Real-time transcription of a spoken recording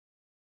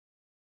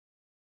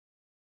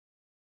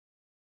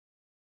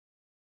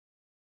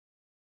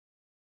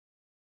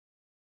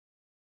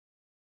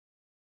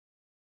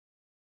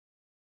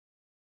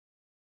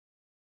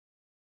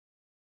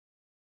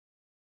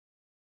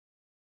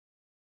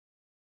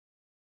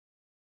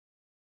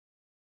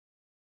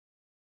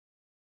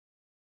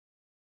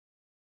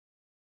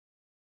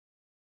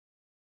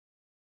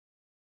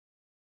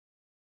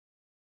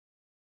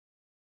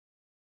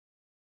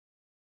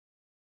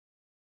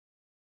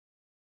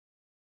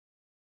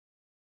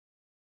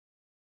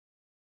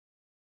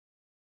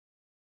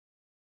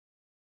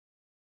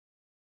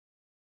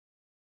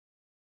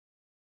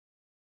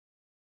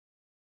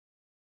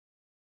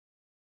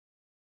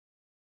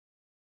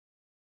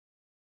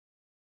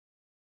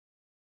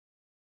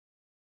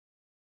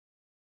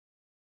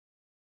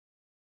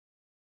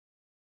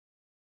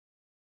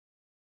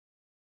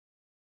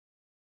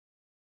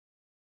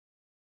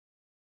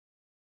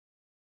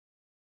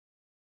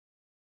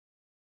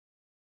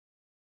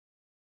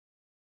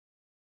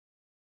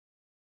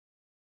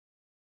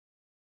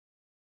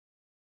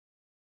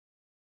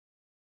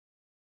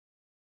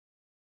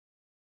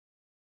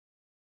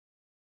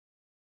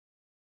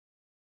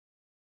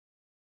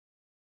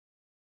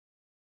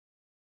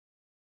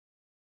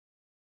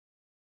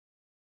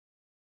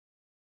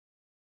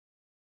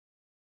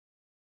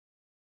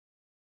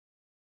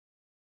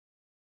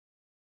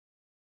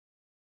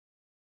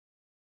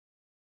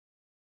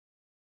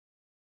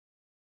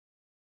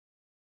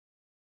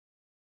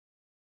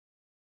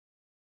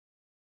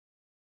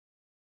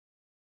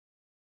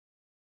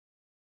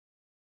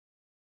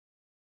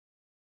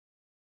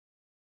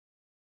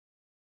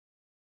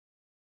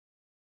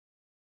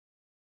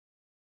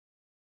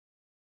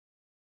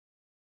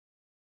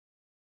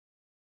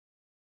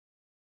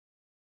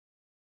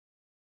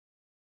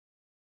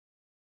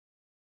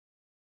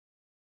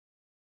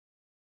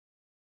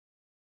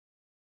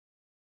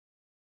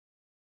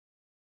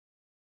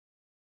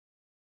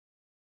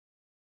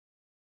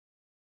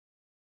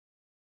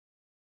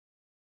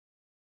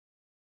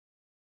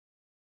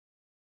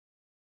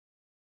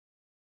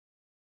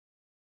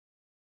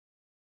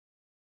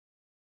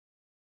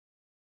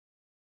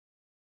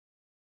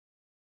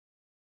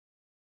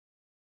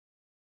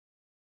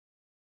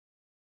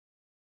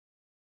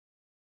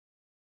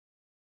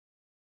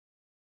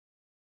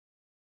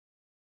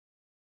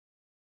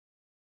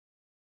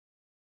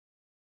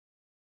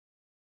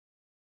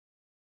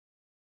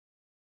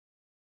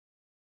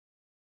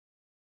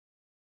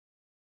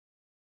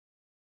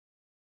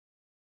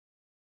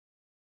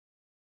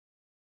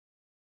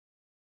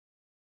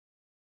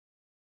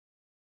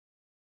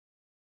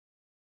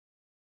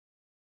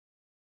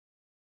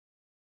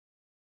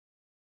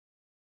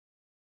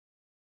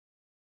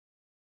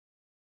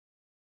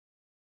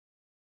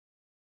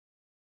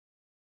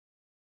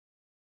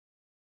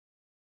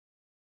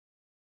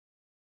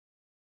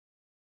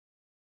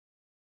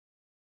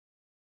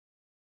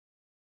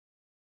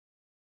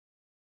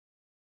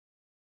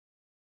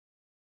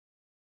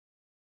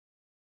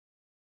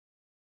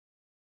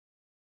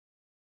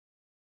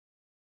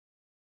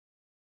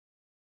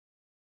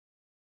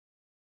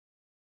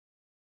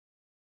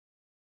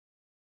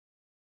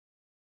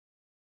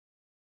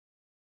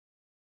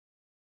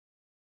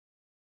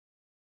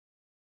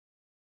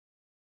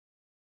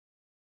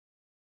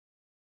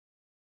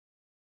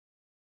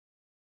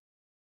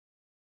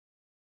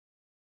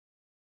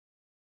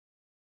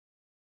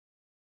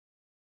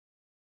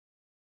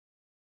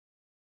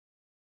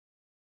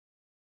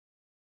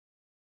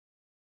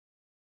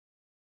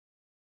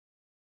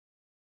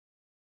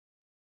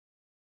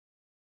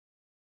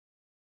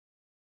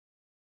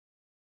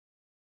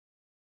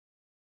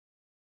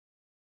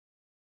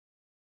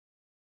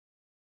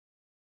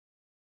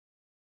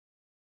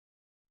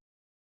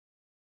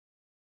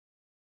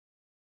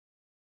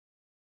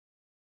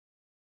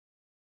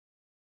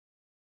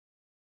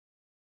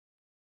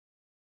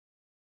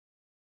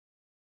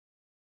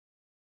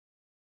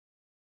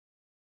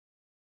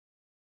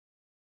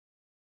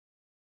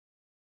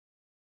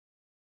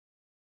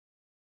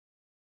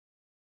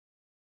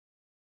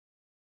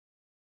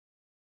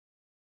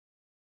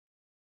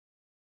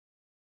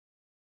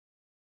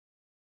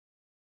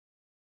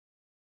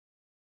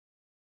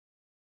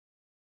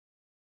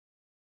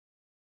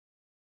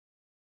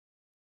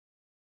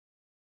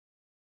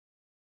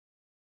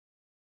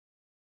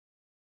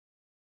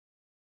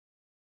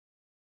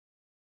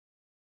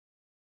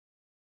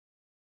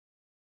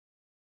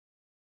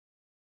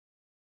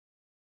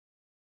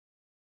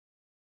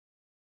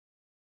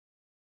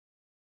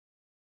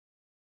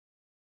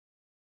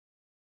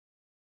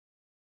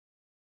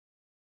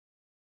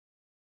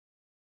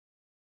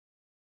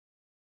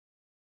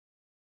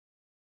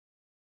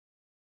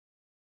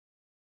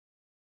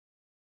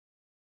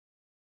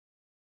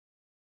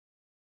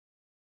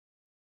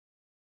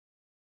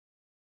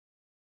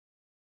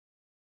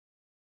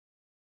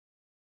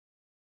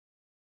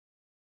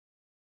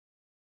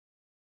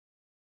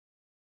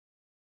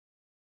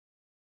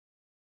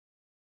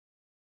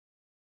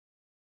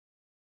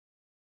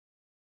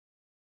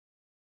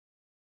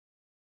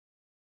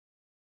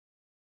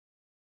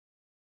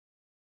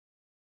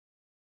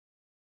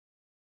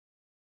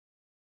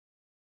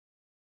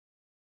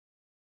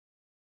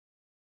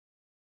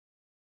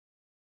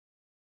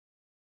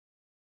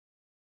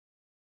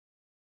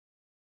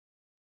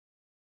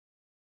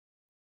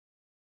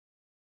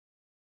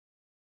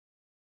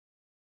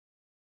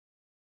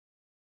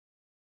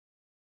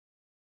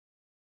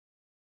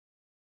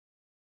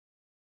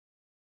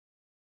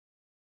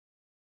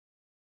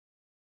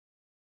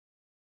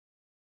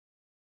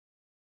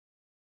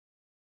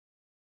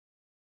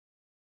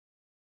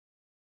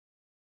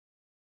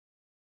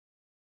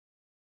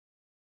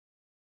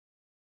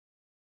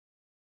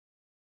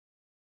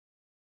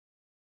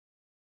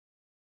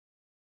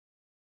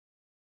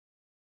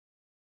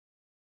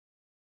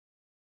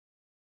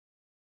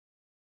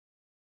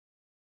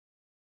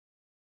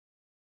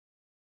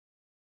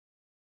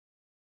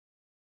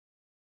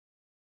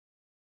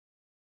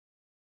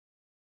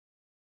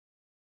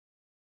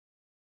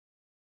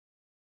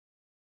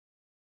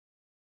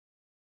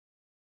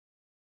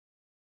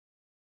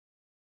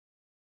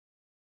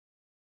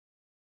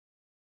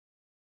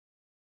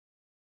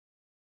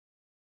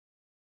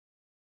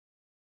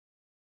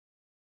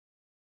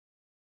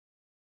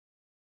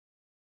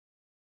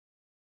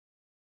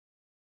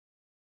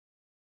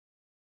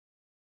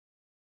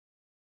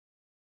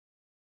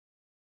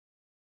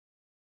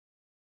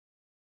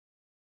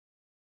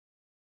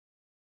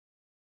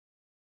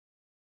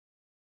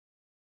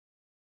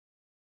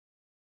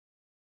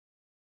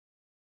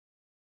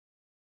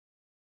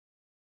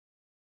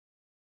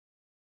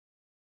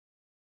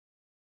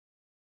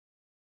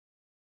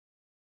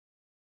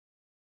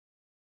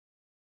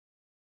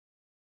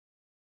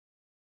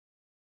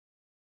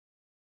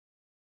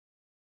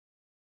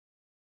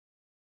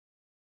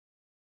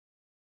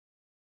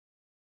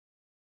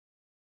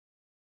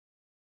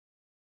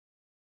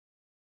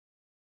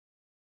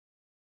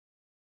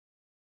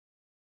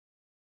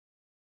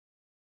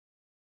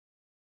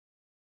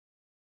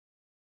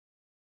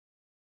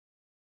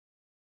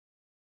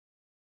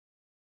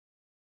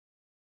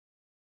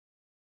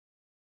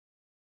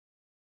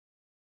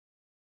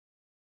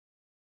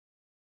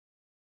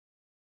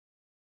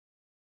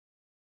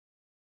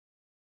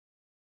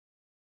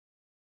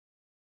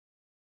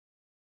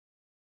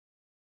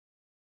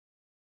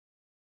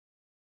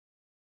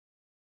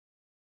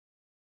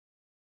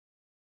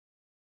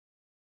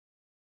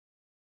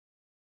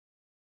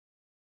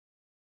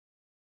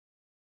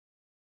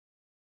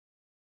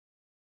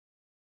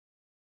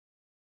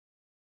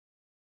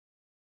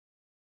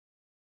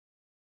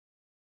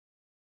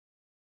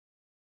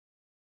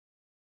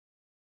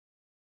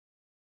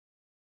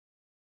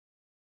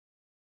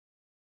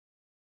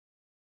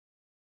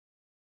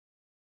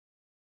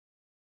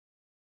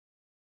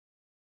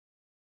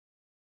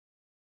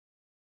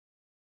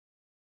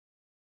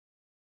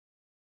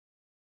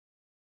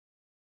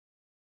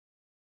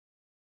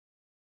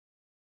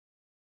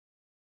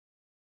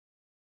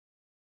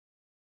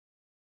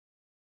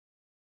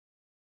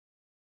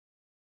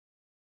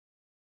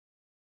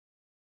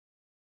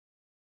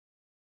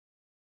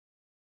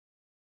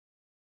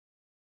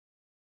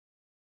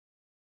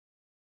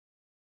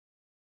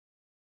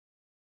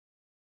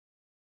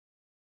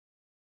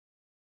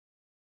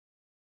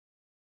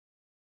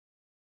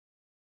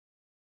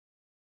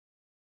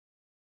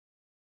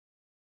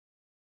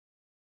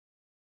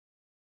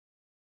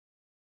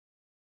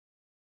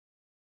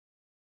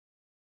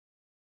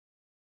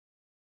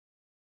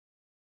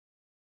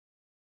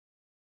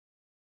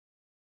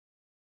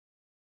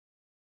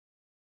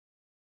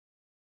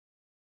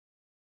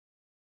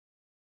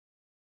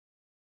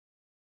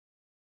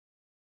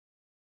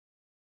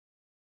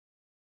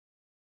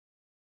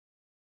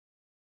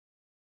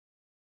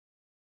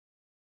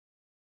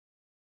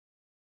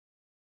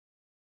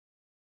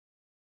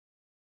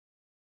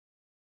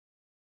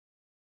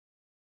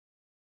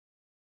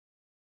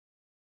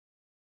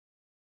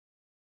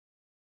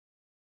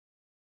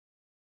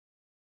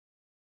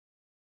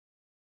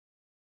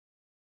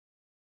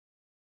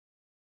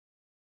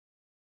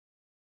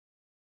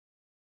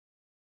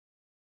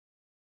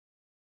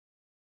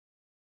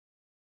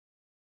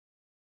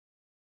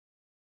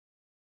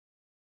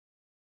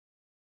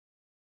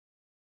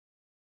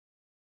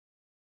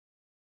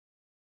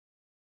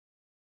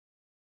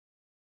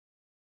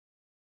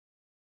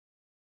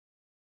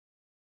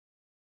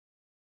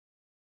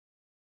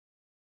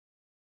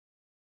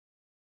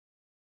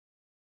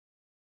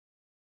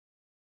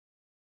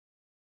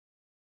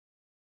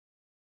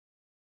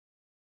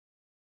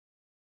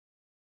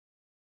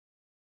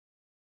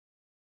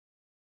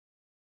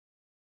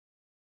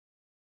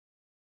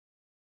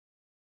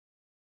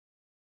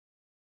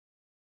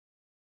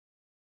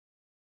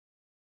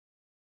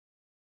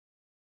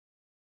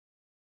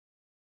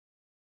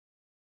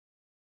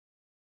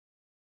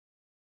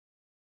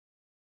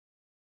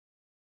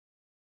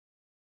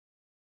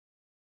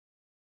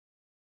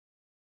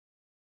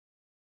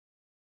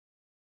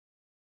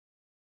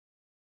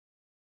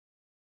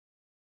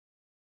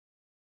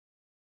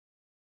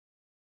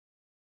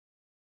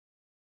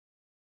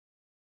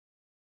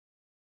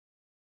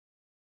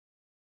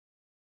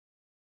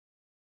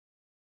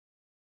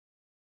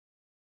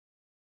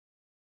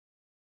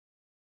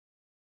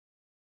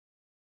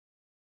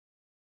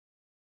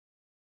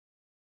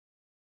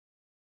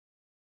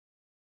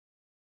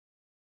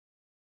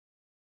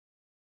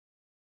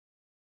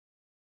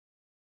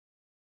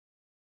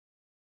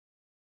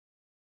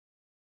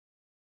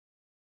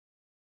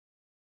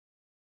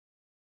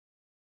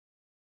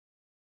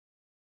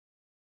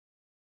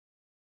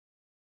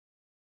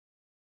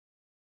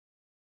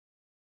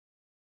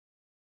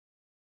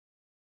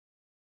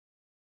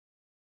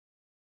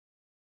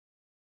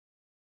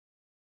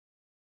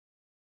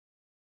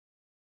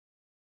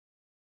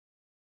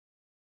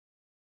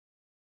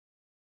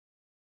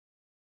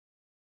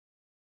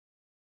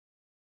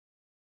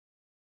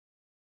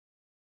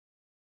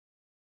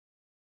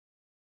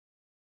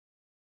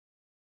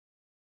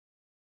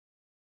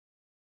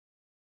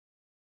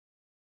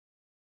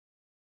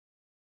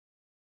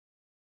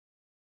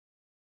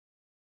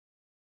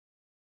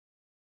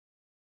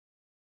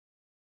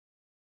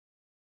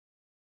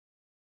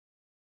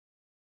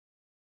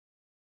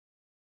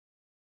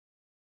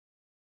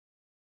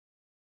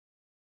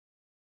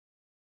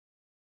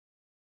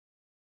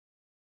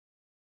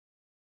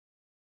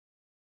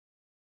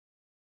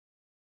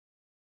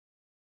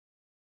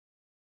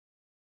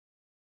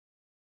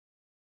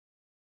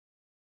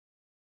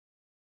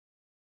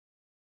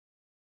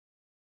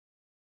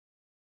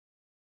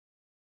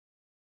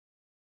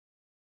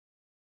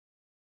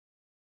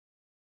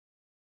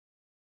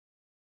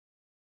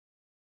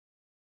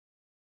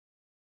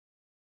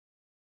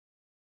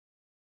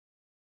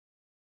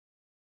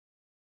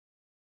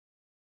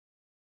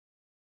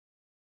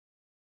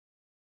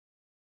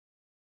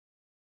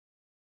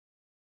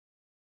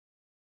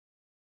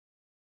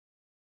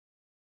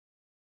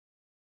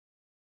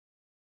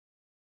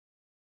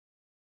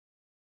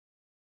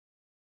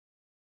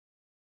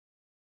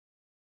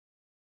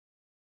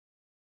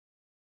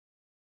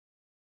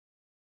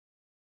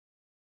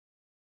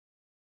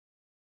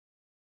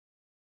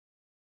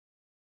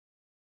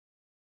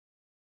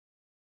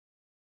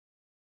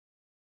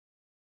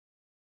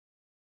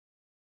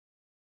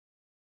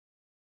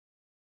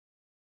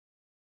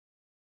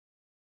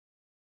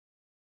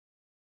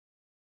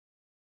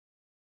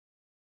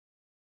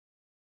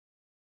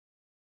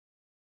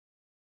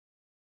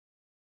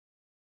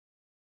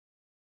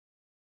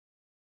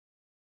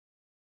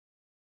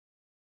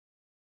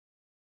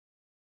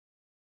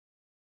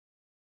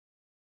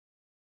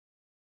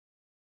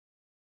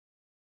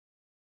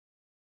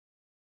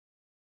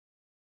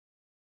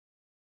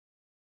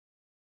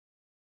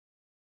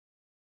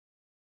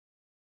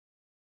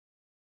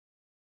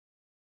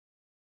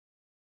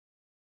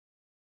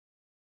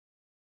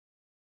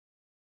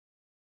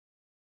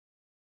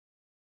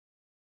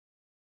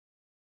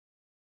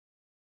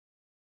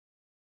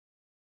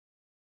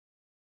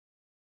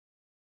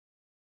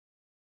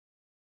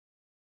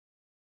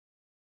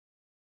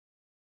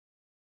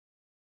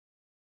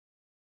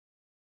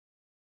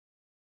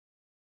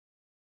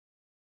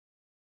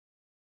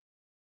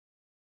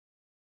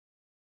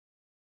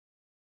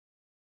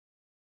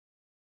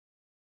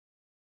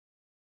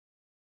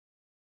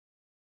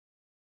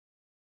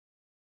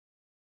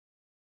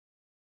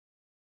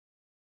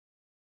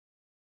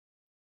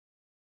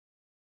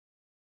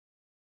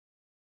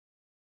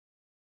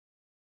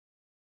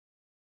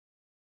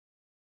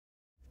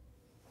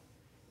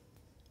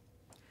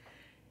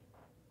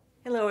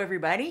Hello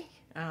everybody.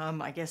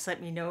 I guess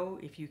let me know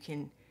if you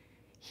can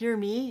hear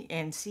me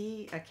and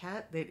see a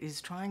cat that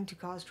is trying to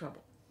cause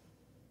trouble.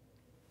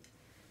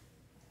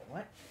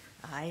 What?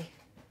 I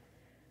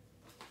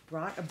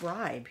brought a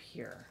bribe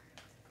here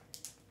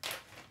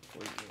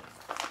for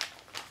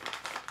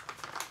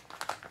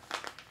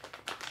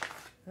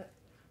you.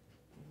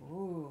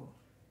 Ooh.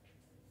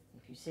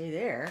 If you say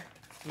there,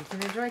 you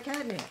can enjoy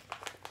catnip. And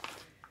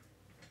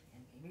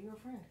maybe your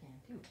friend can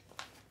too.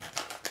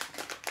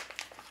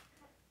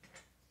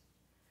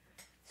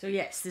 So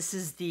yes, this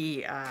is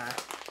the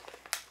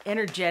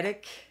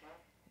energetic,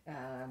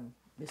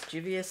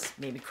 mischievous,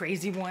 maybe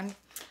crazy one.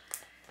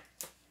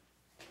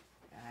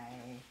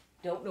 I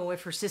don't know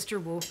if her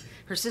sister loves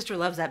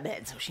that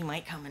bed, so she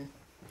might come and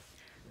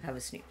have a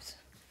snooze.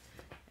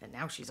 And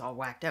now she's all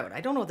whacked out.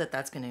 I don't know that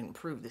that's going to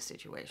improve the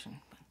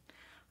situation, but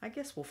I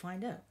guess we'll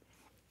find out.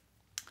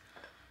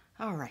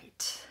 All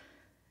right.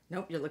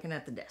 Nope, you're looking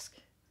at the desk.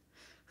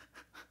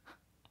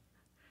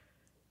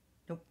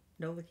 Nope,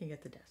 no looking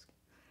at the desk.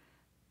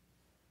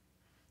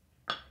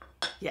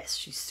 Yes,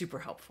 she's super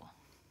helpful.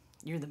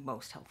 You're the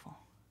most helpful.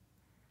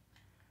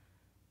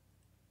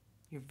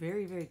 You're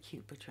very, very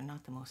cute, but you're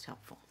not the most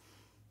helpful.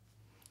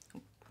 I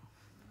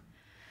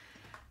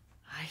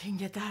can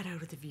get that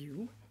out of the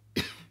view.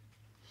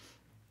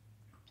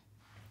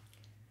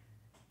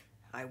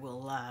 I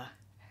will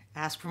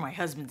ask for my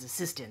husband's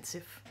assistance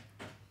if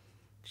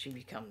she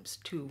becomes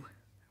too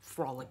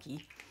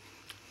frolicky.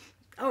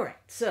 All right,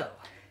 so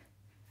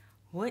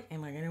what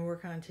am I going to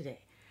work on today?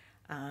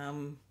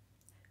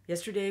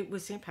 Yesterday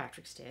was St.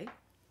 Patrick's Day,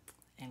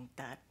 and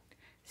that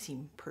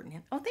seemed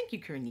pertinent. Oh, thank you,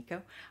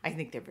 Kariniko. I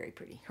think they're very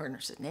pretty. Her and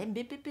her sister.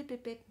 Bip, bip, bip,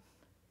 bip, bip,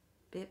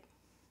 bip.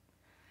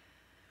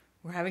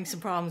 We're having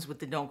some problems with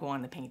the don't go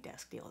on the paint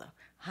desk deal, though.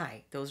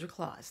 Hi, those are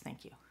claws.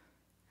 Thank you.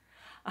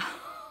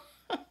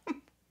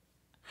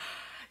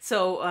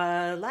 So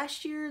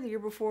last year, the year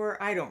before,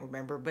 I don't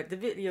remember, but the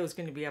video is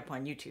going to be up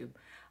on YouTube.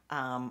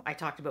 I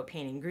talked about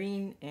painting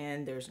green,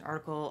 and there's an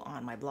article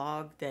on my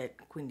blog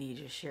that Quindy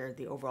just shared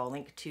the overall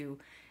link to,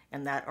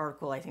 and that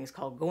article I think is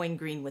called Going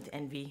Green with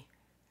Envy,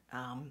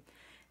 and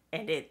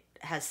it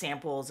has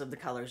samples of the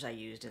colors I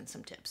used and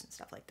some tips and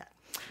stuff like that.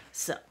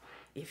 So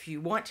if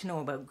you want to know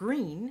about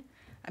green,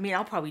 I mean,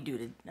 I'll probably do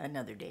it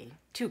another day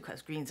too,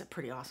 because green's a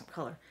pretty awesome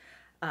color.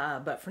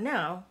 But for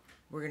now,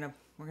 we're gonna,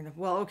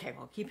 well, okay,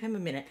 well, keep him a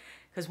minute,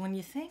 because when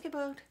you think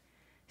about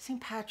St.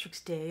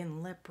 Patrick's Day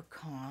and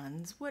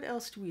leprechauns, what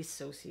else do we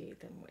associate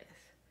them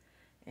with?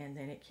 And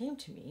then it came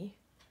to me,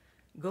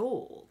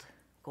 gold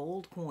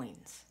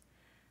coins.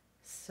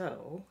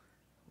 So,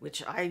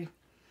 which I've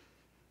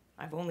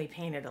only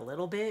painted a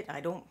little bit. I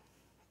don't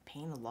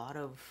paint a lot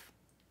of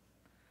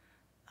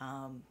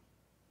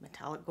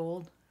metallic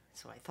gold,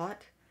 so I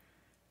thought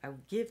I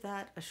would give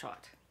that a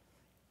shot.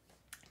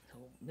 So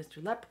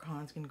Mr.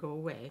 Leprechaun's gonna go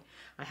away.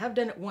 I have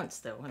done it once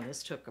though, and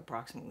this took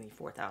approximately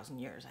 4,000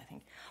 years, I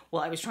think.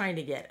 Well, I was trying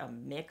to get a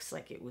mix,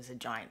 like it was a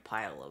giant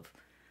pile of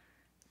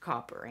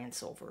copper and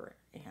silver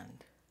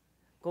and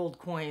gold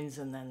coins,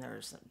 and then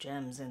there's some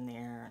gems in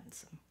there and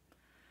some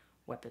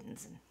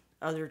weapons and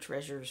other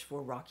treasures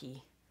for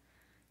Rocky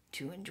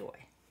to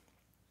enjoy.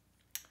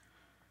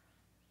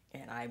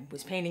 And I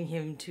was painting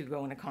him to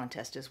go in a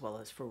contest as well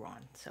as for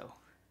Ron, so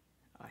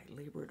I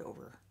labored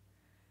over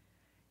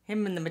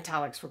him in the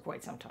metallics for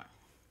quite some time.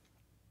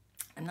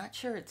 I'm not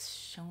sure it's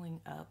showing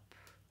up.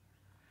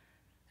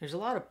 There's a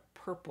lot of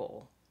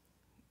purple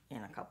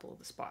in a couple of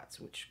the spots,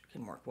 which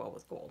can work well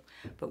with gold.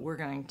 But we're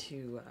going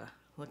to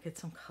look at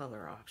some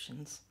color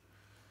options.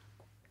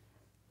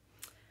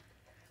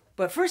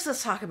 But first,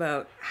 let's talk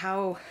about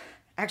how,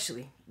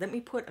 actually, let me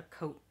put a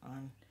coat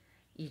on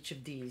each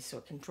of these so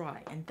it can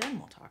dry, and then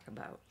we'll talk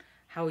about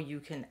how you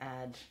can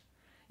add,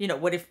 you know,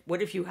 what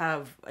if you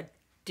have a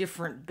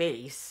different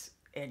base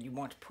and you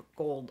want to put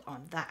gold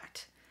on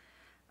that.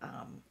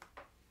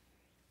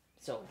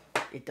 So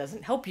it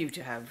doesn't help you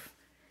to have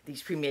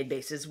these pre-made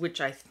bases, which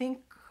I think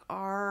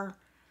are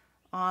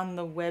on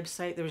the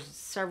website. There's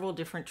several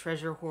different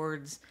treasure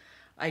hoards.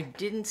 I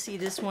didn't see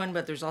this one,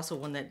 but there's also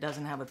one that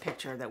doesn't have a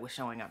picture that was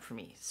showing up for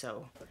me.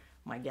 So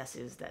my guess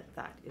is that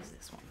that is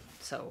this one.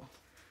 So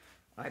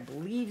I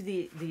believe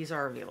these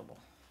are available,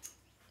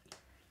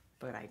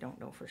 but I don't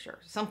know for sure.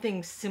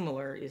 Something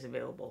similar is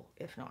available,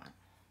 if not.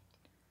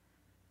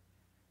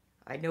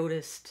 I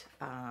noticed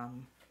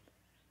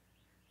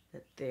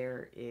that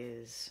there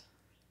is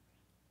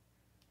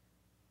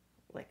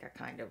like a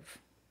kind of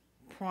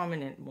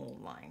prominent mold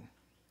line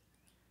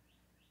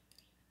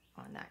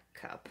on that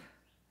cup,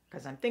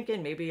 because I'm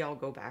thinking maybe I'll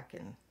go back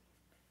and,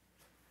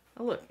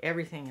 oh look,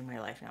 everything in my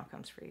life now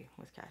comes free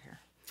with cat hair.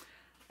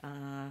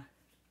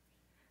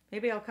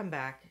 Maybe I'll come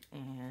back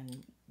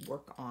and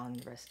work on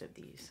the rest of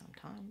these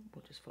sometime.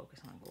 We'll just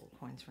focus on gold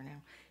coins for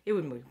now. It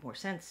would make more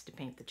sense to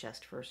paint the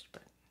chest first,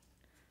 but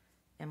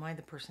am I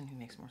the person who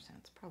makes more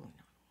sense? Probably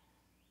not.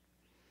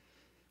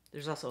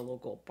 There's also a little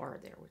gold bar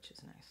there, which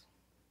is nice.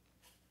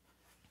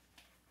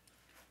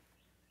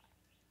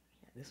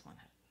 Yeah, this one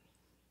had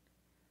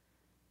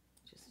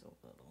just a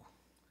little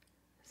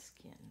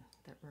skin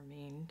that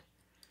remained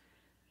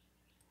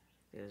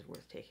is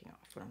worth taking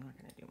off, but I'm not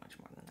going to do much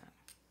more than that.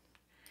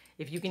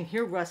 If you can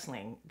hear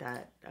rustling,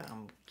 that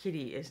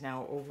Kitty is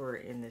now over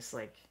in this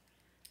like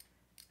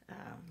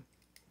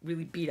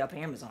really beat up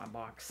Amazon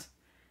box.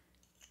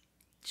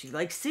 She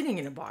likes sitting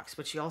in a box,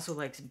 but she also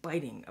likes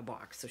biting a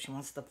box. So she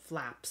wants the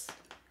flaps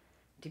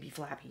to be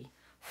flappy.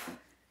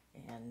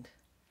 And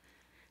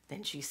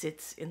then she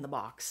sits in the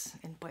box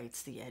and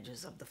bites the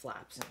edges of the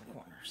flaps in the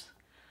corners.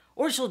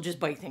 Or she'll just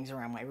bite things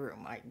around my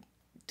room. I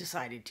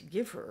decided to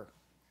give her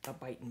a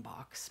biting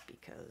box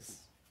because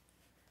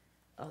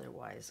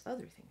otherwise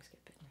other things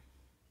get bitten.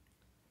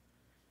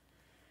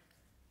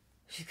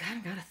 She's kind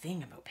of got a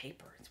thing about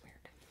paper. It's weird.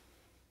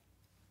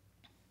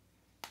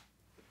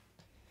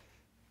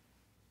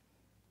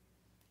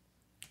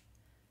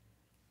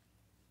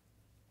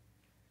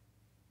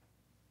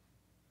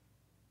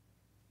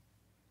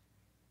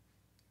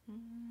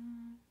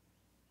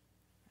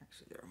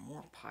 Actually, there are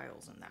more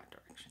piles in that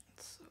direction,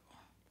 so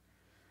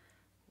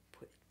we'll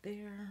put it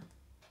there.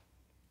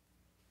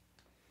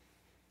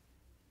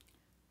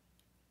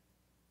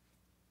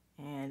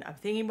 And I'm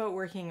thinking about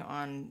working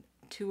on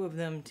two of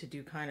them to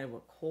do kind of a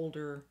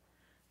colder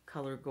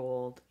color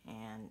gold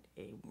and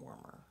a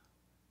warmer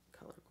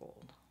color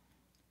gold.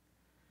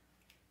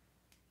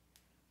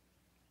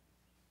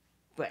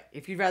 But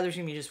if you'd rather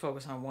see me just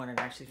focus on one and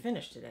actually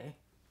finish today,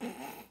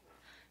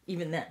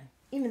 even then,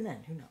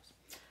 who knows?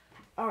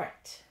 All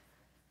right.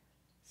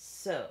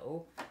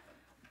 So,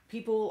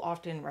 people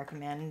often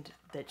recommend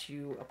that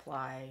you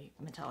apply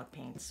metallic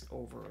paints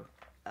over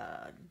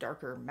a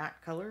darker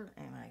matte color,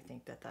 and I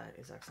think that that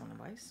is excellent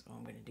advice, so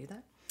I'm going to do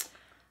that.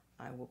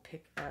 I will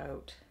pick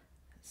out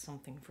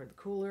something for the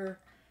cooler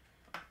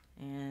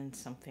and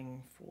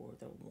something for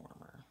the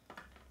warmer.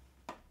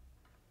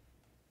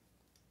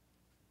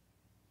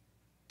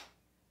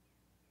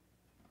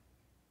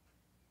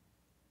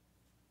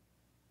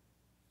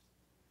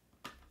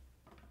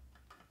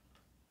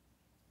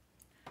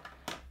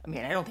 I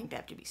mean, I don't think they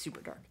have to be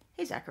super dark.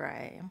 Hey,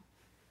 Zachariah.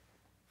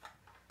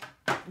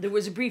 There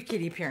was a brief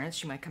Kitty appearance.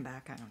 She might come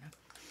back. I don't know.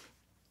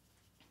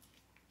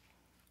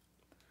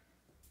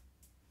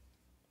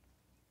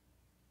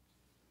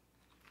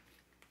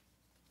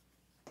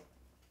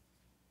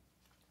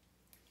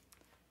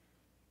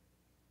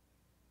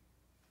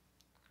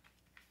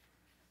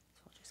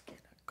 So I'll just get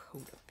a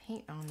coat of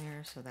paint on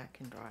there so that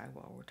can dry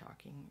while we're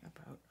talking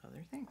about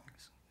other things.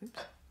 Oops.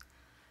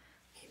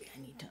 Maybe I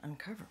need to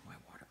uncover my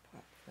water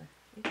pot for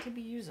it to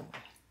be usable.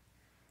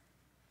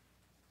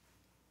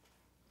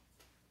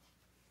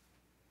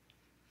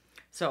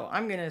 So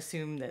I'm going to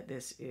assume that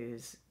this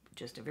is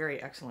just a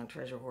very excellent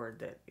treasure hoard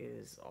that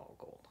is all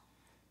gold.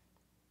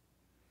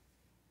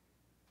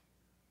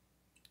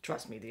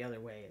 Trust me, the other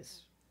way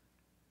is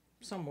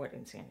somewhat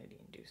insanity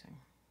inducing.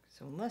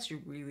 So unless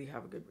you really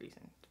have a good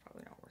reason, it's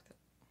probably not worth it.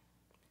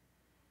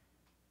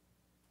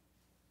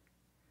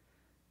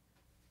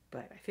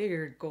 But I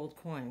figured gold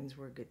coins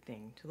were a good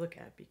thing to look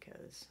at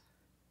because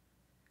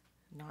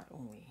not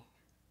only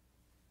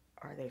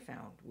are they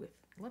found with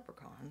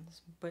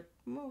leprechauns, but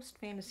most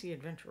fantasy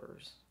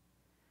adventurers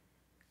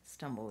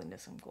stumble into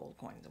some gold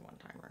coins at one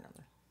time or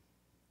another.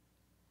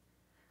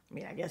 I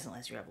mean, I guess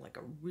unless you have like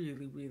a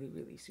really, really,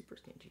 really super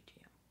stingy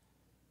GM.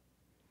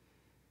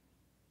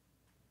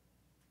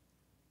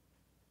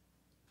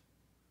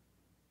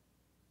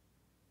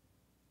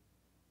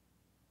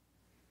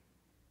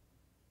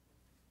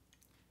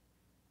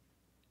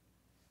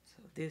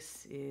 So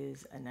this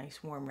is a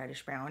nice warm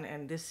reddish brown,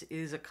 and this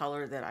is a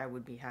color that I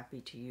would be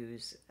happy to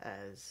use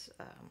as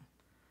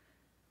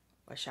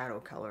a shadow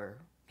color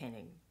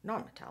painting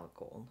non-metallic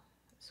gold.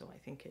 So I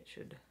think it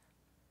should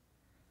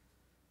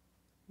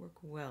work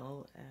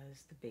well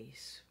as the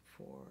base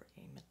for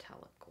a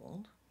metallic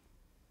gold.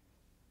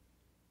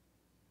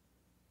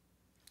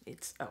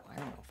 It's, oh, I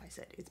don't know if I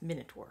said, it's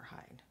Minotaur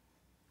hide.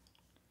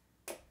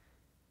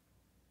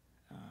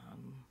 I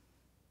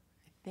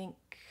think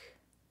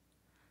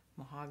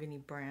mahogany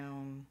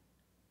brown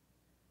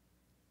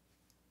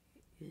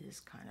is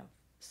kind of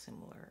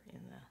similar in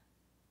the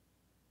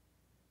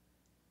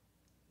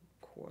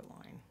core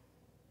line.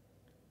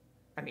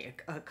 I mean,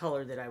 a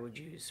color that I would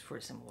use for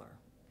a similar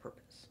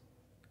purpose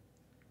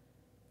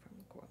from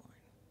the core line,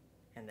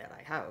 and that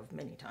I have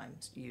many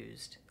times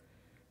used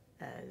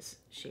as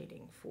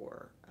shading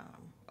for,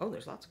 oh,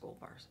 there's lots of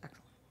gold bars,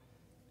 excellent,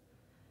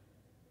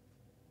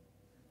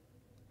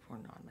 for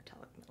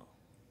non-metallic metal.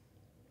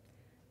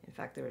 In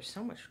fact, there is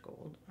so much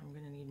gold, I'm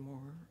going to need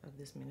more of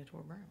this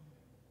Minotaur brown.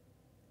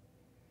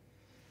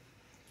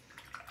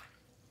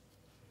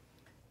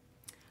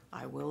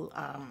 I will,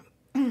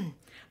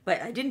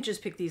 but I didn't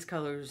just pick these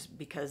colors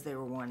because they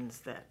were ones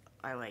that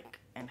I like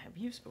and have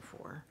used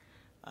before.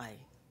 I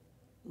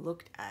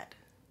looked at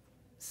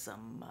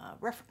some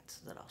reference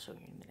that I'll show you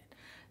in a minute.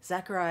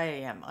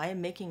 Zachariah I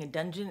am making a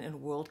dungeon in a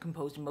world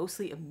composed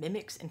mostly of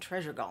mimics and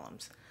treasure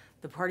golems.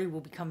 The party will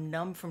become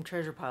numb from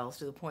treasure piles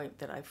to the point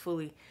that I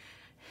fully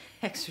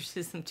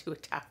exorcism to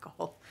attack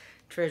all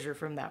treasure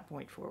from that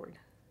point forward.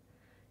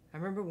 I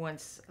remember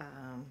once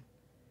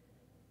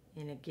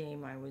in a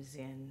game I was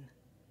in,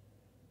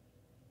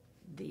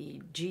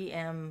 the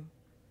GM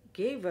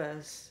gave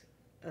us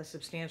a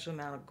substantial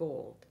amount of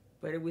gold,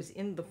 but it was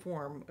in the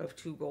form of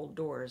 2 gold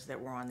doors that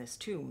were on this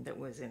tomb that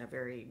was in a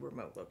very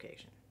remote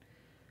location,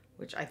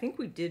 which I think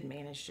we did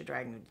manage to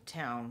drag them to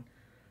town,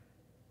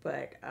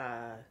 but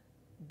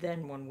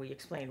then when we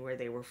explained where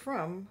they were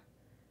from,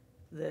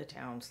 the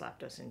town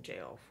slapped us in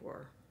jail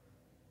for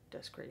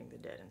desecrating the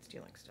dead and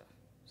stealing stuff.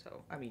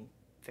 So, I mean,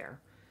 fair.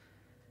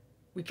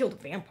 We killed a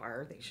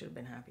vampire. They should have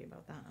been happy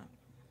about that.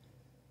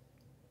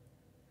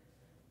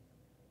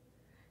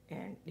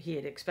 And he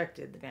had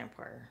expected the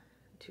vampire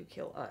to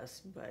kill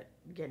us, but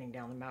getting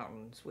down the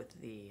mountains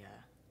with the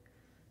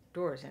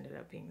doors ended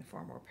up being the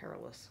far more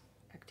perilous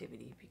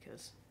activity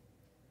because,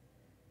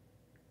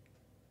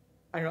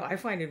 I don't know, I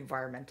find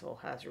environmental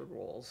hazard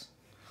rolls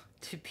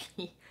to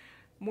be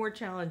more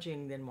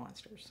challenging than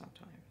monsters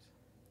sometimes.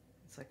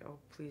 It's like, oh,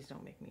 please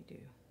don't make me do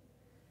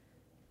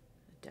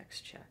a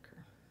dex check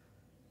or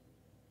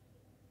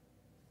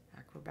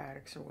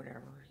acrobatics or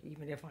whatever.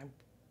 Even if I'm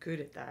good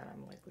at that,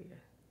 I'm likely to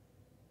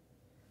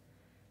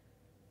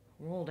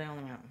roll down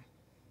the mountain.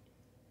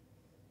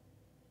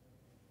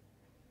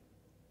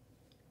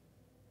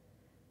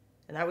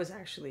 And that was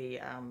actually,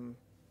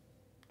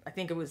 I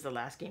think it was the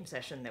last game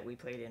session that we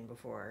played in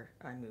before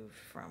I moved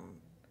from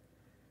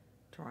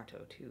Toronto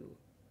to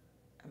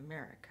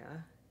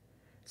America.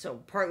 So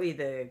partly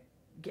the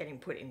getting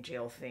put in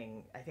jail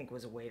thing, I think,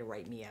 was a way to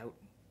write me out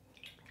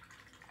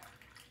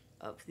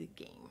of the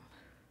game,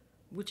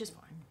 which is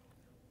fine.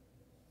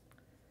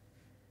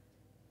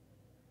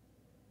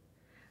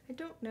 I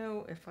don't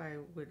know if I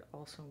would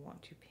also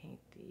want to paint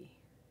the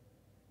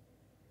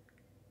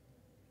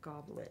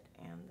goblet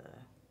and the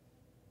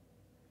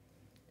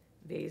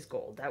vase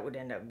gold. That would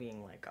end up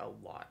being like a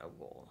lot of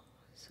gold.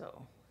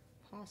 So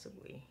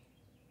possibly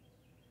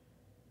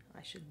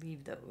I should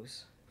leave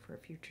those for a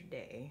future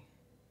day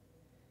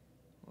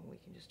when we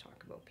can just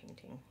talk about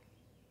painting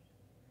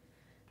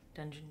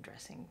dungeon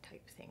dressing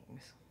type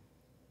things.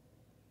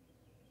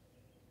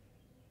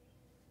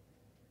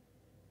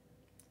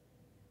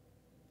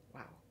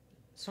 Wow,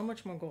 so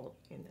much more gold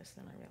in this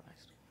than I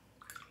realized.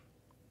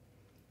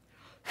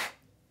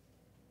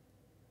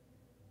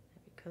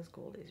 And because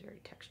gold is very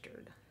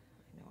textured,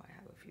 I know I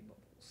have a few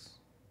bubbles.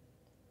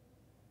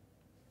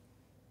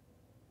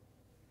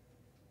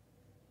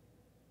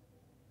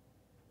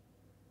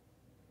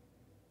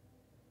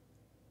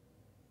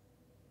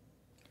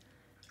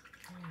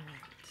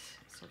 Alright,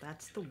 so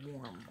that's the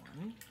warm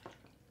one.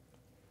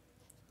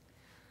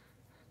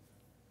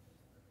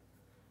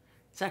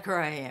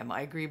 Sakurai,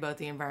 I agree about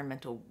the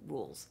environmental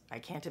rules. I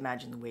can't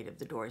imagine the weight of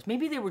the doors.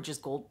 Maybe they were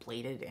just gold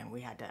plated and we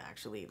had to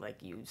actually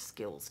like use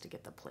skills to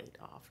get the plate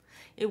off.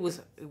 It was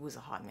a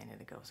hot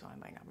minute ago, so I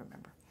might not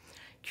remember.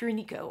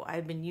 Kiriniko,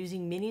 I've been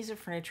using minis of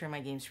furniture in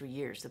my games for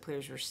years. The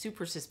players were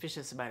super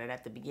suspicious about it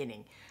at the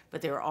beginning,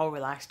 but they were all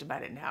relaxed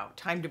about it now.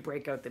 Time to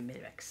break out the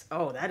mimics.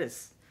 Oh, that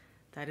is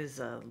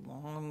a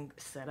long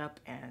setup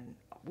and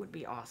would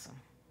be awesome.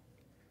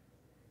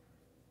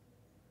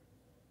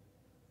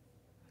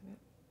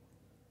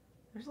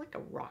 There's like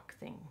a rock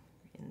thing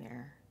in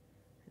there.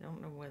 I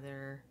don't know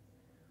whether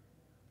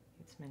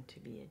it's meant to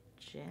be a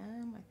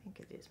gem. I think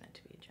it is meant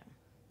to be a gem.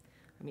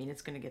 I mean,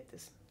 it's going to get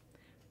this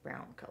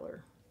brown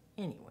color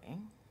anyway.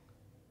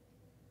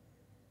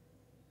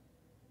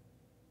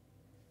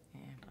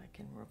 And I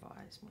can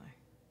revise my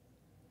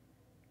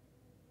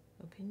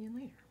opinion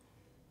later.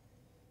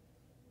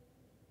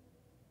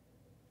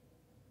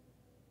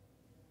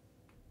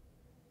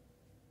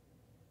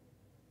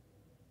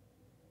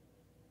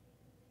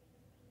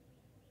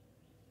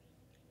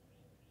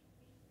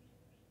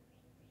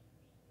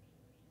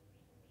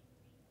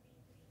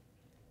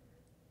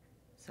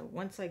 So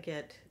once I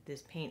get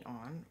this paint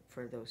on,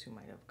 for those who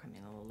might have come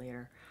in a little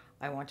later,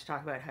 I want to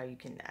talk about how you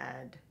can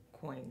add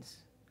coins,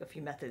 a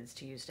few methods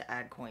to use to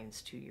add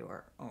coins to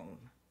your own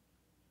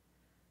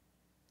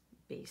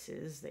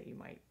bases that you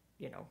might,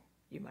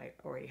 you might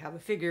already have a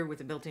figure with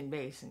a built-in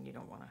base and you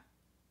don't want to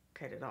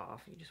cut it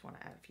off. You just want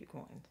to add a few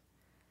coins.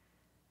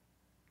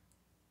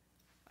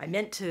 I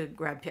meant to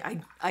grab,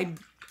 I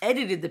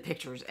edited the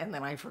pictures and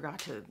then I forgot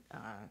to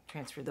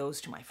transfer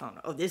those to my phone.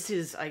 Oh,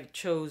 I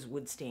chose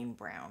wood stain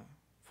brown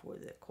for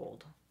the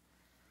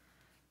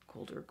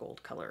colder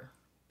gold color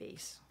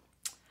base.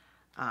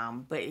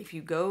 But if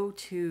you go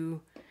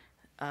to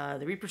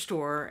the Reaper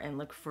store and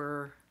look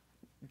for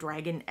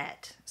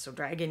Dragonette, so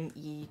Dragon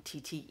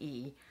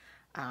E-T-T-E,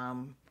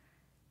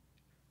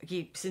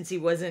 since he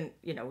wasn't,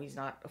 he's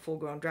not a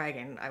full-grown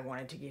dragon, I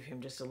wanted to give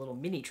him just a little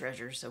mini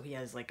treasure, so he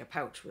has like a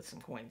pouch with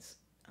some coins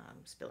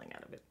spilling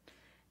out of it.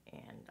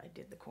 And I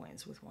did the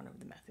coins with one of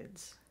the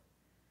methods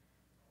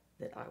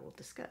that I will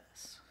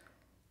discuss.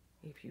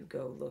 If you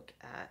go look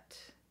at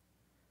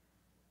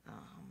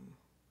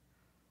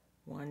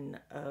one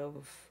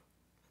of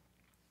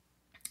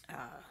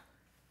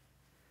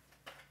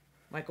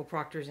Michael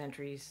Proctor's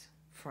entries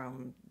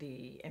from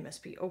the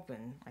MSP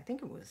Open, I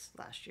think it was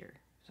last year,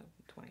 so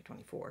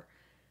 2024,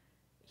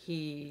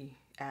 he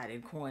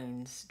added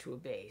coins to a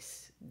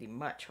base the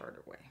much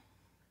harder way.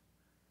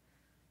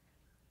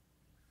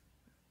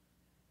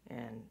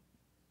 And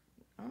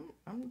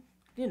I'm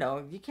you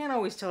know, you can't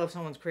always tell if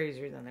someone's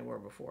crazier than they were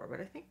before, but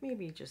I think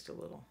maybe just a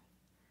little.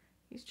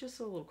 He's just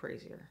a little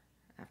crazier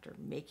after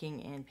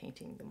making and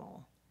painting them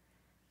all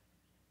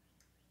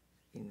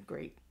in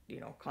great, you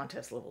know,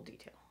 contest level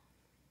detail.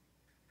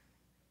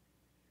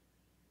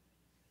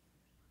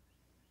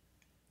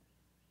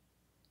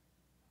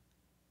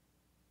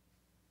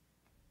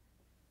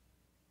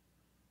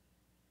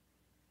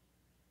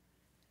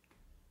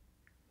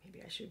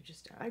 Maybe I should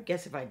just, I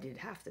guess if I did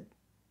half the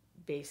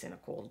base in a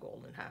cold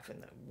gold and half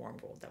in the warm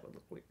gold, that would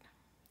look weird.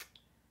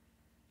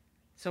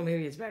 So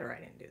maybe it's better I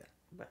didn't do that,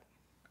 but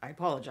I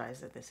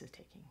apologize that this is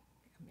taking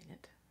a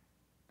minute.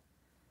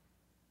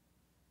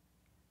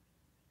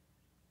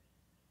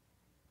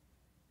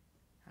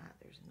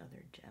 There's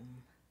another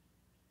gem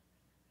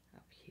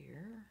up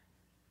here.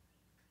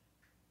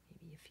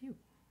 Maybe a few.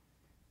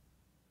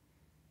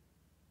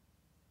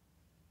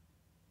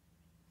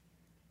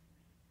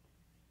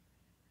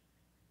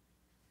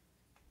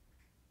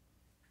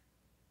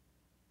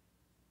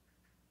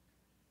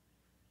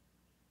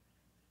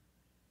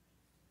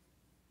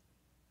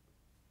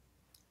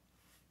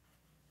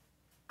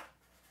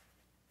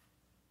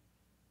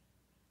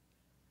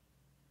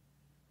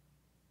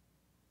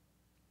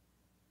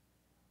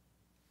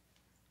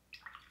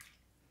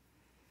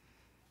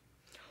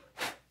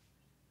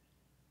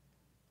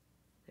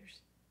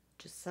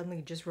 Just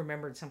suddenly just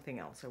remembered something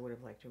else I would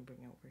have liked to bring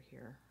over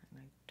here.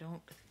 And I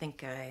don't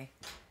think I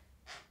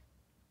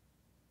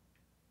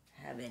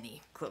have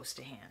any close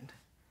to hand.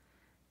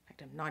 In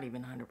fact, I'm not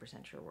even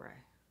 100% sure where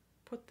I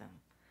put them.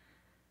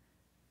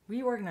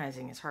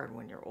 Reorganizing is hard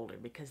when you're older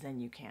because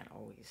then you can't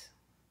always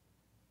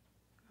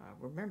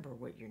remember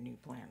what your new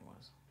plan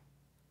was.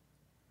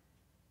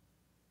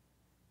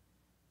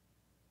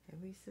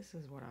 At least this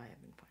is what I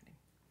have been finding.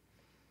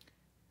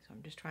 So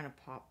I'm just trying to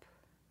pop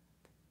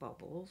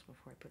bubbles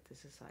before I put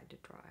this aside to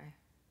dry.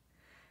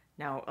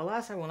 Now,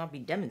 alas, I will not be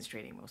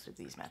demonstrating most of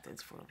these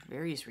methods for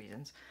various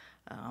reasons.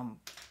 Bed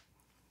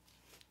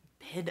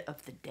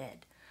of the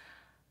Dead.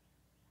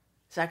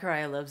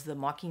 Zachariah loves the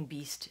Mocking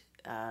Beast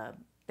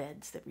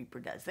beds that Reaper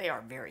does. They are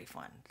very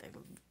fun. They're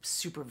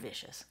super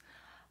vicious.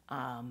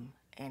 And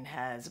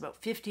has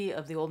about 50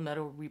 of the old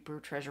Metal Reaper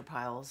treasure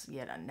piles,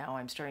 yet now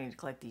I'm starting to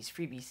collect these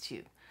freebies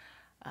too.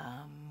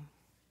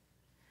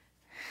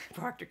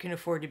 Proctor can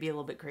afford to be a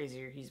little bit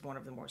crazier. He's one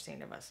of the more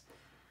sane of us.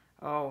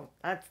 Oh,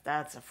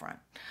 that's a front.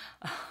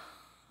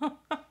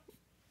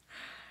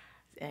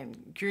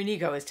 And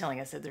Kiriniko is telling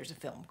us that there's a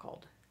film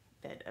called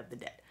Bed of the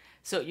Dead.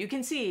 So you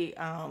can see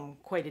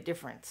quite a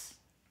difference.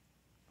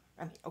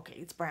 I mean, okay,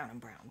 it's brown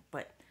and brown,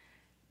 but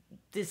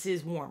this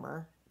is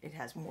warmer. It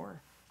has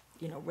more,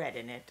 you know, red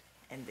in it.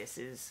 And this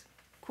is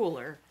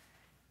cooler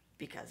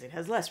because it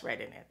has less red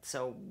in it.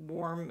 So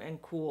warm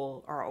and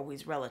cool are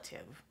always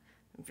relative.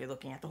 If you're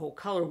looking at the whole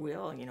color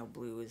wheel, you know,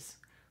 blue is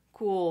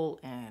cool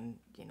and,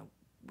 you know,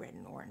 red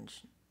and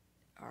orange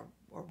are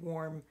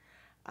warm.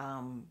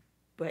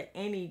 But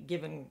any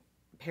given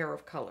pair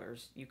of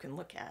colors you can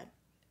look at,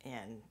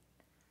 and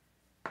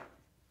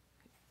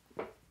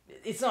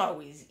it's not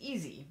always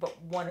easy,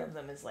 but one of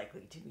them is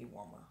likely to be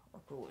warmer or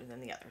cooler than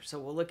the other. So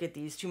we'll look at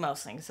these two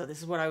mouse things. So this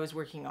is what I was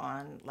working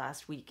on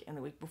last week and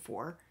the week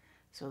before.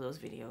 So those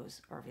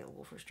videos are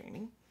available for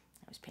streaming.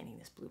 I was painting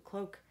this blue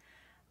cloak.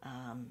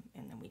 And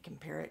then we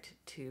compare it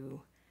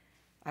to,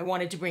 I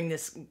wanted to bring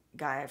this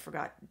guy, I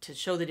forgot to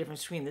show the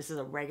difference between, this is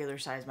a regular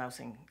size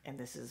mousing and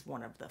this is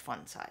one of the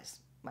fun size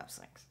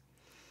mousings.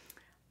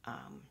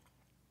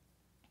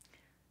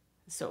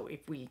 So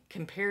if we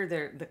compare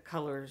the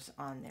colors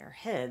on their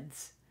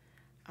heads,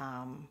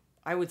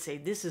 I would say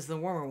this is the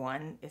warmer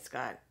one. It's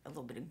got a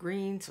little bit of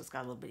green, so it's got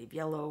a little bit of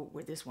yellow,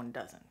 where this one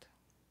doesn't.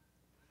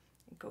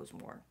 It goes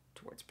more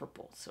towards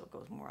purple, so it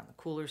goes more on the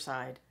cooler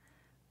side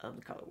of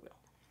the color wheel.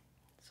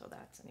 So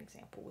that's an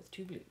example with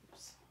two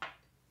blues.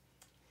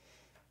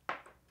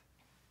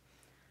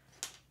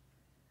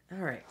 All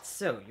right,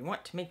 so you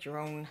want to make your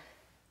own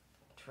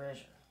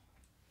treasure.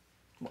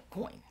 Well,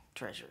 coin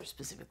treasure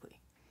specifically.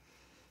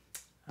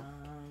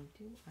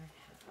 Do I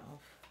have...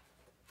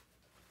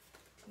 I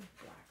think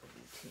black would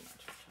be too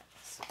much.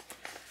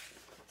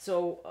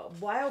 So a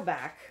while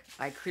back,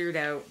 I cleared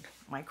out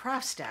my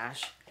craft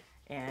stash,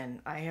 and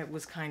I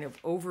was kind of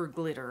over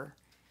glitter,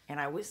 and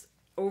I was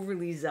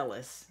overly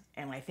zealous,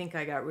 and I think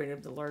I got rid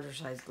of the larger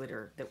size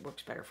glitter that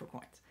works better for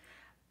coins.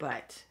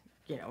 But,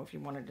 you know, if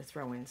you wanted to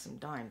throw in some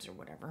dimes or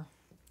whatever.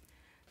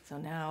 So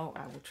now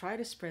I will try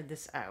to spread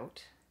this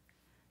out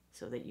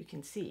so that you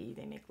can see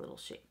they make little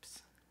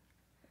shapes.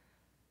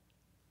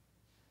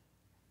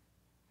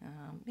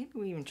 Maybe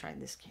we even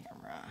tried this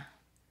camera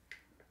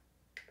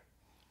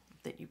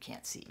that you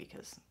can't see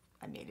because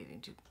I made it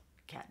into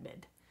cat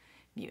bed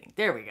viewing.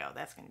 There we go.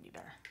 That's going to be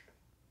better.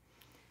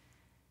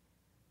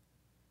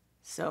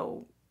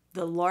 So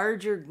the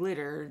larger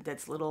glitter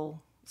that's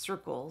little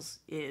circles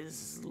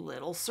is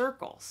little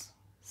circles.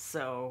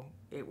 So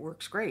it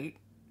works great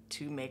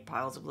to make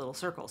piles of little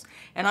circles.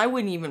 And I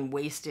wouldn't even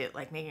waste it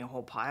like making a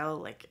whole pile,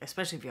 like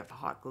especially if you have a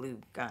hot glue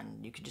gun.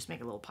 You could just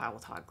make a little pile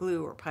with hot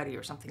glue or putty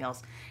or something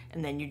else,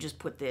 and then you just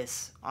put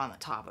this on the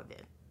top of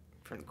it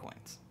for the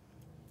coins.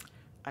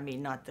 I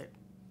mean, not that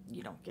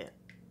you don't get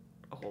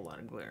a whole lot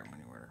of glitter when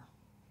you order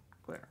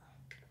glitter,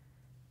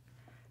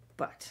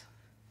 but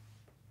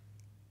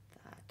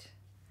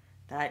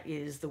that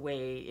is the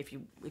way. If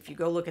you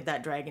go look at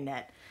that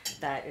dragonette,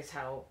 that is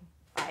how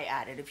I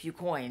added a few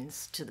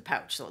coins to the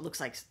pouch. So it looks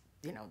like,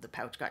 you know, the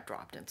pouch got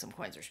dropped and some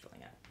coins are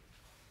spilling out.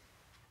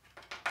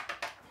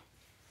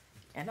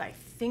 And I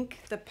think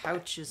the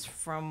pouch is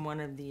from one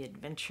of the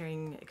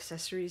adventuring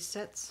accessories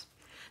sets.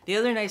 The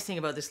other nice thing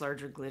about this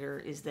larger glitter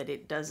is that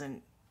it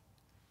doesn't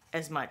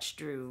as much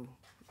drew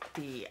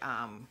the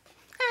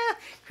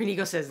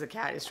Krinigo says the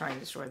cat is trying to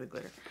destroy the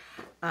glitter.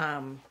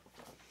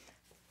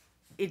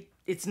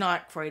 It's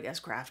not quite as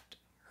craft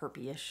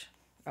herpy-ish.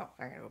 Oh,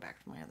 I gotta go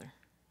back to my other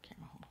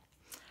camera.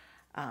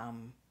 Hold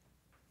on.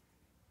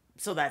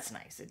 So that's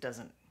nice. It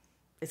doesn't,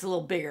 it's a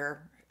little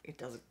bigger. It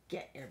doesn't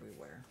get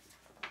everywhere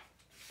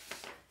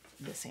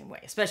the same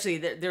way. Especially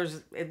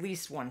there's at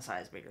least one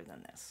size bigger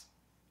than this,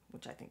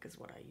 which I think is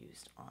what I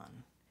used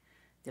on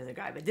the other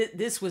guy. But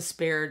this was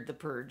spared the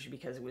purge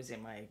because it was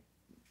in my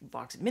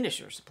box of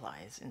miniature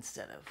supplies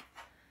instead of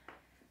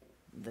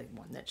the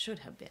one that should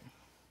have been.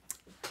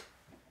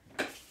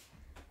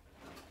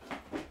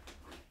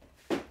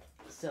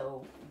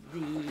 So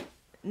the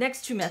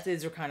next two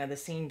methods are kind of the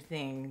same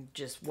thing,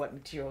 just what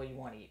material you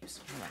want to use.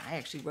 I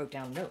actually wrote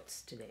down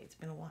notes today. It's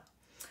been a while.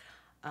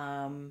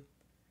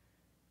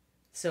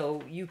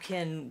 So you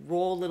can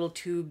roll little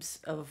tubes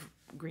of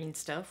green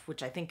stuff,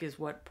 which I think is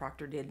what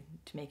Proctor did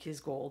to make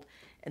his gold,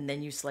 and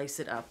then you slice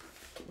it up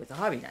with a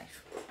hobby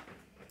knife,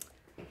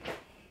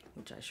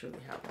 which I surely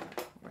have one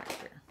right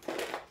there.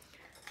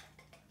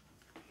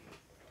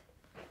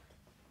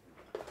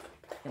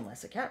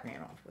 Unless a cat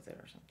ran off with it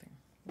or something.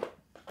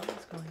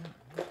 What's going on?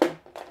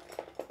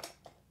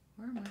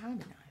 Where are my hobby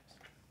knives?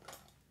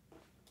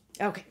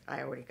 Okay,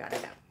 I already got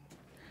it out.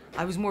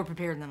 I was more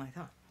prepared than I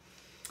thought.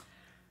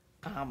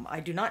 I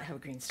do not have a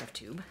green stuff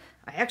tube.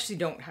 I actually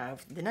don't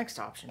have the next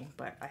option,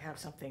 but I have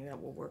something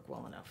that will work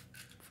well enough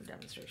for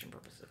demonstration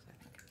purposes, I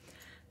think.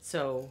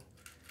 So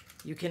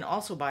you can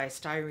also buy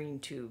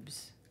styrene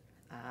tubes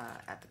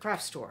at the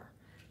craft store.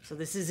 So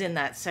this is in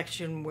that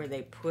section where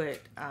they put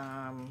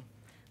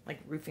like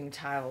roofing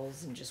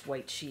tiles and just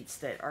white sheets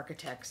that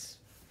architects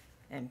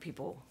and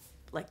people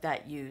like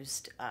that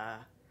used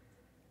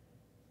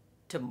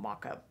to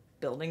mock up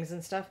buildings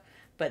and stuff.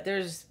 But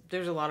there's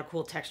a lot of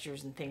cool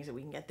textures and things that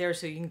we can get there.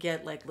 So you can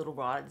get like little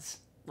rods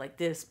like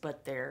this,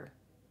 but they're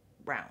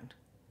round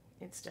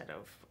instead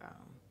of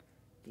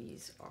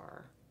these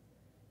are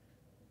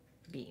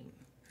beam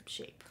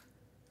shape.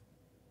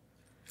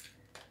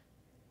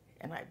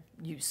 And I've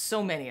used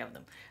so many of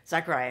them.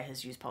 Zachariah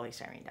has used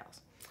polystyrene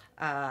dowels.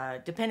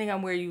 Depending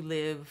on where you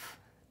live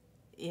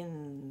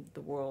in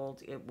the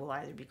world, it will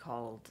either be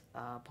called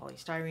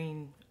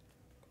polystyrene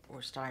or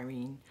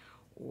styrene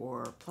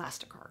or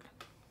plasticard.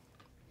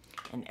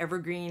 And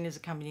Evergreen is a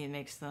company that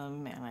makes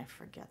them, and I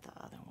forget the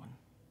other one.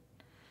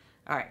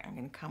 All right, I'm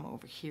going to come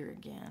over here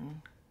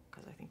again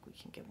because I think we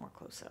can get more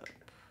close up.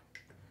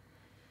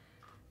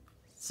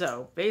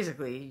 So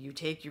basically, you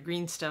take your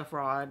green stuff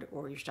rod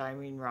or your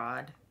styrene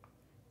rod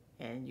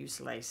and you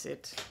slice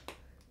it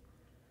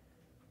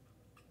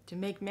to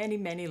make many,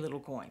 many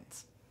little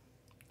coins.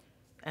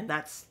 And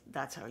that's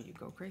how you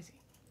go crazy.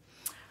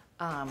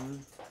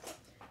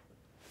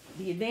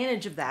 The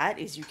advantage of that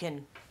is you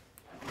can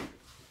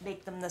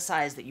make them the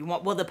size that you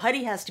want. Well, the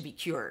putty has to be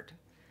cured.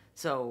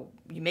 So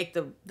you make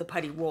the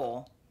putty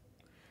roll.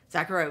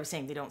 Zachariah was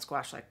saying they don't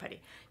squash like putty.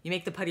 You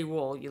make the putty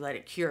roll, you let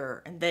it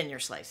cure, and then you're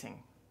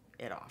slicing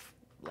it off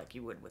like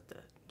you would with the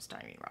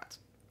styrene rods.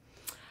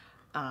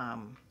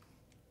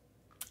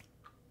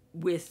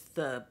 With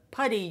the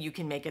putty, you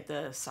can make it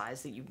the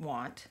size that you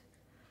want.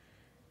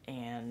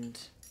 And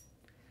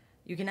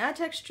you can add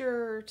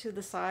texture to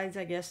the sides,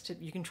 I guess.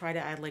 You can try to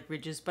add like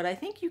ridges, but I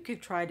think you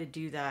could try to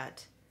do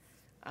that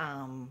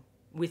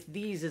with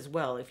these as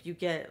well. If you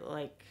get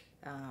like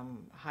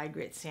high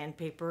grit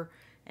sandpaper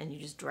and you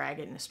just drag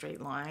it in a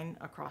straight line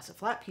across a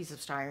flat piece of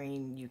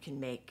styrene, you can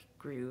make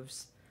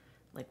grooves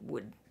like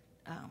wood,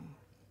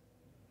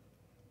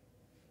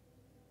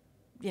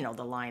 you know,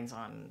 the lines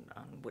on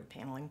wood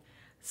paneling.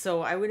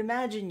 So I would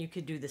imagine you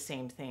could do the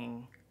same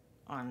thing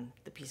on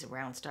the piece of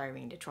round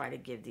styrene to try to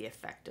give the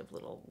effect of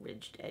little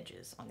ridged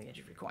edges on the edge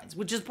of your coins,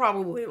 which is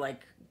probably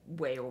like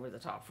way over the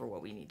top for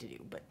what we need to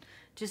do, but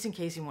just in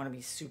case you want to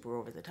be super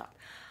over the top.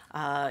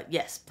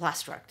 Yes,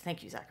 Plastruct.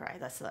 Thank you, Zachariah.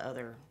 That's the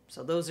other.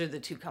 So those are the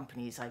two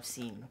companies I've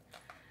seen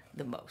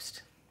the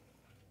most.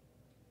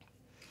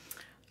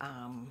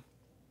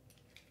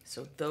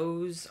 So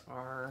those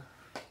are,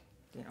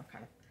 you know,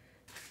 kind of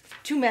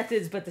two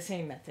methods, but the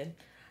same method.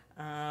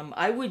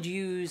 I would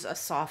use a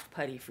soft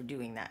putty for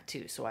doing that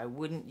too. So I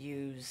wouldn't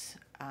use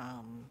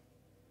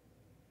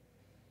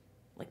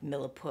like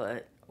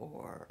Milliput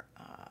or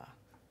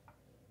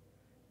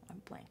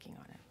I'm blanking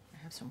on it. I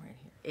have some right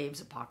here.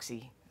 Abe's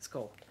epoxy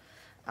sculpt.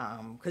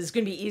 Because it's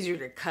going to be easier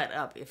to cut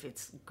up if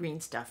it's green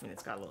stuff and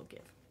it's got a little give.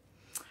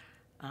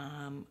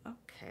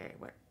 Okay,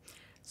 what?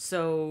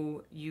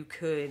 So you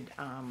could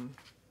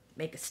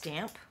make a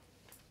stamp.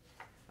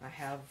 I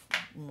have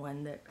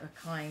one that a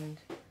kind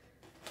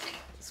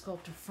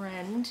sculptor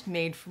friend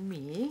made for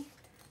me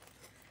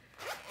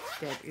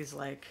that is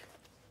like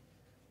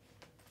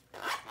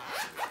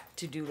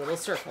to do little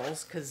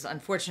circles, because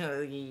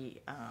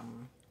unfortunately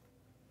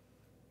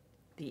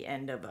the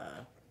end of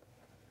a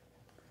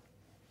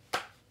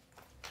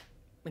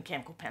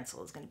mechanical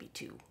pencil is going to be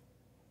too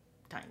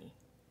tiny.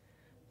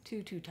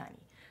 Too tiny.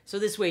 So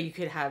this way you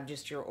could have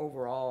just your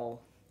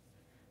overall,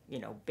 you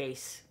know,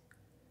 base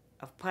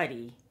of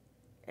putty,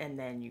 and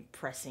then you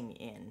pressing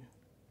in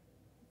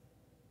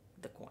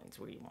the coins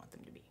where you want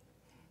them to be.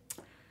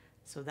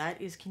 So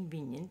that is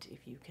convenient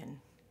if you can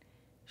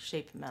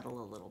shape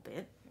metal a little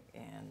bit,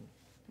 and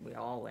we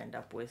all end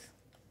up with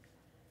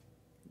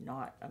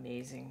not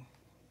amazing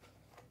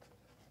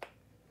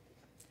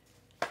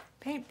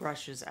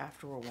paintbrushes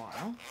after a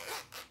while.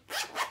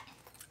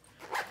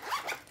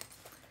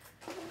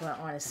 But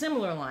on a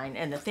similar line,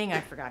 and the thing I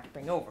forgot to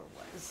bring over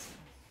was,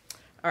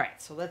 all right,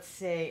 so let's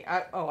say,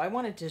 I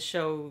wanted to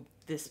show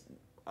this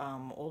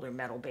older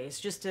metal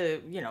base, just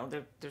to, you know,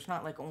 there's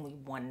not like only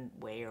one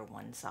way or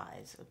one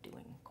size of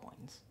doing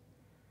coins.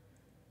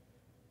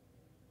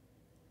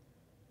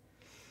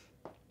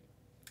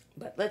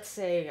 But let's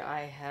say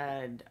I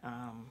had,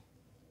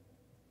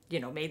 you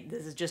know,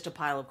 this is just a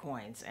pile of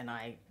coins, and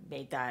I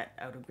made that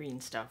out of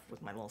green stuff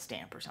with my little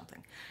stamp or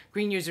something.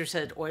 Green user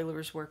said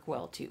oilers work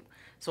well too.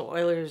 So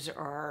oilers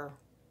are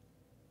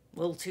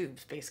little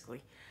tubes,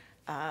 basically.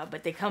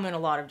 But they come in a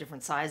lot of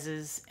different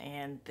sizes,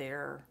 and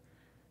they're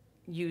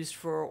used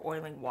for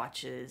oiling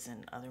watches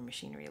and other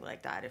machinery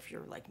like that, if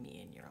you're like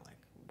me and you're like,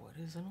 what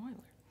is an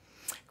oiler?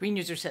 Green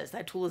user says,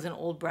 that tool is an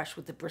old brush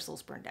with the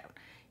bristles burned out.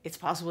 It's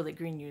possible that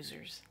green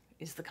users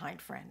is the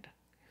kind friend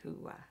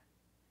who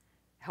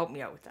helped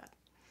me out with that.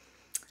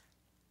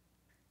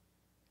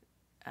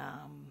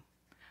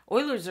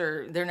 Oilers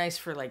they're nice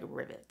for like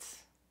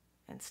rivets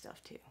and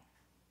stuff too.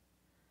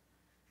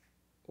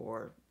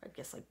 Or I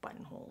guess like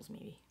buttonholes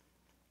maybe.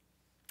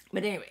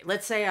 But anyway,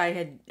 let's say I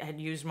had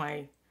used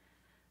my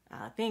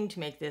thing to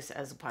make this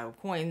as a pile of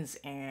coins,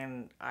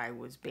 and I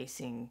was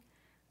basing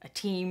a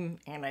team,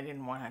 and I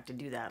didn't want to have to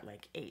do that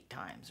like 8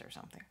 times or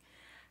something.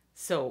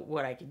 So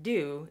what I could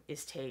do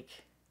is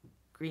take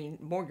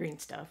more green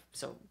stuff.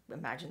 So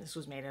imagine this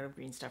was made out of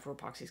green stuff or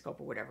epoxy sculpt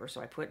or whatever.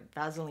 So I put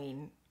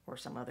Vaseline or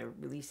some other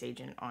release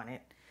agent on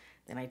it.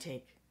 Then I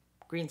take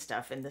green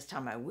stuff, and this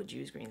time I would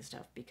use green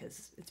stuff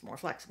because it's more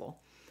flexible.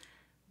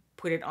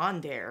 Put it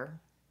on there,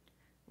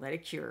 let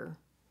it cure,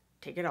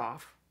 take it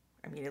off.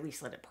 I mean, at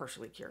least let it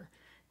partially cure.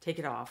 Take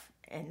it off,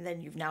 and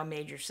then you've now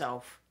made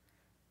yourself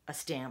a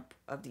stamp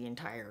of the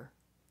entire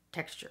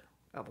texture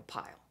of a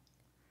pile.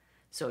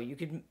 So you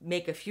could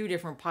make a few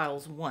different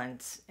piles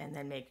once and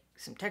then make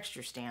some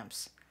texture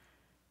stamps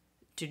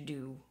to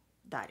do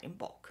that in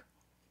bulk.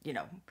 You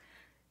know,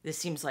 this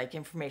seems like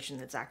information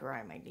that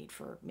Zachariah might need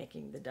for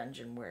making the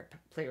dungeon where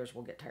players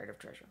will get tired of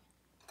treasure.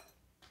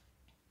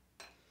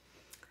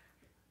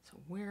 So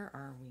where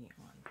are we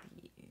on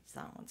these?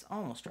 That one's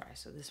almost dry,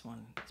 so this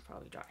one is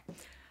probably dry.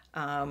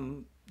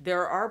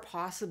 There are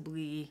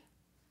possibly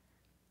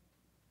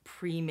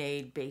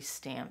pre-made base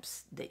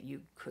stamps that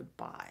you could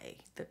buy.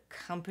 The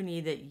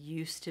company that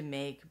used to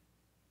make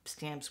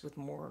stamps with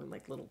more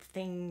like little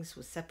things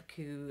was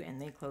Seppuku,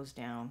 and they closed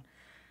down.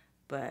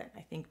 But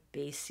I think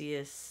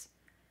Basius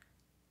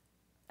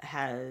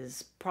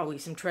has probably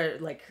some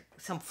like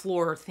some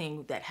floor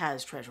thing that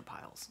has treasure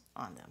piles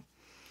on them,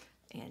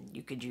 and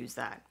you could use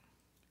that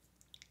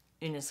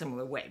in a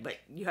similar way. But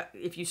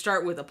if you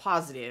start with a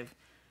positive,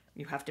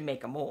 you have to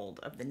make a mold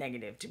of the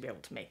negative to be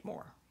able to make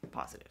more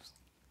positives.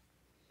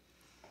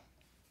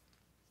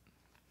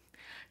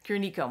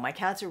 Kiriniko, my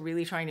cats are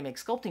really trying to make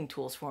sculpting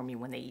tools for me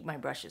when they eat my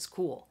brushes.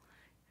 Cool.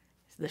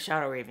 The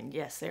Shadow Raven,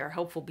 yes, they are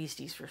helpful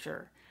beasties for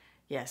sure.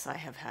 Yes, I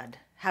have had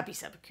happy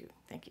seppuku.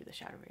 Thank you, the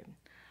Shadow Raven.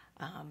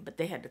 But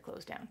they had to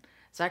close down.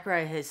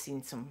 Zachariah has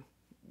seen some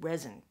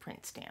resin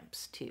print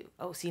stamps too.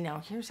 Oh, see,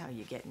 now here's how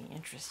you get me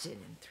interested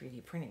in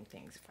 3D printing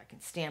things. If I can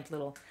stamp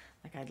little,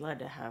 like I'd love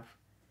to have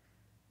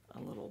a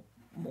little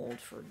mold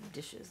for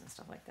dishes and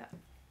stuff like that.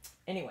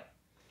 Anyway,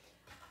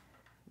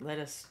 let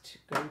us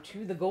go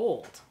to the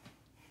gold.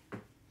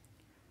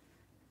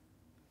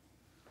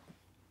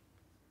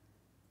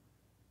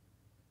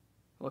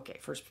 Okay,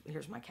 first,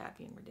 here's my cat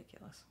being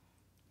ridiculous.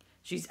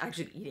 She's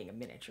actually eating a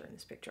miniature in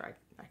this picture.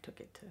 I took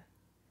it to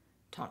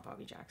taunt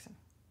Bobby Jackson,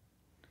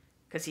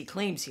 because he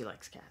claims he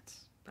likes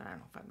cats, but I don't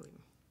know if I believe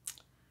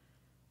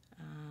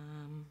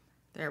him.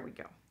 There we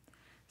go.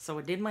 So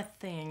I did my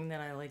thing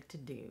that I like to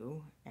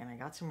do, and I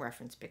got some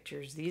reference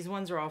pictures. These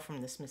ones are all from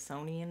the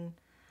Smithsonian.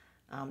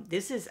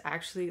 This is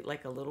actually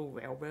like a little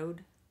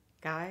railroad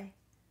guy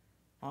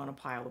on a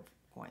pile of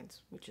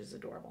coins, which is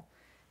adorable.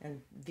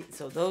 And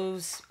so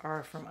those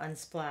are from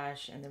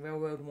Unsplash, and the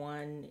railroad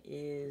one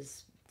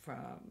is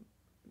from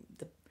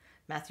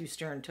Matthew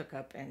Stern took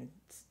and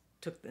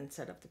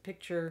set up the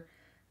picture.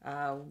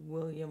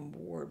 William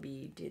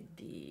Warby did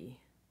the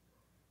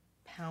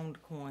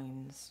pound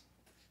coins,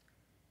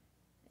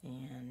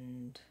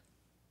 and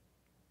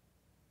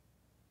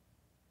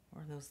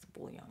or are those the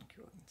bullion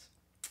coins?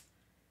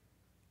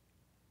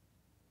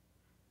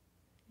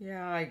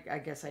 Yeah, I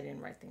guess I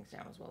didn't write things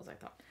down as well as I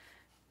thought.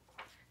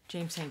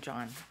 James St.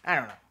 John. I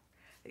don't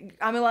know.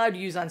 I'm allowed to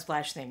use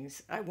Unsplash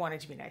things. I wanted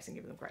to be nice and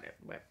give them credit,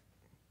 but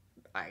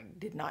I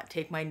did not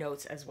take my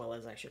notes as well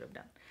as I should have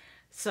done.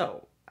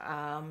 So,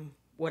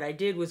 what I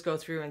did was go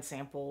through and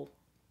sample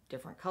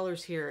different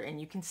colors here,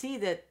 and you can see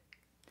that,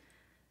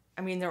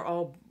 I mean, they're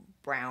all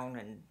brown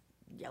and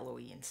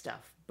yellowy and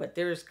stuff, but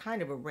there's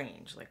kind of a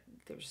range. Like,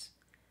 there's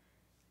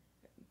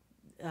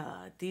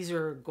these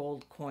are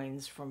gold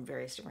coins from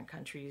various different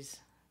countries.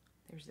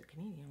 There's the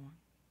Canadian one.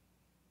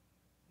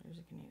 There's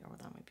a Canadian, or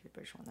that might be the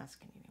British one. That's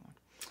the Canadian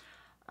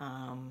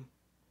one.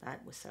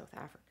 That was South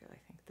Africa, I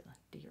think, the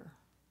deer.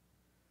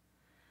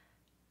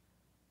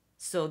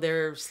 So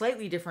they're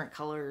slightly different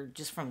color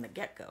just from the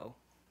get-go,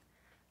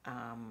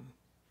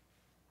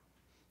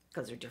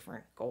 because they're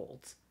different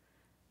golds.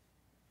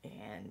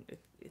 And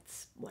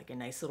it's like a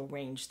nice little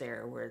range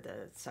there where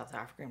the South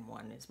African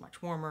one is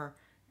much warmer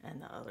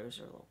and the others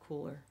are a little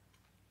cooler.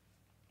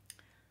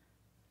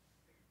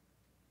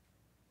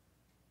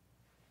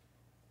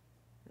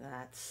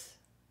 That's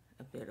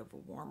a bit of a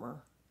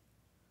warmer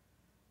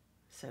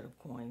set of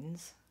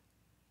coins.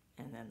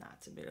 And then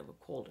that's a bit of a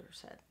colder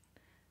set.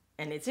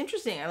 And it's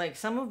interesting, I like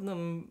some of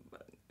them,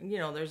 you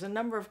know, there's a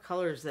number of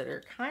colors that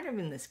are kind of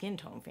in the skin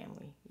tone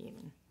family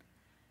even,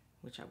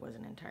 which I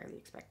wasn't entirely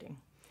expecting.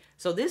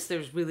 So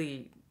there's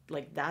really,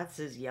 like, that's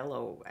as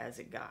yellow as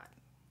it got.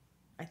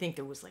 I think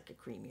there was like a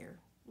creamier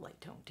light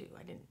tone too.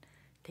 I didn't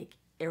take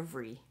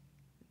every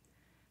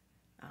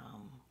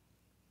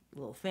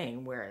little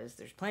thing, whereas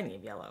there's plenty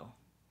of yellow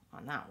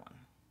on that one,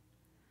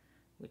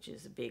 which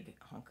is a big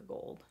hunk of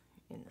gold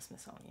in the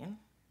Smithsonian.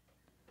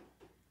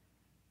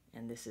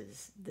 And this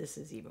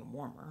is even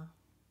warmer.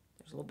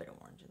 There's a little bit of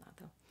orange in that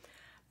though.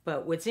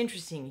 But what's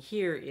interesting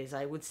here is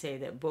I would say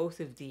that both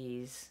of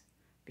these,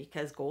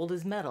 because gold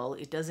is metal,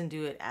 it doesn't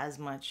do it as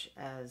much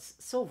as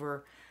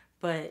silver,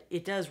 but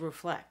it does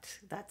reflect.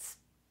 That's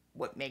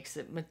what makes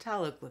it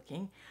metallic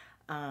looking.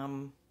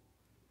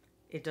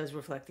 It does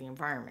reflect the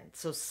environment.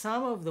 So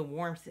some of the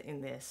warmth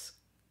in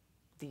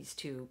these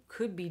two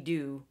could be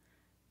due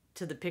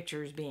to the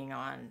pictures being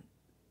on,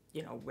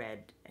 you know,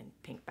 red and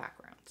pink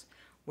backgrounds.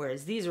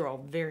 Whereas these are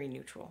all very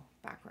neutral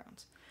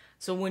backgrounds.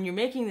 So when you're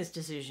making this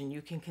decision,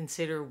 you can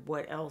consider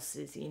what else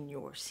is in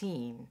your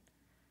scene,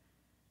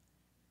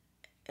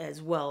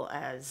 as well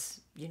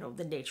as, you know,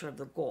 the nature of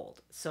the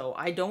gold. So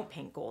I don't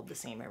paint gold the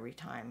same every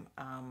time.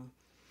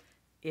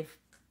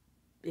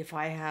 If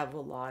I have a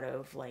lot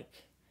of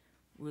like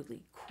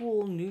really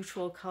cool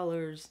neutral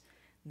colors,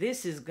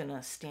 this is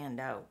gonna stand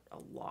out a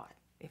lot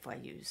if I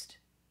used,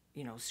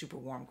 you know, super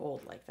warm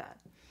gold like that.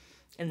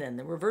 And then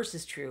the reverse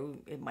is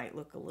true. It might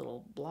look a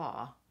little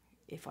blah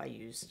if I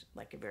used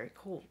like a very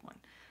cold one,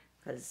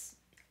 because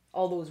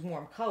all those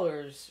warm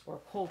colors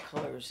or cold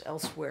colors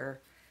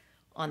elsewhere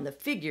on the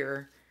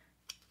figure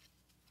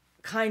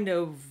kind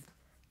of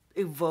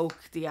evoke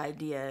the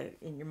idea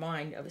in your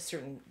mind of a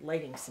certain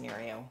lighting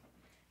scenario.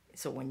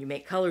 So when you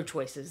make color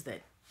choices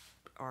that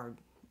are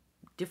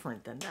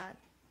different than that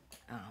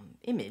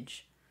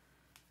image,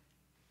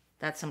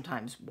 that's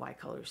sometimes why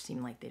colors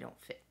seem like they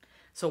don't fit.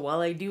 So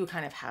while I do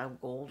kind of have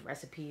gold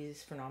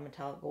recipes for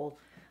non-metallic gold,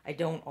 I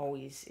don't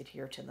always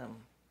adhere to them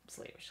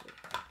slavishly.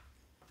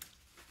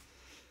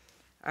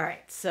 All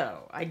right,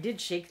 so I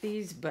did shake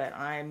these, but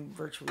I'm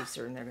virtually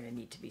certain they're going to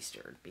need to be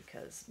stirred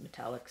because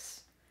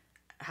metallics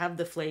have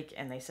the flake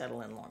and they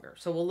settle in longer.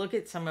 So we'll look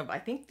at some of, I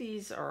think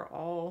these are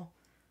all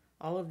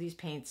of these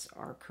paints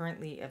are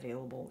currently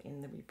available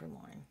in the Reaper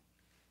line.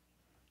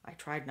 I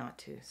tried not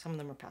to, some of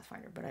them are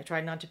Pathfinder, but I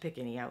tried not to pick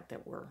any out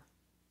that were,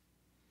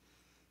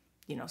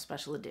 you know,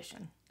 special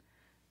edition.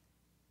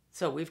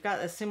 So we've got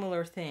a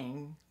similar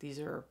thing. These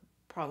are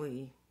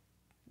probably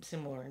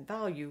similar in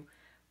value,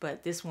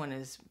 but this one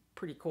is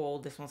pretty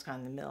cold. This one's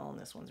kind of in the middle, and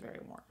this one's very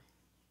warm.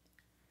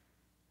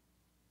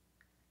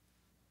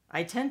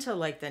 I tend to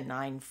like the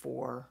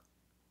 9-4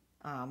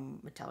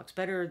 metallics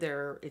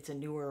better. It's a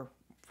newer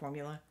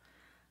formula.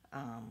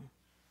 I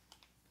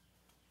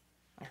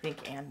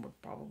think Anne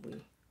would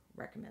probably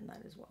recommend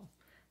that as well.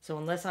 So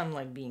unless I'm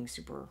like being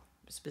super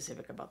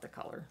specific about the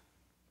color.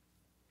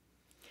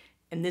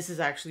 And this is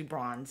actually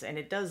bronze, and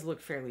it does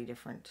look fairly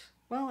different.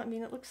 Well, I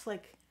mean, it looks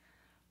like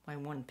my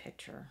one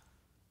picture,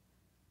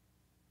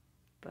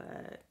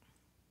 but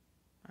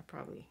I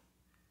probably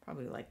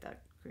like that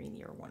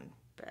greenier one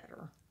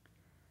better.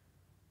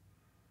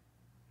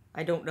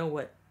 I don't know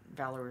what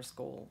Valorous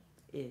Gold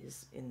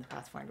is in the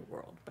Pathfinder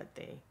world, but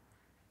they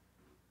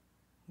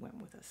went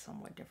with a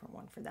somewhat different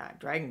one for that.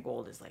 Dragon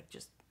Gold is like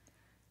just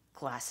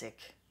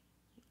classic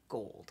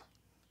gold.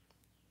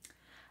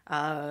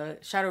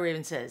 Shadow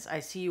Raven says, I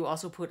see you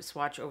also put a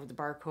swatch over the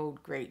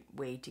barcode. Great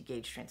way to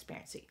gauge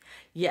transparency.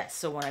 Yes,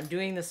 so when I'm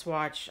doing the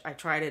swatch, I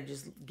try to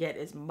just get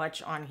as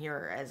much on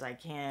here as I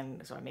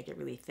can. So I make it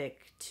really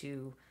thick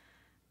to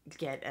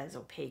get as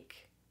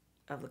opaque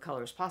of the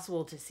color as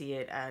possible to see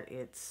it at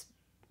its,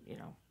 you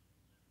know,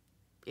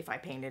 if I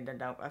painted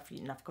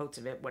enough coats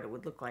of it, what it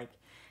would look like.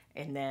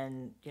 And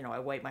then, you know, I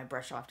wipe my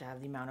brush off to have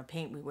the amount of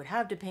paint we would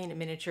have to paint a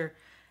miniature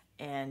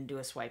and do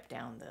a swipe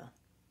down the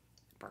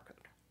barcode.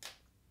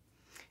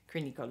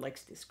 Nico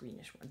likes this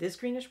greenish one. This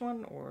greenish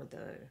one or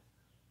the...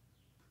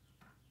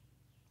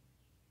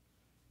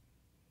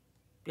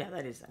 Yeah,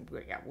 that is...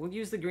 Yeah, we'll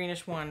use the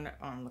greenish one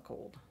on the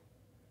cold.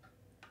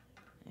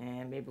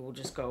 And maybe we'll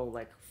just go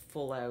like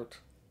full out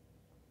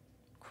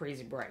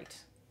crazy bright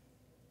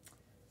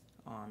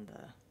on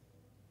the...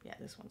 Yeah,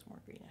 this one's more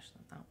greenish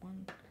than that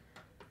one.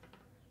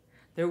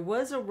 There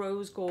was a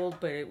rose gold,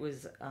 but it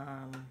was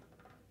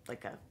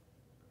like a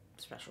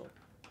special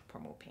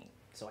promo paint.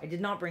 So I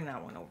did not bring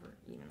that one over,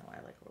 even though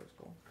I like rose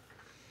gold.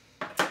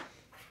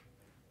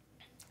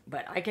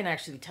 But I can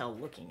actually tell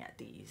looking at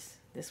these,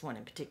 this one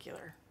in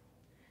particular.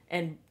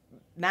 And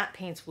matte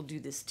paints will do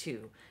this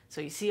too.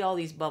 So you see all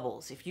these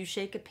bubbles. If you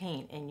shake a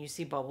paint and you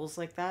see bubbles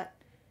like that,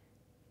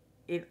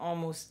 it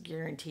almost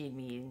guaranteed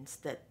means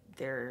that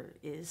there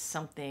is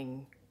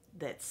something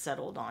that's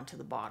settled onto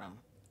the bottom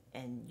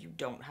and you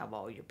don't have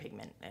all your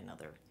pigment and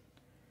other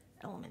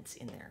elements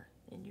in there.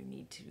 And you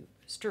need to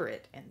stir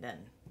it and then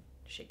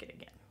shake it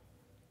again.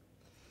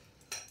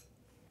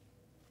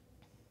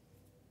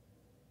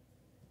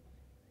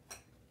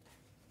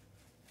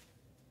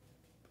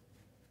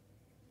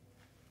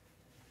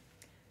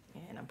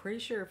 And I'm pretty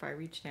sure if I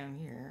reach down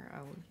here,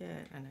 I will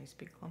get a nice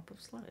big clump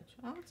of sludge.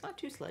 Oh, it's not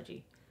too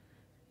sludgy.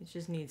 It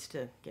just needs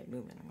to get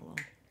moving a little.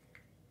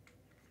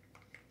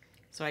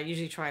 So I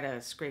usually try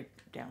to scrape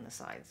down the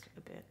sides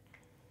a bit.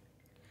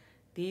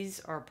 These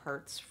are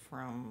parts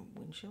from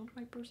windshield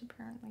wipers,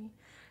 apparently.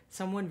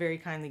 Someone very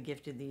kindly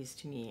gifted these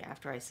to me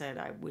after I said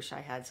I wish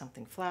I had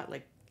something flat,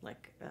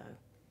 like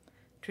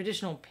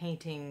traditional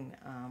painting,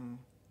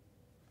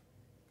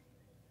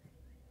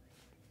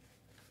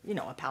 you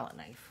know, a palette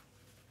knife.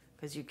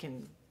 Because you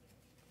can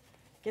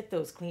get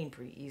those clean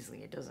pretty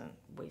easily. It doesn't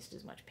waste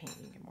as much paint.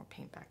 You can get more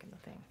paint back in the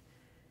thing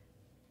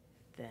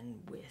than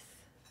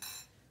with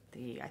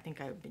the, I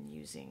think I've been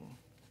using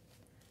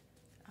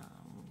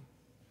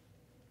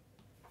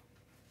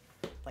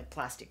like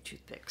plastic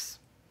toothpicks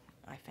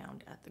I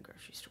found at the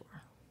grocery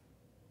store.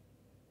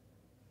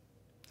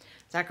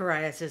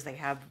 Zachariah says they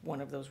have one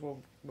of those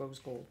rose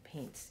gold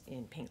paints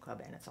in Paint Club,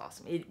 and it's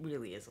awesome. It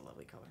really is a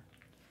lovely color.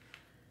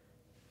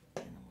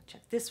 And then we'll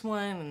check this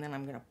one, and then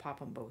I'm going to pop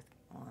them both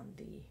on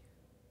the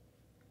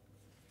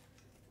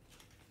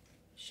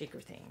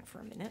shaker thing for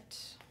a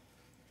minute.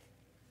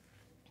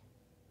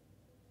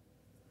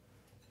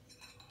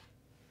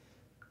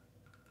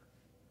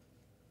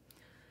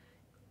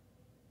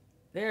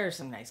 There's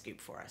some nice goop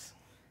for us.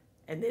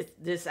 And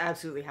this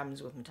absolutely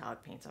happens with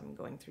metallic paints. I'm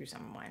going through some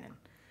of mine and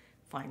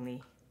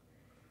finally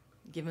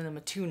giving them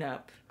a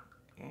tune-up,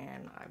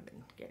 and I've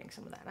been getting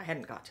some of that. I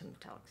hadn't got to the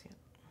metallics yet.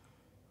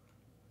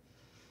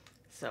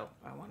 So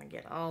I want to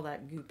get all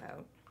that goop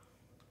out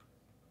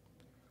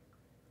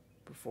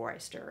before I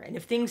stir. And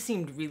if things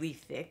seemed really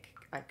thick,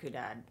 I could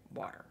add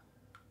water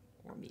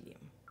or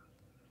medium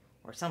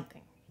or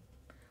something.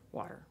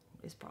 Water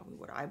is probably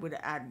what I would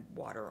add.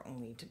 Water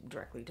only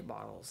directly to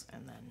bottles,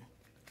 and then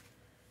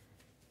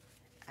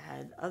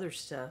add other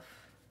stuff,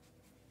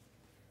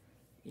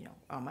 you know,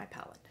 on my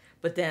palette.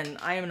 But then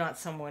I am not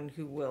someone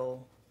who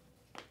will,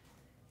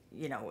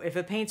 you know, if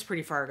a paint's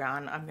pretty far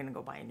gone, I'm going to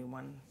go buy a new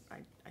one.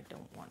 I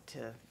don't want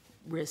to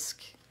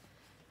risk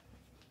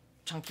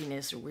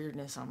chunkiness or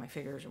weirdness on my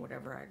fingers or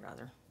whatever. I'd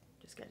rather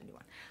just get a new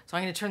one. So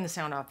I'm going to turn the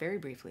sound off very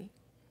briefly.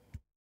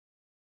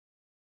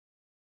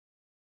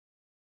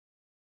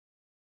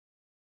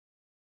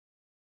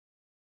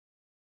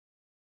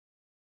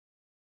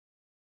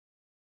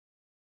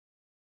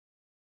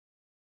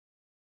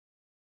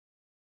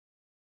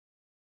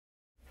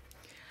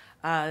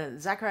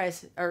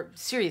 Zacharias, or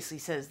seriously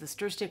says, the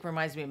stir stick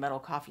reminds me of metal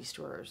coffee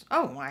stirrers.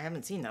 Oh, I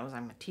haven't seen those.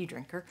 I'm a tea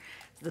drinker.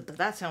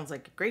 That sounds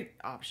like a great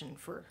option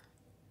for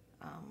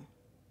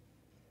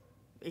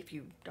if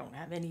you don't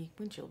have any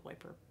windshield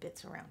wiper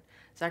bits around.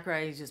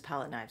 Zachariah uses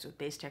palette knives with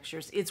base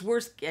textures. It's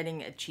worth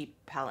getting a cheap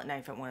palette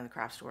knife at one of the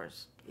craft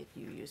stores if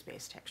you use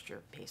base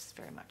texture pastes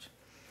very much.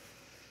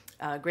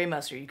 Gray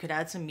mustard, you could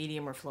add some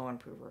medium or flow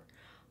improver.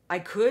 I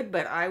could,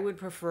 but I would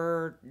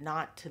prefer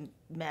not to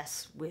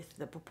mess with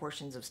the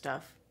proportions of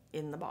stuff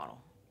in the bottle.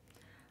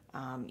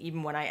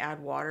 Even when I add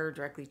water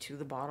directly to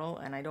the bottle,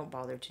 and I don't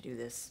bother to do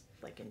this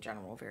like in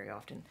general very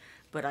often,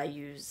 but I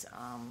use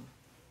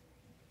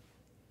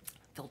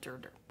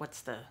filtered, what's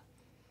the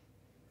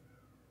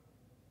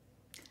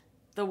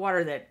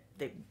water that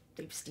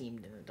they've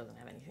steamed and it doesn't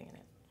have anything in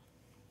it.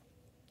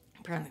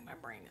 Apparently my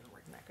brain isn't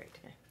working that great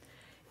today.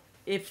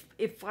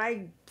 If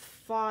I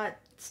thought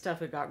stuff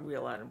had got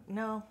real out of,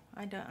 no,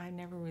 I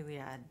never really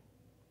add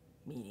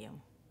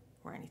medium.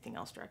 or anything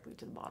else directly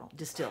to the bottle.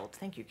 Distilled.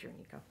 Thank you,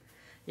 Kiriniko.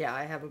 Yeah,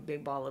 I have a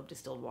big bottle of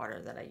distilled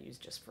water that I use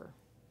just for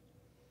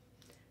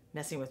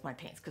messing with my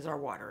paints, because our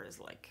water is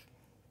like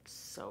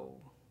so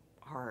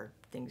hard.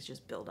 Things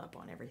just build up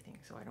on everything,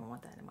 so I don't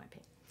want that in my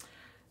paint.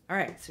 All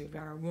right, so we've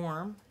got our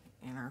warm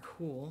and our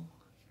cool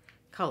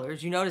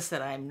colors. You notice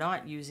that I'm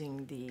not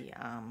using the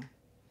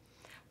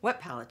wet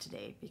palette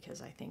today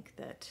because I think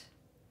that,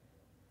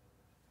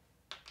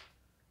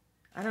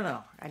 I don't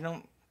know, I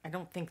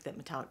don't think that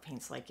metallic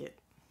paints like it.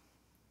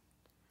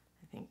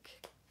 I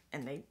think,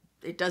 and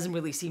it doesn't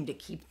really seem to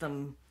keep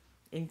them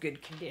in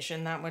good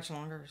condition that much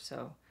longer,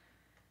 so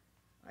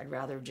I'd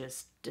rather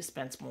just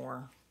dispense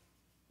more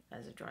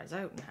as it dries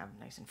out and have them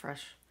nice and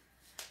fresh.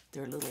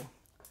 They're a little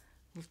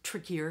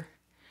trickier.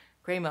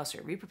 Gray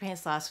Mouser. Reaper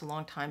paints last a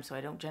long time, so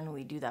I don't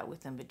generally do that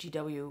with them, but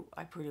GW,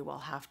 I pretty well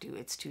have to.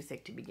 It's too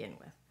thick to begin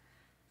with.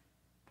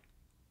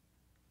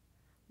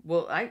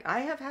 Well, I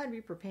have had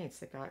Reaper paints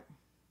that got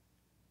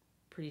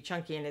pretty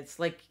chunky, and it's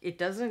like, it's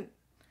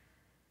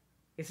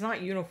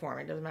not uniform.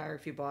 It doesn't matter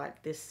if you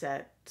bought this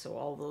set, so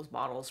all those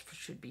bottles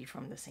should be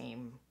from the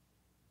same,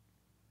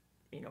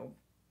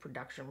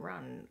 production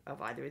run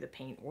of either the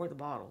paint or the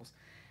bottles.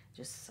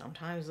 Just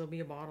sometimes there'll be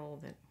a bottle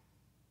that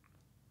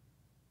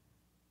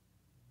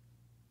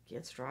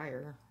gets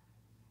drier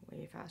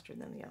way faster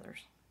than the others.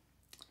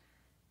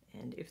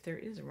 And if there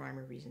is a rhyme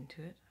or reason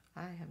to it,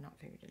 I have not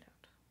figured it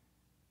out.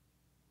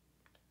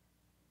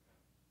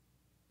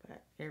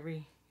 But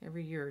every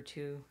year or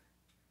two,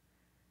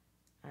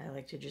 I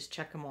like to just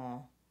check them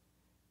all.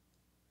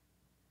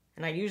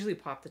 And I usually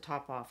pop the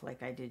top off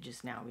like I did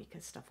just now,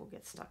 because stuff will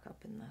get stuck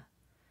up in the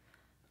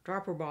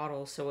dropper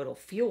bottle, so it'll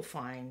feel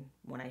fine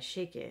when I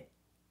shake it,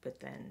 but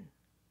then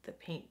the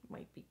paint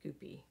might be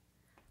goopy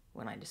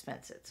when I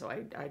dispense it. So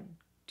I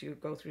do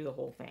go through the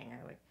whole thing.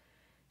 I like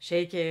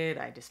shake it,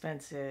 I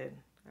dispense it,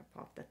 I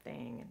pop the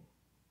thing and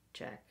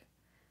check.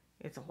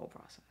 It's a whole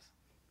process.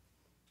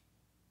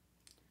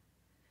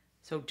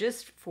 So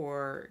just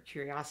for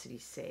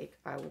curiosity's sake,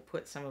 I will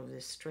put some of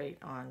this straight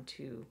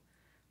onto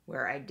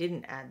where I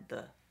didn't add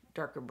the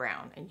darker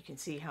brown, and you can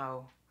see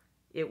how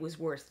it was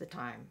worth the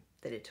time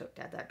that it took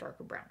to add that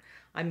darker brown.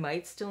 I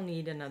might still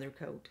need another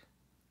coat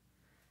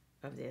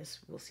of this.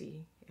 We'll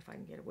see if I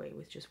can get away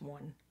with just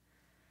one.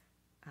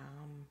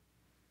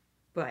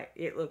 But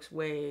it looks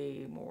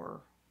way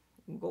more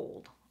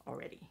gold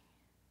already.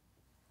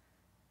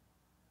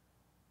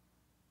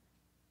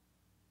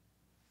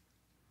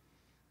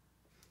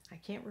 I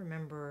can't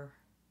remember.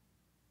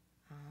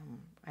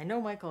 I know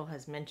Michael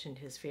has mentioned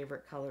his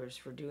favorite colors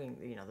for doing,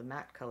 the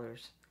matte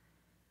colors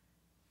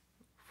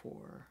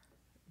for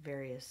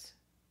various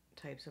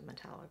types of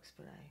metallics,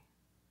 but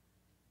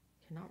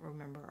I cannot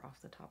remember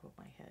off the top of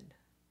my head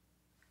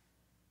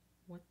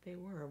what they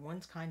were.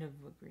 One's kind of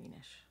a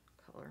greenish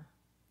color.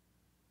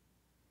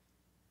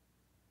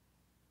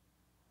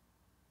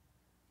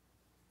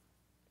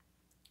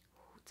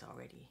 Ooh, it's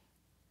already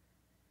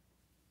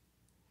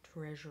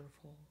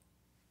treasureful.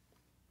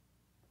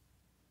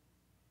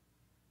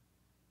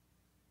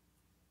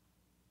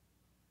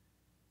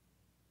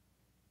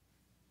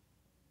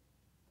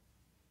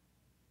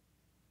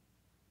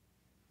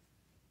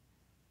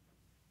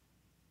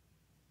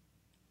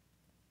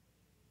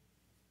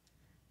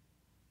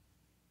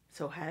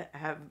 So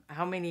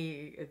how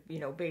many,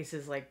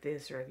 bases like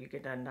this, or have you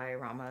done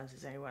dioramas?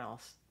 Is anyone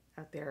else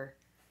out there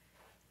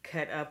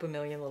cut up a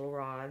million little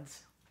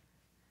rods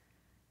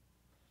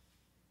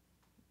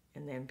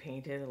and then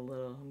painted a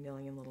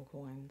million little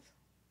coins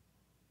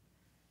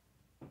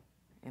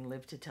and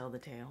lived to tell the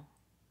tale?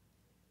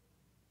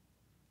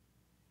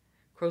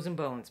 Crows and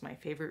Bones. My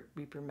favorite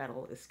Reaper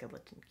metal is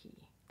Skeleton Key.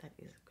 That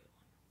is a good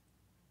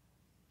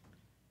one.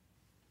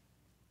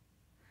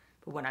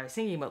 But when I was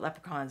thinking about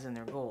leprechauns and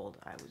their gold,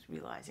 I was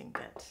realizing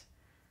that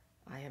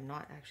I have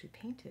not actually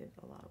painted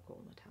a lot of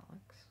gold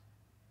metallics.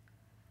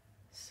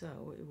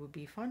 So it would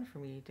be fun for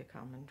me to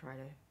come and try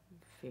to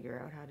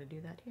figure out how to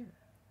do that here.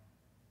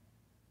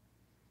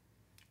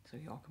 So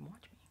y'all can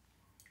watch me.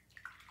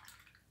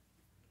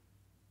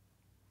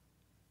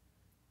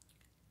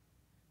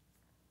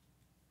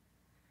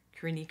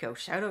 Kiriniko,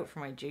 shout out for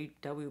my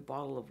JW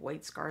bottle of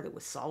White Scar that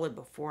was solid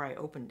before I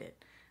opened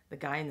it. The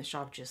guy in the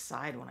shop just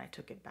sighed when I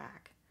took it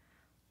back.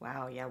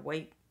 Wow, yeah,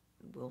 white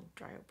will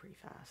dry out pretty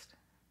fast.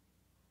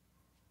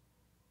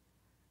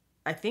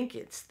 I think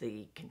it's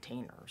the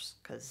containers,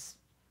 because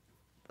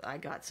I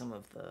got some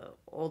of the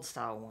old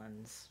style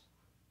ones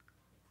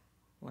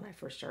when I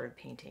first started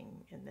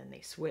painting, and then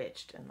they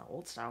switched, and the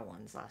old style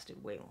ones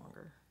lasted way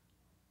longer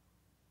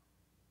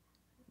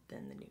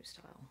than the new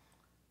style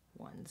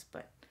ones.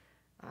 But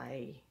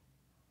I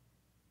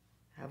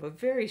have a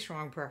very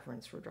strong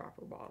preference for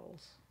dropper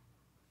bottles,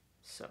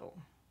 so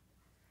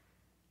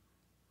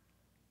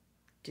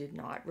did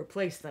not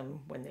replace them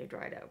when they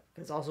dried out,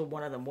 because also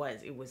one of them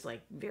it was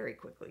like very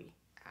quickly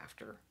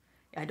after.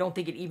 I don't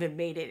think it even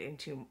made it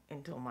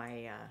until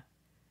my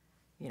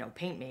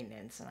paint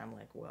maintenance, and I'm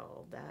like,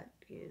 well, that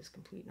is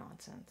complete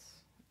nonsense,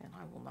 and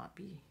I will not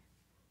be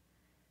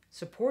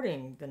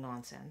supporting the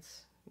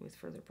nonsense with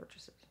further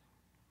purchases.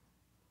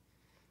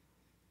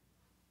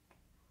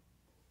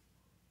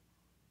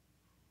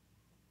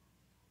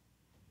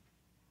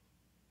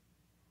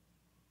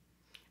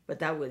 But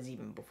that was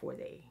even before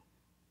they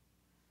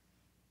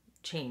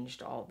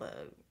changed all the,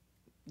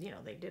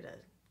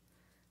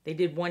 they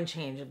did one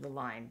change of the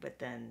line, but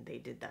then they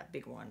did that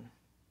big one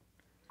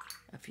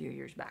a few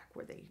years back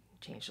where they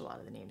changed a lot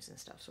of the names and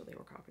stuff so they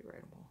were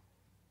copyrightable.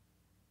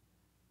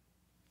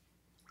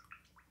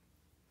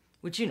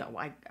 Which,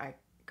 I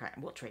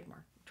well,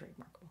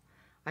 trademarkable.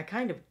 I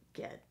kind of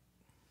get,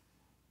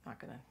 not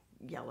going to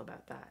yell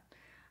about that.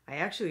 I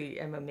actually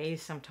am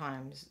amazed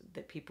sometimes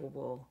that people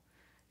will,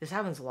 this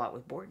happens a lot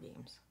with board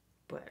games,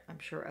 but I'm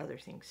sure other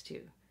things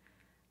too.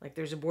 Like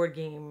there's a board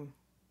game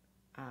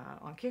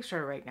on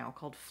Kickstarter right now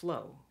called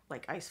Flow,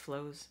 like ice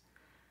flows.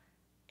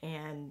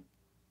 And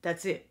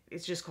that's it.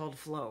 It's just called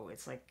Flow.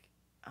 It's like,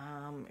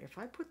 if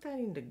I put that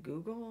into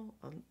Google,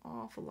 an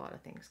awful lot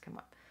of things come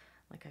up.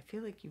 Like, I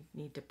feel like you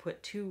need to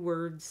put two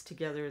words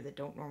together that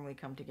don't normally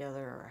come together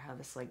or have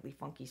a slightly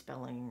funky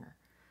spelling or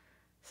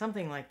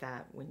something like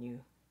that when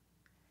you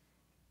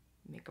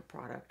make a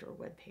product or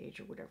web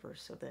page or whatever,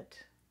 so that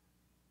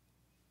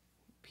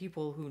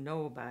people who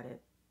know about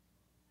it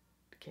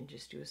can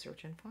just do a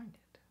search and find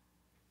it.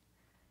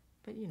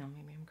 But, maybe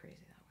I'm crazy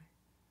that way.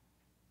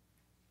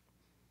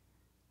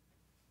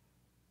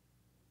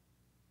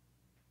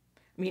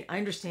 I mean, I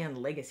understand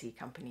legacy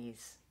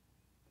companies,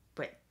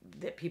 but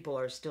that people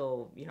are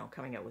still,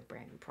 coming out with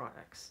brand new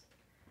products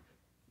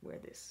where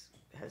this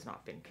has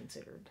not been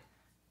considered.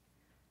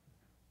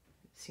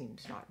 It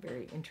seems not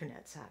very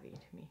internet savvy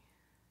to me.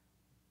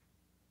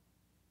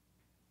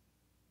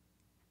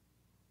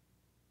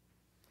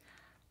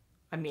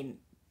 I mean,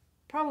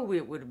 probably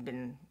it would have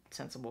been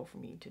sensible for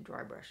me to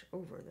dry brush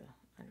over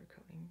the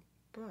undercoating,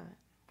 but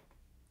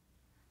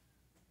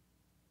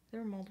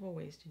there are multiple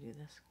ways to do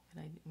this.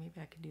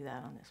 Maybe I could do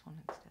that on this one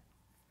instead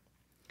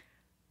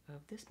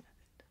of this method.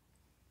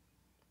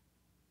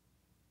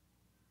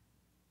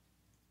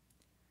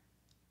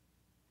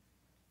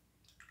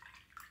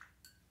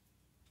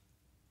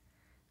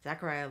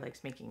 Zachariah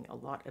likes making a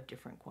lot of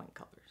different coin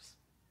colors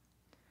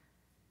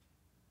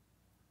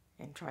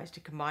and tries to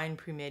combine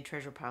pre-made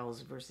treasure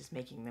piles versus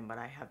making them, but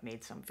I have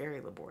made some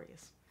very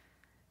laborious.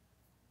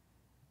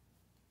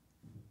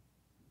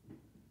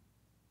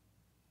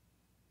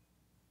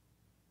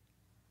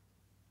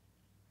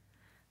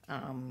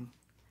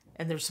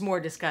 And there's some more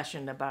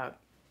discussion about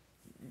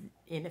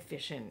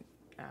inefficient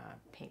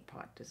paint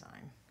pot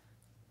design.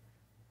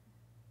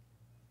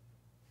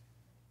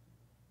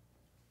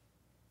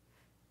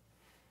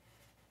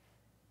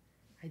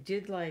 I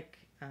did like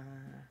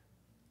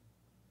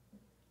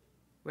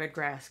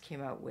Redgrass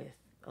came out with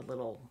a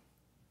little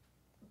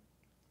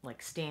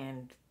like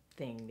stand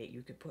thing that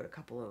you could put a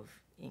couple of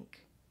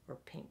ink or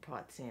paint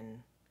pots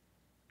in,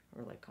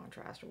 or like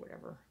contrast or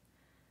whatever,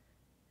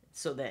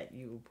 so that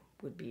you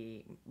would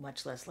be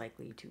much less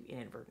likely to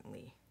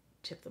inadvertently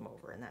tip them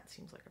over, and that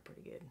seems like a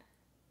pretty good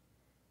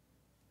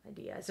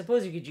idea. I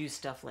suppose you could use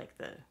stuff like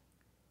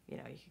you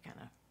could kind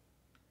of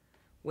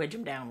wedge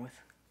them down with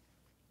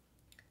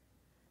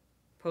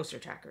poster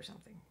tack or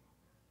something.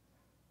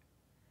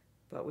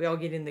 But we all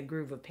get in the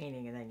groove of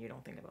painting and then you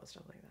don't think about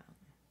stuff like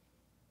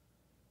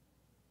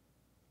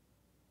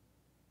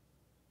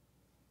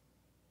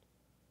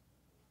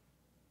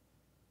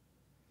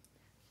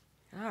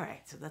that.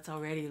 Alright, so that's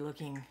already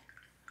looking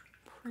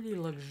pretty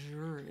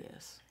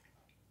luxurious.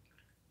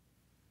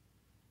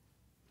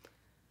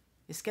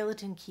 Is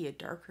Skeleton Key a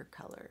darker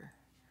color?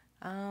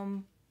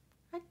 I'd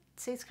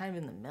say it's kind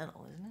of in the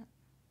middle, isn't it?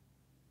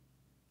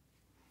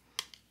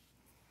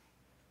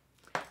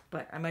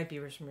 But I might be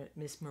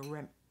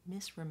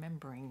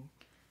misremembering,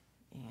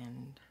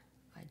 and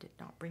I did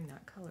not bring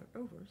that color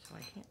over, so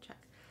I can't check.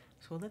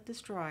 So we'll let this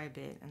dry a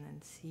bit and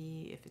then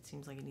see if it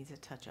seems like it needs a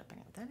touch-up.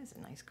 That is a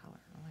nice color.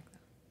 I like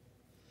that.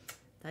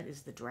 That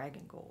is the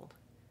dragon gold.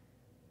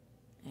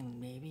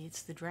 And maybe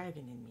it's the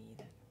dragon in me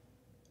that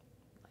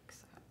likes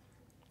that.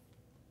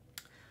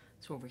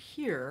 So over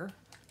here,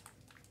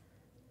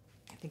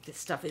 I think this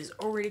stuff has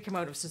already come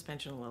out of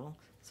suspension a little,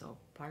 so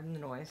pardon the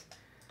noise.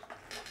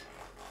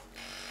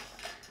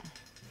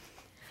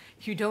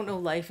 You don't know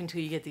life until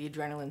you get the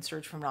adrenaline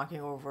surge from knocking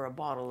over a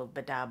bottle of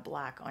Badab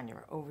Black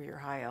over your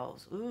high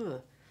elves.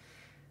 Ugh.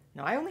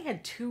 Now, I only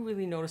had 2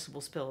 really noticeable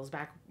spills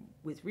back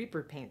with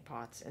Reaper paint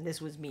pots, and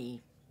this was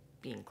me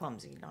being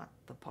clumsy, not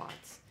the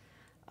pots.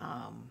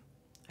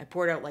 I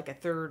poured out like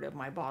 1/3 of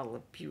my bottle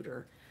of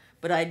pewter,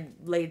 but I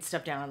laid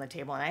stuff down on the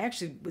table, and I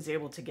actually was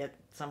able to get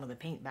some of the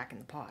paint back in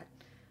the pot,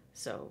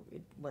 so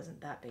it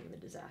wasn't that big of a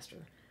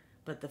disaster.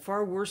 But the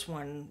far worse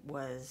one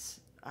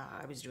was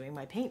I was doing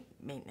my paint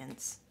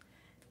maintenance,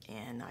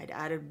 and I'd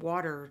added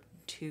water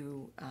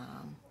to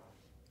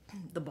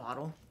the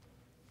bottle,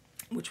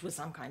 which was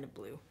some kind of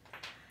blue,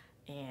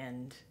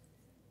 and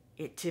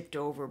it tipped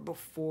over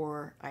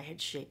before I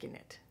had shaken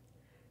it,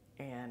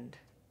 and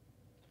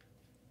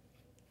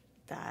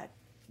that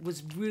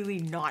was really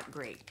not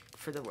great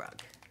for the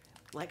rug.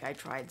 Like, I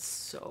tried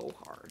so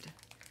hard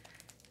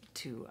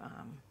to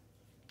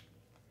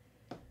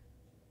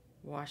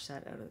wash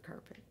that out of the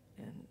carpet,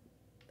 and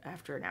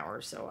after an hour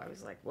or so I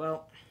was like,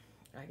 well,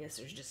 I guess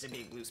there's just a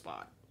big blue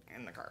spot,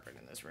 in the carpet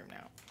in this room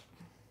now.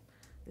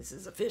 This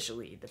is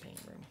officially the paint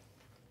room.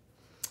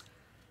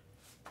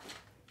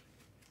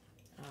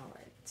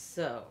 Alright,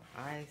 so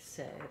I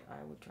said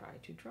I would try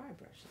to dry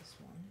brush this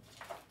one.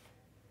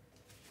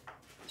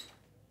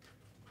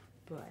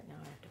 But now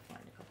I have to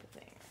find a couple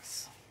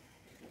things.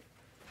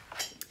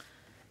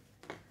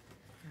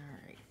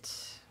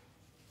 Alright.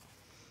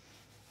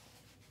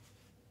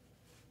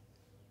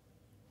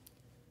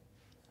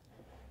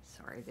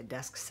 Sorry, the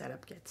desk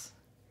setup gets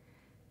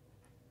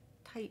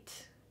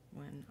tight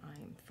when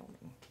I'm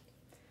filming.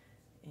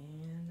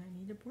 And I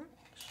need a brush.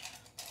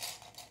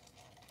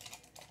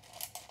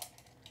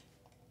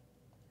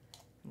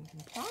 We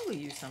can probably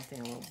use something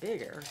a little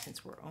bigger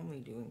since we're only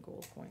doing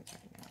gold coins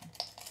right now.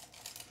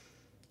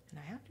 And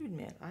I have to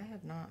admit, I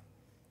have not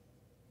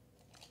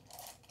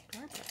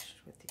dry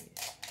brushed with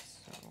these.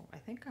 So I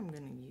think I'm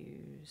going to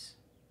use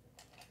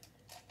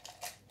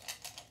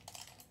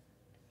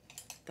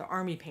the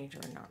Army Painter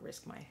and not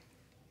risk my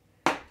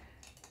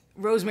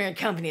Rosemary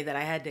Company that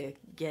I had to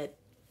get,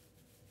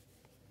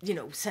 you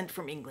know, sent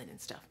from England and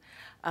stuff.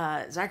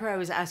 Zachariah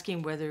was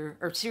asking whether,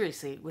 or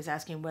seriously, was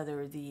asking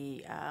whether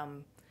the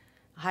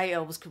high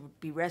elves could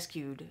be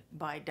rescued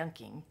by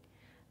dunking.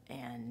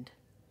 And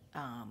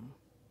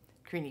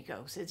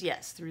Kriniko says,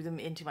 yes, threw them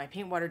into my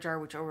paint water jar,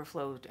 which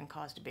overflowed and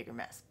caused a bigger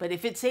mess. But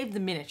if it saved the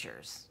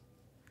miniatures,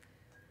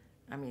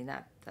 I mean,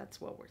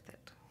 that's well worth it.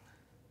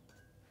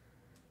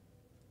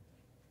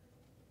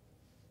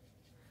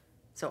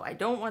 So I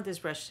don't want this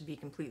brush to be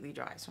completely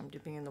dry, so I'm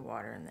dipping in the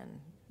water and then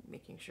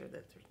making sure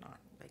that there's not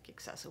like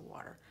excessive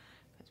water,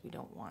 because we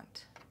don't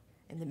want,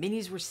 and the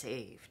minis were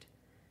saved.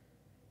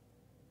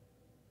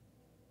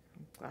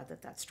 I'm glad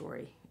that that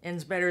story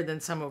ends better than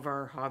some of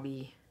our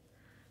hobby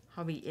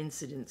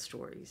incident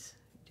stories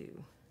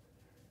do.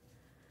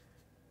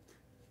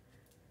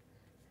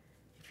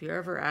 If you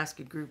ever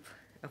ask a group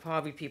of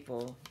hobby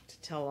people to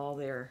tell all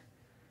their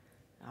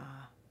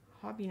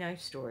hobby knife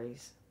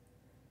stories,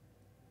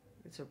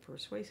 it's a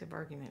persuasive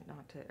argument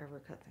not to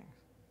ever cut things.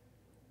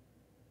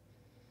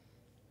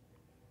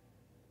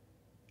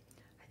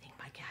 I think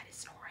my cat is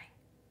snoring.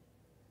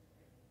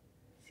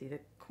 See, the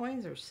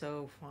coins are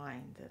so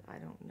fine that I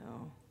don't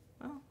know.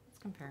 Well, let's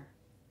compare.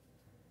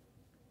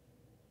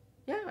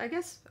 Yeah, I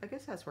guess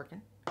that's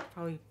working.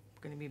 Probably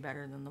going to be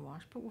better than the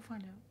wash, but we'll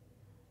find out.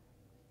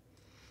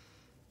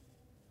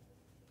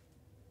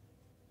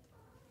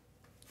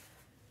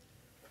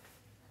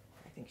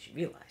 I think she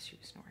realized she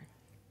was snoring.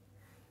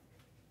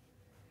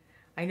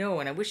 I know,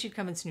 and I wish she'd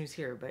come and snooze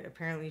here, but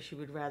apparently she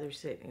would rather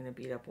sit in a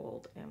beat-up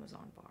old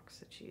Amazon box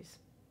that she's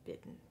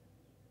bitten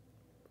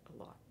a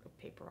lot of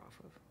paper off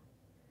of.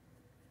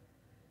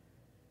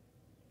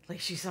 Like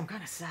she's some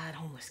kind of sad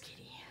homeless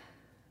kitty.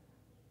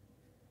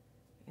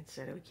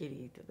 Instead of a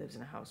kitty that lives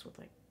in a house with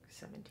like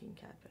 17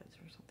 cat beds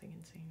or something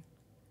insane.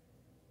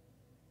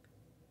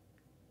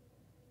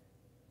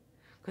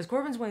 Because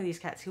Corbin's one of these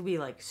cats, he'll be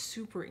like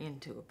super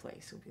into a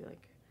place. He'll be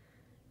like,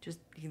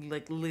 he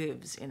like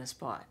lives in a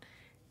spot.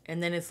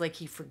 And then it's like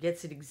he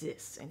forgets it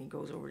exists and he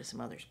goes over to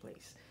some other's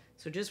place.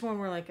 So just when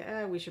we're like,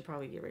 we should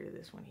probably get rid of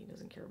this one, he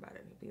doesn't care about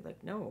it. He'll be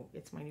like, no,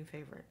 it's my new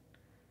favorite.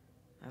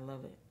 I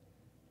love it.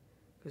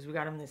 Because we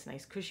got him this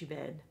nice cushy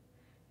bed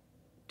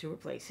to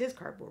replace his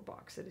cardboard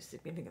box that is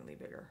significantly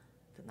bigger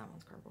than that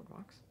one's cardboard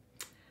box.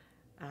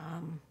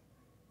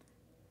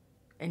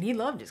 And he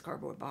loved his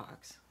cardboard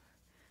box.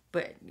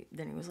 But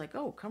then he was like,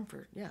 oh,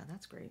 comfort. Yeah,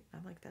 that's great. I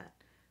like that.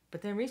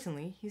 But then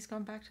recently, he's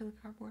gone back to the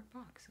cardboard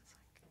box. It's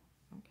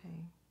like, okay,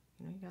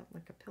 you know, you got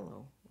like a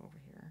pillow over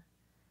here.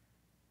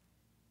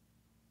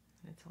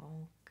 And it's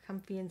all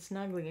comfy and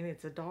snuggly, and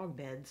it's a dog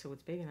bed, so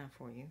it's big enough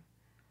for you.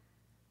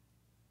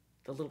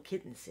 The little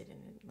kittens sit in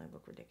it, and they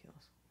look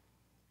ridiculous.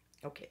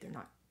 Okay, they're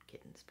not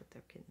kittens, but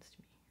they're kittens to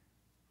me.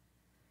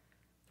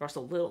 They're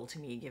also little to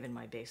me, given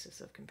my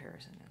basis of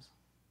comparison as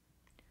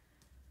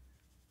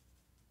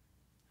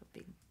a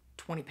big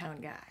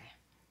 20-pound guy.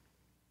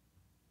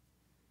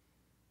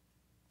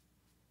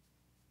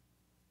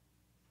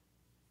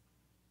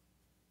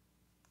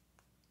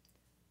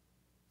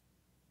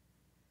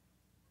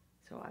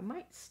 So I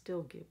might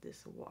still give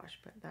this a wash,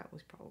 but that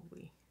was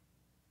probably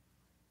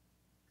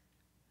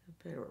a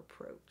better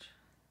approach.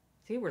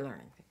 See, we're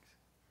learning things.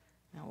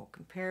 Now we'll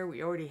compare.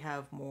 We already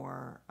have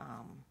more.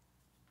 Well,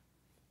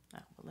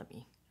 let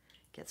me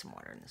get some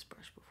water in this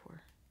brush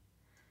before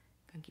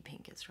gunky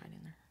paint gets right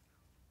in there.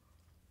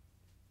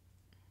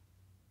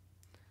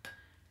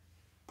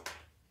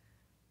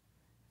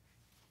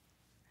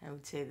 I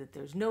would say that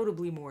there's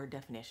notably more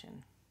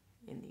definition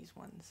in these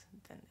ones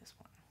than this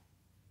one.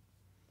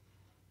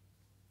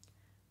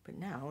 But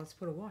now let's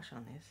put a wash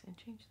on this and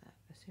change that,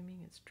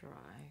 assuming it's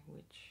dry,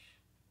 which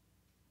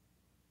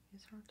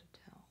is hard to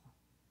tell.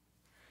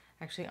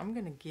 Actually, I'm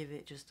going to give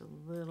it just a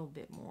little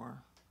bit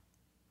more.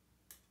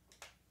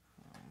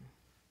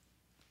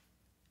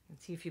 And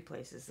see a few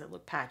places that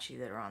look patchy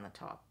that are on the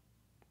top.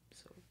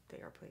 So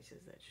they are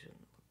places that shouldn't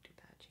look too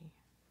patchy.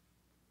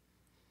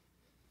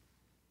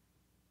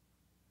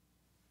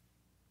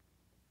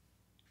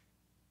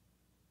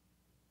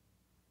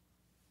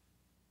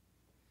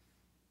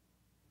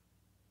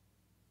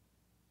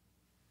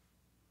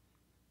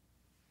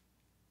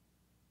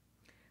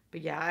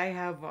 But yeah, I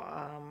have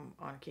on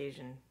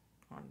occasion,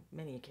 on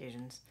many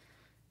occasions,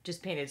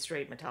 just painted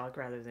straight metallic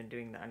rather than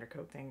doing the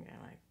undercoat thing, and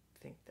I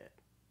think that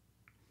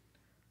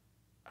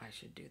I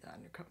should do the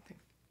undercoat thing.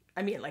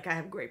 I mean, like I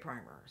have gray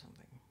primer or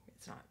something.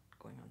 It's not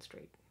going on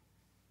straight.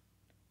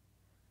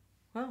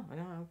 Well, I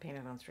know I'll paint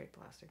it on straight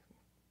plastic.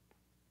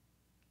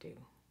 Do.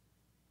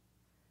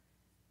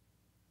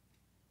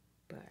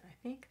 But I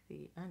think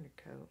the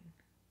undercoat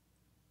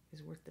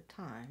is worth the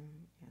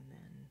time, and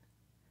then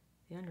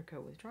the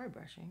undercoat with dry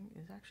brushing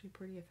is actually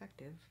pretty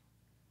effective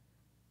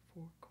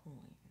for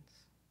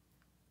coins.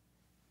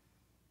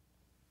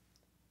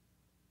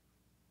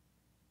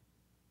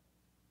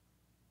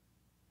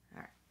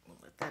 Alright, we'll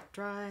let that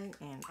dry,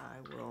 and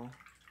I will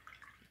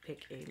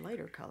pick a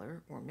lighter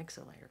color, or mix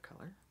a lighter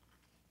color,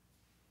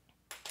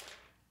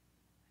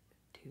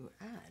 to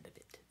add a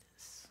bit to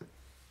this.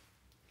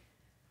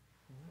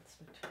 Let's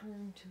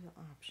return to the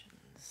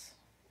options.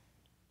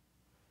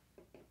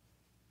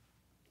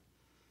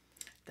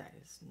 That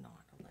is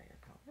not a lighter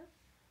color.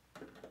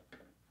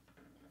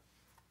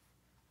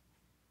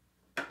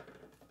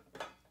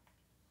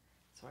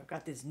 So I've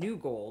got this new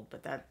gold,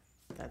 but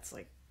that's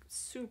like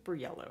super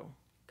yellow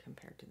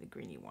compared to the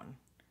greeny one.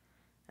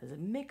 As a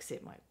mix,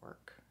 it might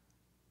work.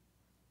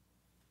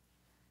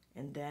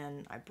 And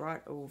then I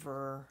brought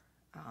over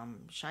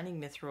Shining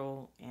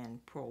Mithril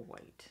and Pearl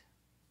White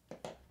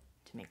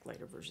to make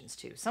lighter versions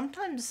too.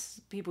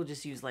 Sometimes people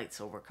just use light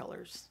silver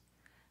colors.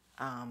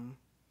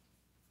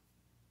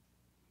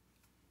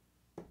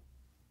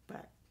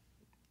 But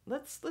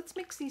let's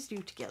mix these two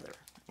together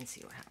and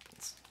see what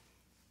happens.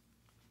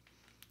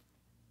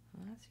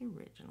 That's the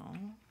original.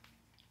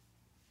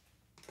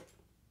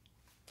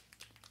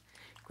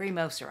 Gray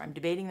Mouser. I'm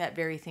debating that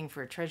very thing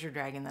for a treasure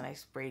dragon that I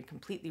sprayed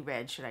completely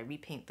red. Should I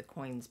repaint the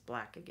coins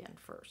black again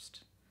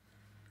first?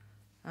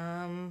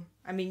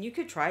 I mean, you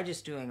could try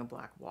just doing a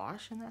black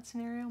wash in that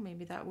scenario.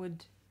 Maybe that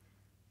would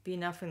be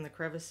enough in the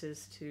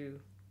crevices to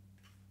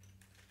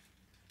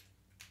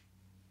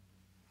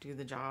do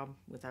the job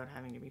without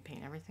having to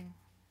repaint everything.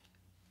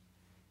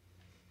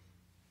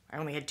 I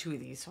only had 2 of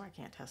these, so I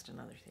can't test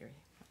another theory.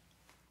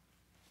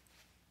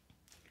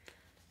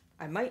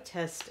 I might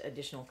test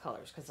additional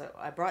colors, because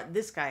I brought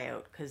this guy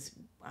out because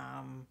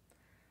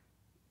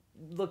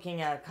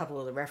looking at a couple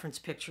of the reference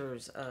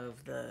pictures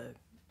of the,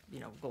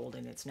 gold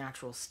in its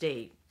natural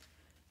state,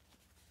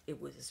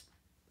 it was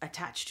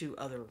attached to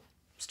other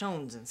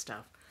stones and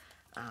stuff.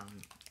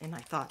 And I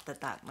thought that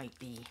that might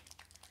be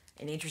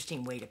an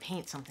interesting way to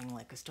paint something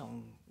like a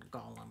stone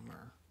golem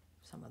or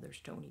some other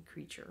stony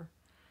creature.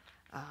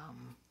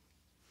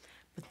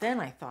 But then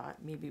I thought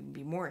maybe it would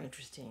be more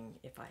interesting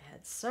if I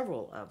had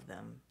several of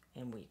them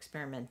and we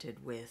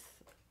experimented with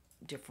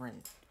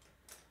different,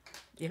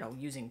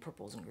 using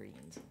purples and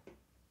greens and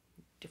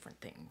different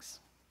things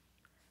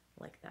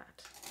like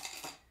that.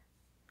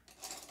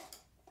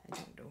 I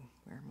don't know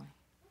where my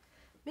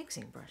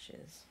mixing brush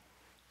is.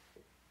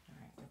 All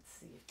right, let's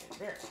see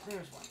if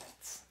there's one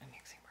that's a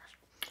mixing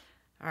brush.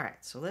 All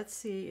right, so let's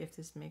see if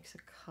this makes a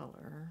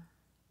color.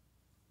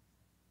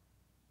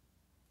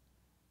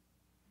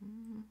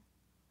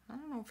 I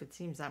don't know if it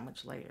seems that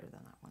much lighter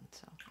than that one,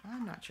 so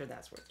I'm not sure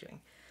that's worth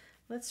doing.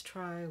 Let's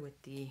try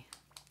with the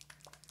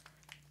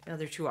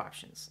other 2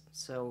 options.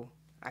 So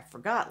I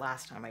forgot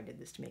last time I did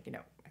this to make a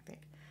note, I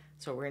think.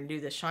 So we're going to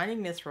do the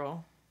Shining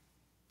Mithril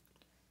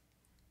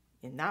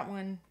in that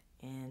one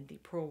and the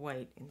Pearl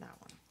White in that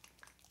one.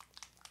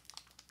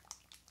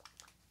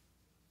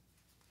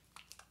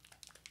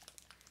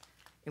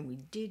 And we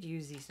did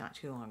use these not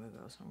too long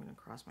ago, so I'm going to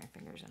cross my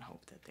fingers and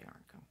hope that they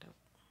aren't gunked up.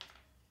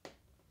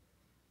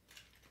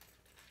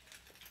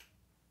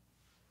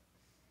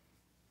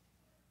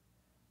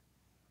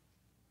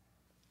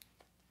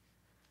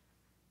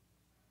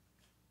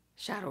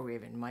 Shadow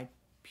Raven, my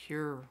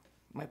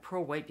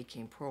Pearl White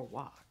became Pearl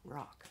Rock.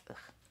 Ugh.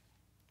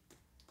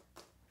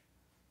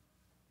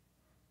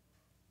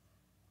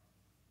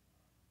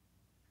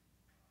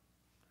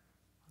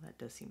 Well, that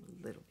does seem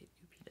a little bit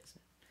goopy, doesn't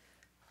it?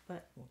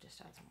 But we'll just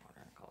add some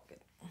water and call it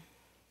good.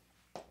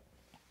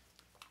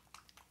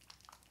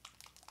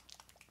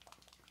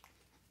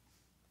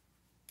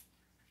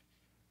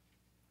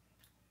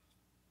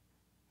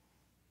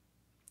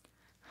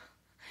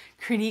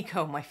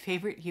 Graniko, my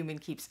favorite human,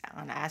 keeps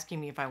on asking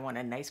me if I want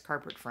a nice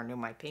carpet for under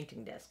my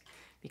painting desk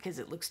because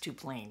it looks too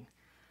plain.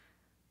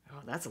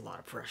 Oh, that's a lot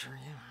of pressure.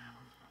 Yeah.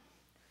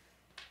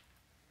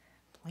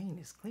 Plain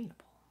is cleanable.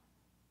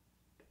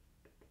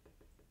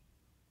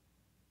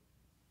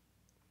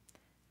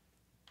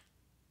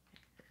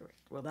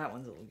 Well, that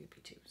one's a little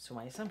goopy too. So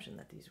my assumption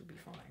that these would be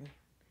fine.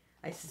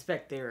 I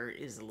suspect there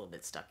is a little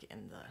bit stuck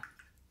in the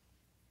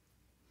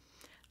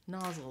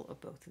nozzle of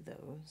both of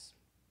those,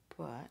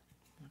 but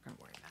I'm not going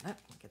to worry about it.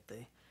 Look at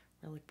the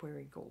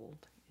Reliquary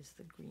Gold is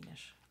the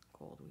greenish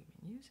gold we've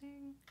been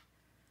using.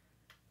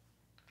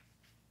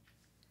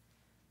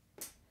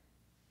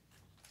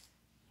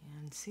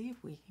 And see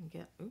if we can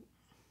get, ooh.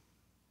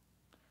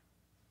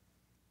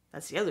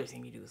 That's the other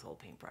thing you do with old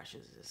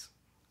paintbrushes is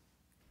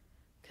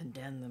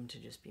condemn them to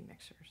just be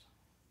mixers.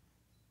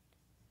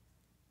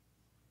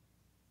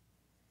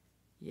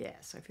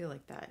 Yes, I feel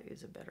like that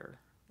is a better,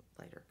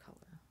 lighter color.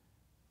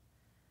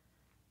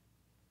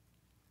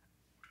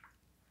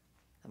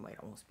 That might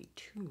almost be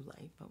too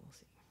light, but we'll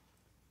see.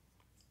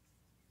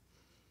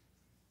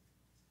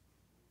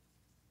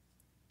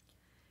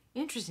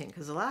 Interesting,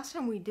 because the last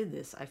time we did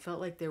this, I felt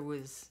like there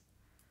was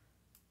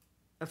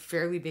a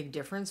fairly big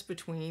difference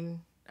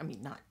between, I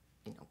mean, not,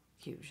 you know,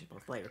 huge,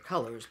 both lighter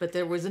colors, but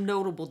there was a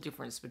notable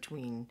difference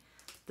between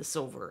the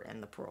silver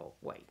and the pearl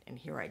white. And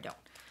here I don't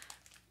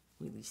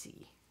really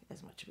see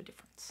as much of a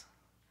difference.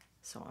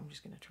 So I'm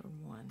just going to turn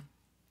one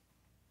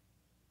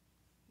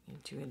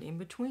into an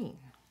in-between.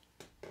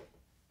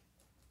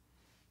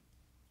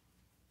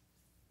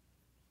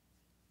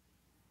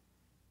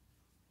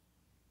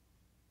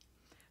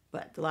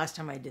 But the last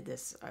time I did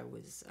this, I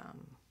was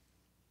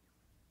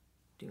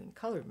doing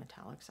colored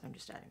metallics. I'm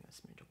just adding a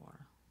smidge of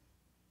water.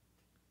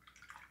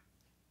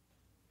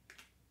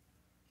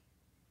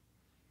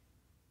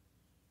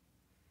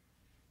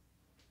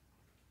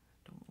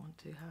 Don't want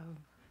to have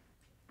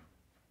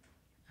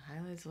the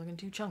highlights looking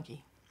too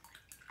chunky.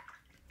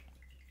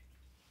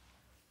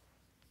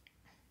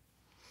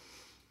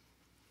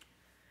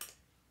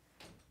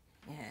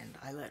 And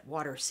I let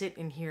water sit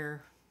in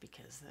here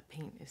because the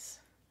paint is,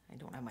 I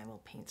don't have my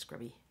little paint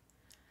scrubby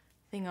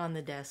thing on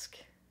the desk.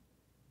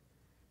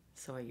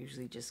 So I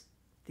usually just,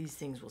 these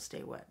things will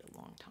stay wet a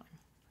long time.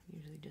 I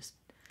usually just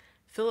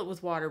fill it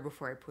with water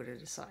before I put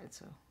it aside,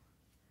 so I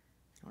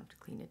don't have to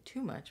clean it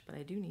too much, but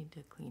I do need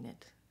to clean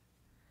it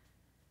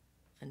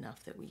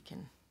enough that we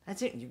can,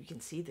 that's it, you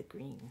can see the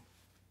green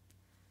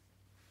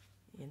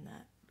in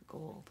that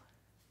gold.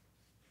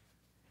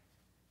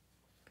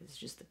 Because it's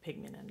just the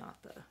pigment and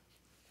not the,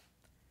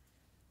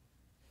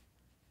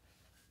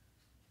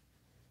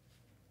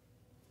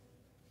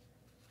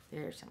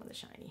 there's some of the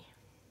shiny.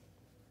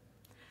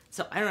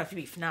 So I don't have to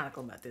be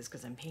fanatical about this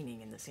because I'm painting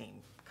in the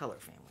same color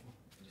family.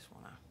 I just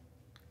want to,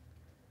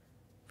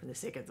 for the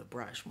sake of the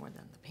brush more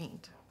than the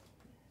paint.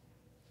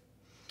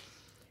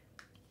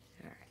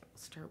 All right, we'll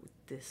start with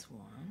this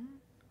one.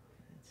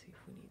 Let's see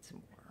if we need some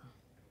more.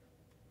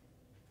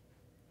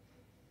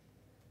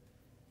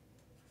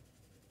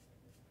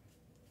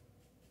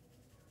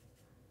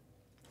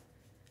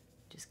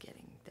 Just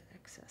getting the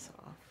excess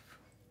off.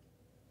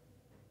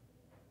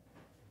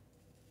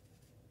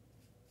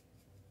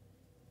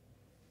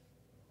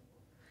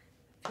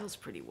 Feels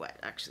pretty wet,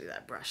 actually,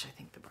 that brush. I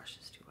think the brush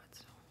is too wet,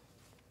 so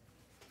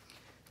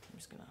I'm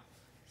just gonna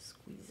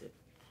squeeze it.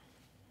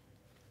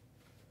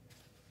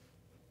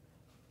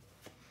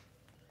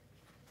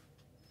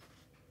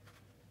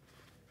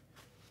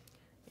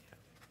 Yeah,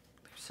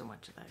 there's so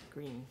much of that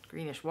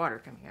greenish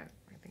water coming out.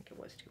 I think it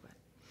was too wet.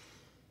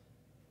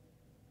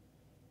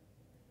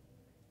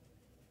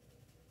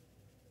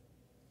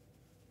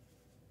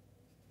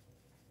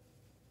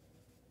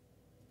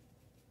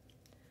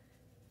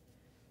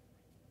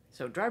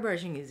 So dry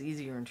brushing is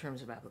easier in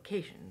terms of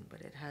application, but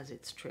it has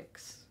its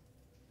tricks.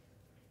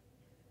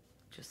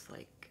 Just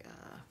like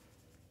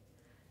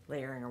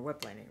layering or wet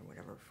blending or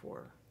whatever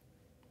for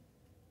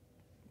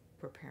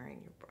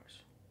preparing your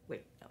brush.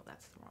 Wait, no,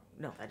 that's the wrong,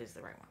 no, that is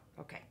the right one.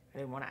 Okay, I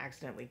didn't want to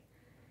accidentally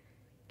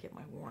get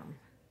my warm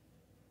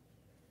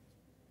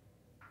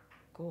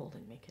gold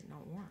and make it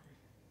not warm.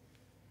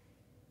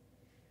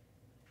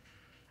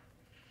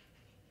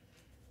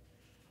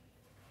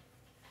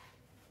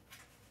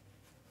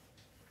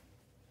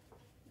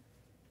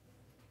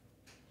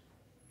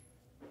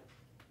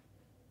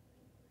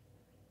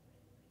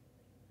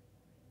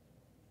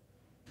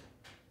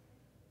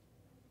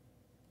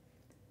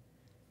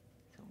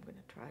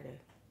 Try to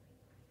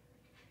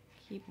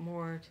keep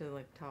more to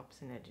like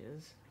tops and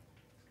edges.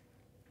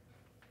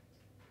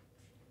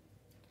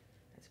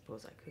 I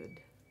suppose I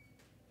could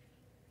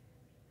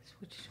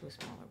switch to a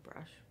smaller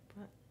brush,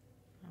 but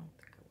I don't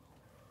think I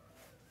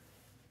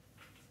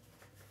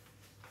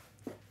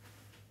will.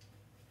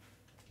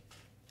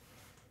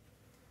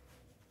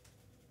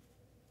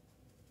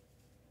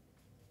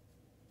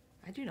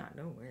 I do not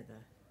know where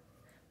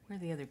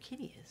the other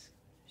kitty is.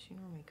 She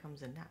normally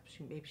comes and naps.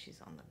 Maybe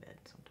she's on the bed.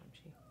 Sometimes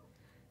she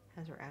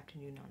has her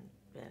afternoon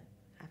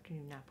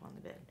nap on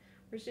the bed.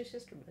 Where's your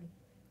sister, bud?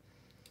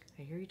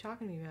 I hear you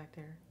talking to me back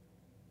there.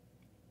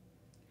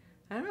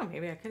 I don't know,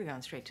 maybe I could have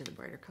gone straight to the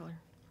brighter color.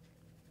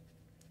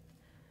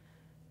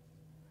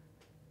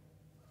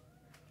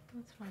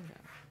 Let's find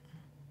out.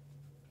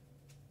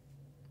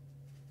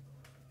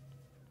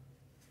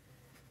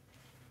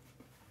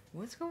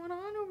 What's going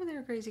on over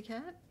there, crazy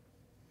cat?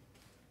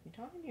 You're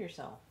talking to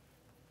yourself.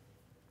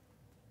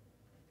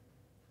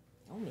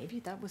 Oh, maybe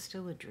that was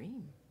still a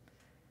dream.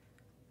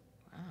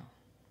 Wow.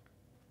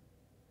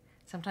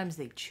 Sometimes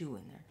they chew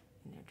in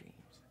their dreams.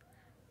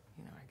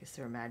 You know, I guess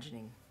they're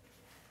imagining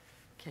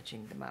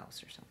catching the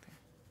mouse or something.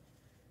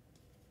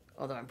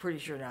 Although I'm pretty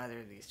sure neither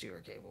of these two are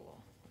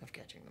capable of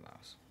catching the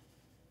mouse.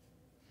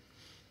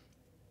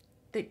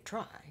 They'd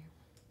try,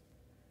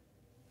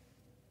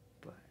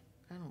 but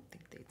I don't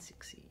think they'd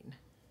succeed.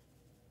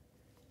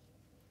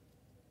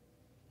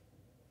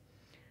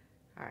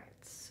 All right,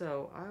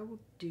 so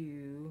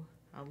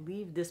I'll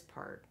leave this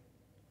part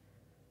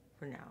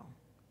for now.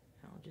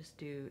 I'll just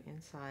do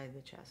inside the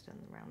chest and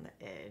around the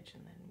edge,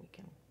 and then we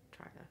can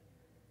try to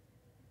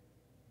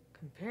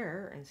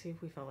compare and see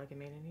if we felt like it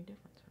made any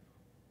difference or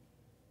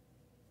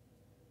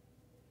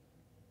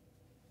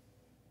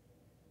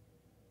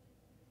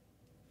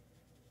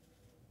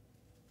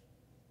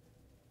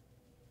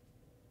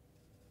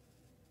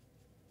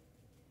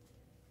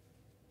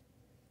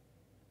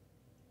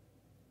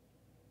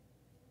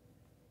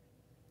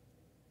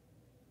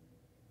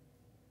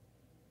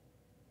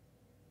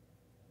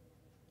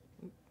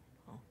not.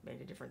 Well,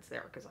 made a difference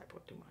there because I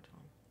put too much on.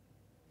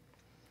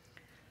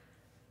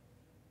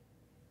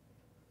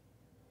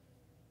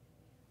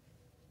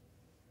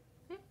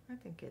 I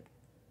think I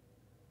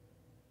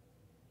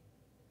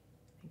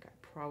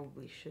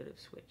probably should have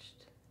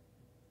switched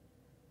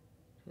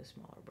to a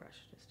smaller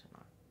brush just to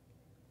not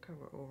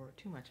cover over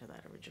too much of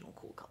that original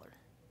cool color.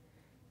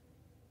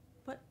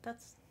 But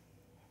that's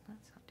not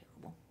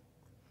terrible.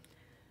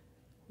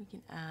 We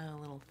can add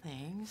little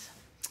things.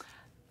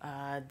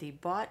 The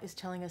bot is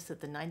telling us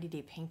that the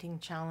 90-day painting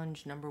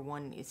challenge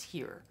 #1 is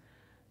here.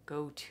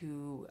 Go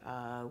to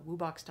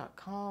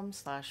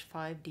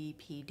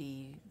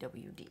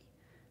woobox.com/5dpdwd.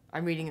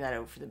 I'm reading that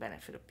out for the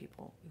benefit of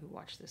people who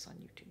watch this on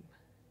YouTube.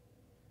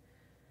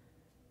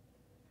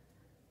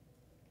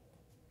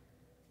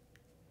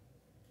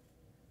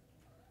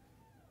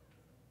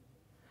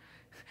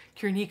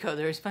 Kiriniko,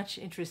 there is much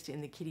interest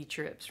in the kitty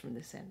chirps from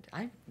this end.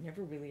 I've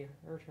never really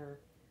heard her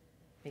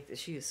make this.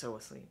 She is so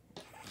asleep.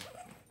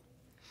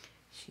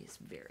 She is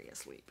very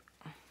asleep.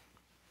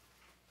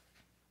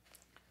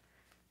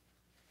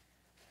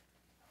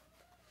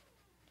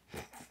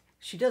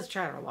 She does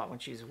chatter a lot when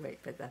she's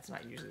awake, but that's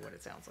not usually what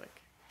it sounds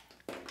like.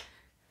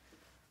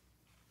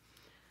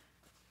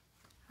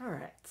 All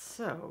right,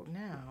 so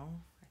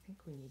now I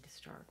think we need to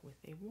start with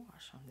a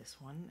wash on this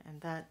one, and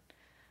that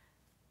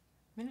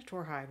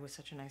Minotaur hide was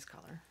such a nice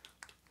color.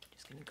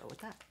 Just gonna go with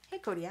that. Hey,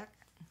 Kodiak.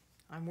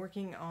 I'm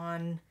working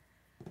on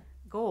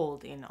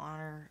gold in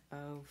honor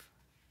of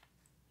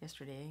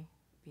yesterday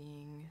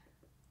being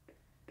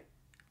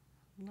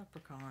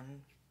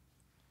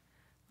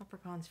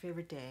Leprechaun's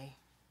favorite day.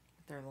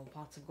 Their little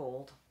pots of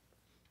gold.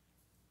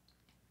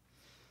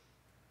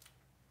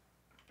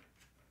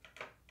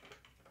 I'll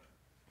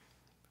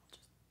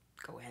just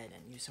go ahead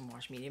and use some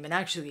wash medium. And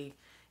actually,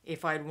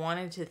 if I'd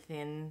wanted to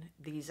thin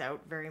these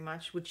out very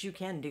much, which you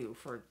can do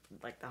for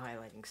like the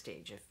highlighting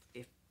stage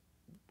if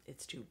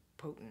it's too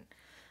potent,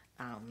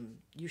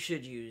 you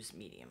should use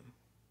medium.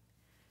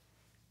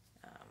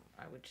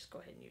 I would just go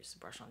ahead and use the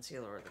brush on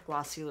sealer or the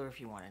gloss sealer if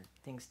you wanted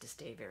things to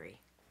stay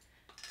very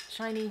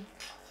shiny.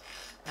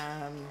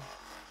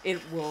 It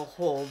will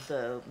hold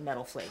the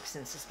metal flakes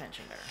in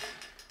suspension better.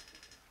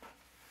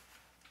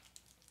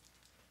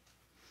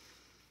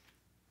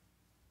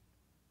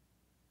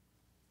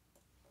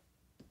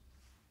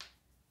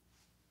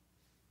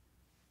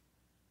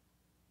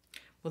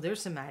 Well,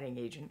 there's some matting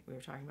agent. We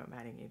were talking about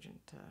matting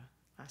agent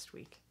last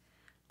week.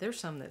 There's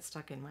some that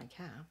stuck in my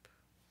cap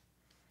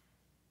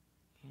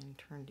and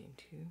turned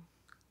into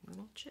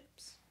little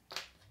chips.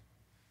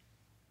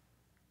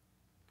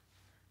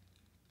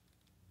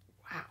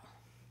 Wow.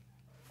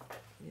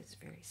 It is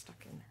very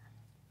stuck in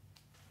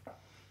there.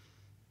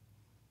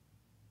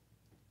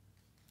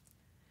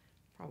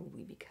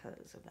 Probably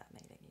because of that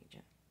matting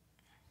agent.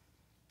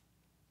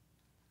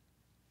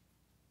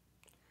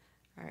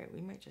 All right,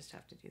 we might just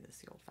have to do this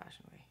the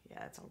old-fashioned way.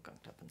 Yeah, it's all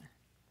gunked up in there.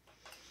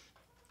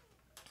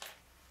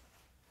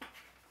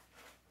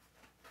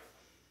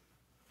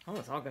 Oh,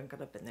 it's all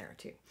gunked up in there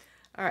too.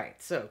 All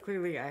right, so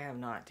clearly I have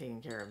not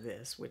taken care of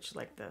this, which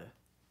like the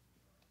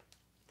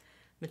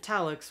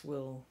metallics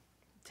will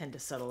tend to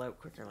settle out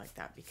quicker like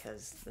that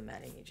because the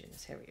matting agent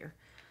is heavier.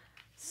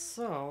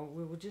 So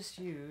we will just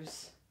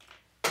use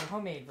the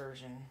homemade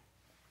version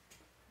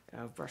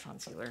of brush on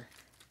sealer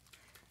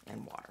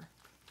and water.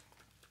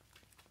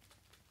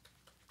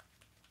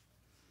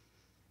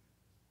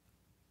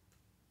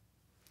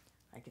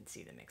 I can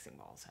see the mixing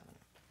balls haven't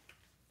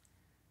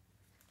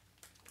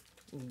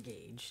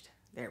engaged.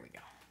 There we go.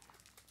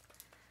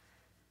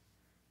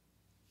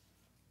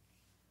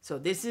 So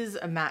this is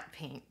a matte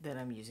paint that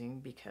I'm using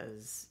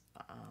because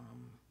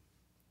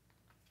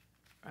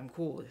I'm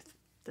cool with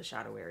the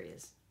shadow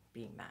areas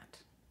being matte.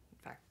 In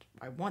fact,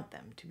 I want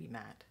them to be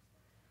matte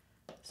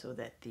so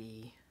that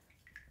the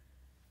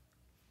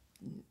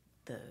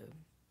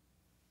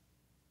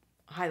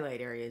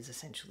highlight areas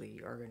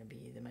essentially are going to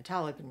be the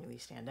metallic and really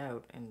stand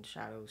out, and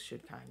shadows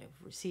should kind of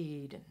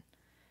recede, and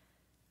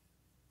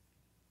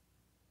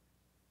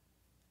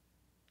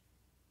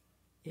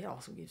it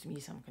also gives me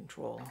some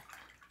control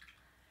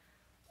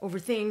over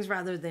things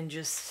rather than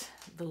just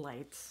the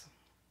lights.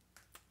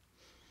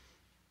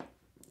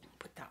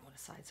 Put that one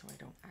aside so I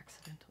don't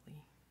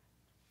accidentally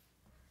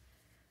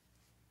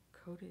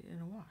coat it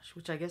in a wash,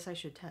 which I guess I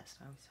should test.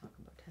 I always talk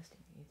about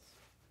testing these.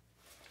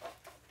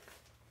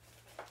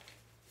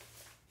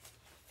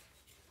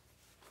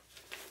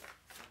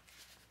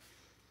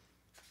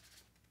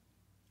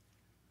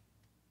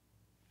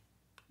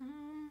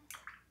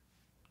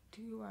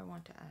 Do do I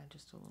want to add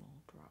just a little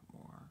drop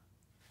more?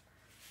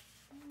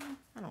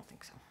 I don't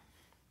think so.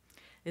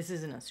 This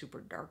isn't a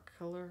super dark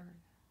color.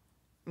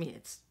 I mean,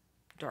 it's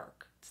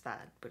dark. It's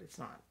that, but it's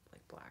not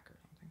like black or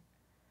something.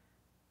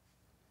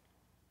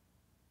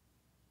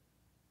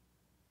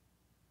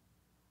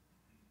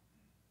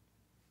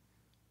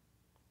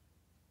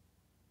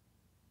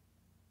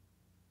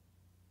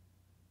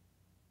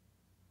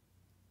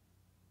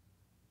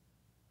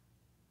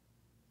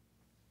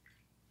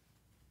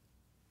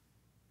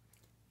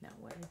 Now,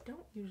 what I don't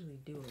usually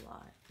do a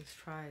lot is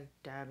try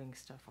dabbing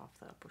stuff off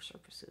the upper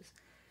surfaces.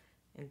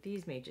 And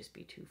these may just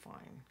be too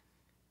fine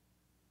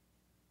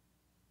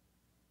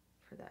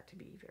for that to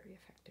be very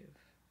effective.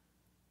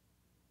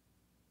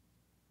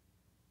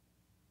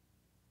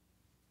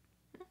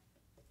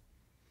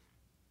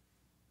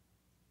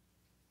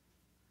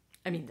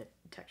 I mean, the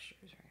texture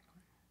is very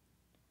fine.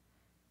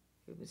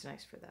 It was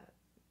nice for that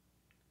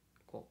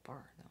gold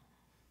bar, though.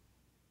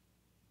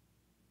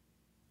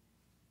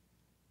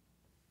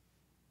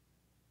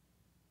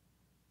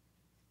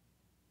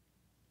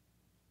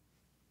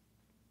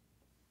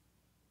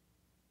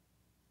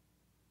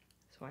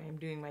 So I am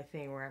doing my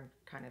thing where I'm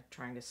kind of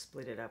trying to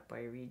split it up by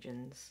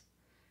regions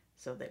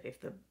so that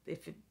if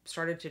it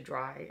started to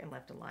dry and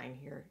left a line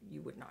here,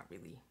 you would not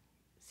really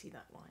see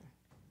that line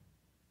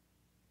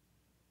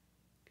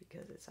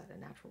because it's at a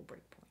natural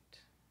break point.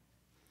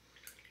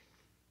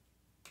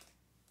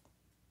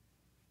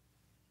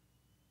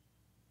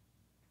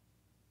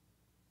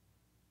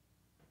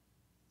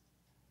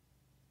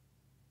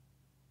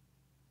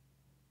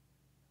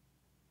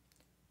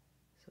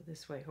 So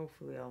this way,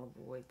 hopefully I'll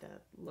avoid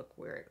that look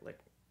where it like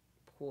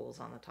pools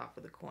on the top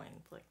of the coin,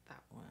 like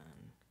that one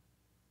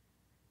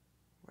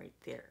right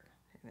there.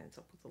 And ends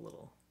up with a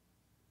little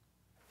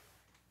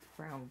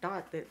round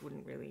dot that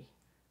wouldn't really,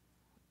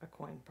 a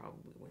coin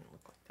probably wouldn't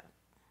look like that.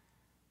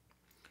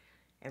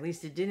 At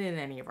least it didn't in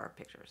any of our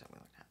pictures that we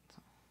looked at.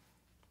 So.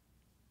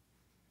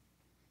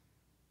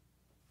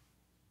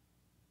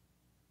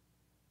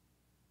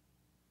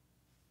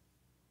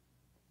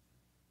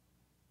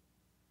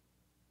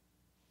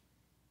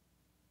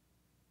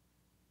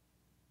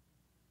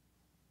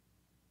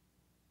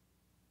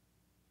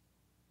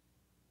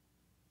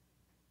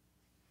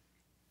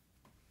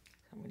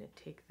 I'm going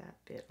to take that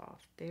bit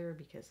off there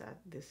because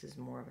this is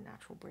more of a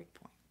natural break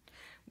point.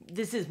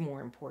 This is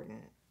more important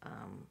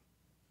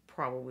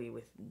probably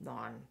with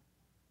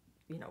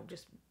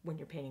just when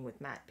you're painting with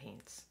matte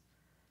paints.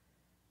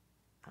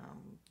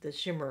 The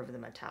shimmer of the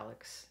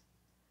metallics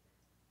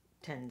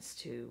tends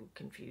to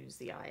confuse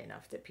the eye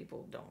enough that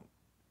people don't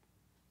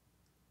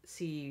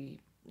see,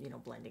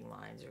 blending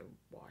lines or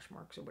wash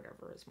marks or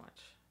whatever as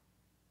much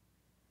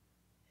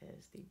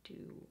as they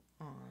do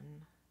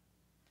on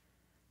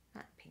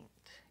matte paint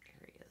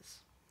areas.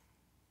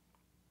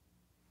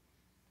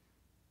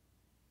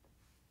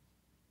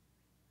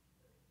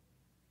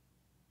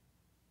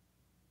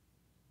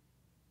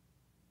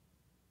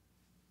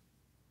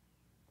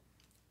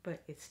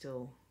 But it's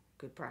still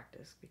good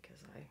practice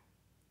because I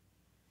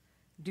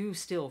do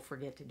still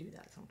forget to do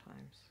that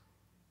sometimes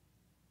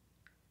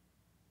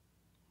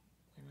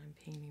when I'm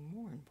painting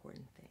more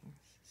important things.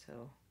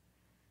 So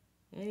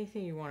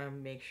anything you want to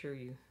make sure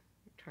you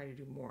try to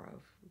do more of,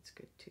 it's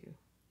good to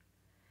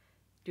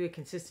do it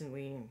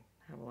consistently and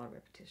have a lot of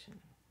repetition.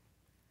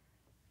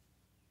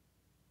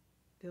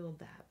 Build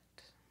the habit.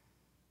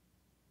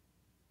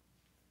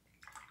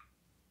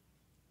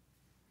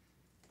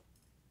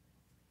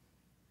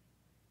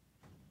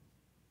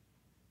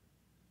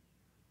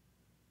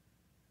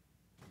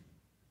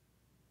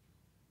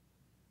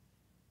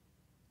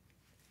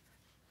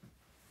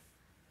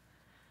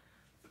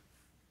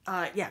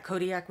 Yeah,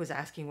 Kodiak was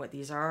asking what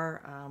these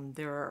are.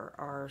 There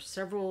are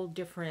several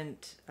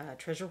different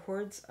treasure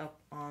hoards up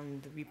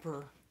on the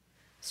Reaper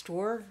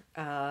store.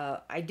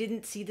 I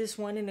didn't see this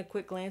one in a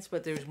quick glance,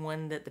 but there's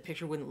one that the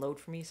picture wouldn't load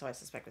for me, so I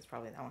suspect it's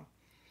probably that one.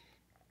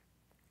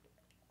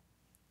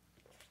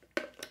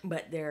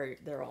 But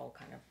they're all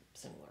kind of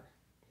similar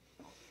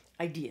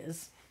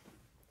ideas.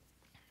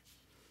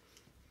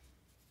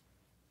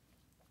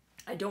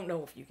 I don't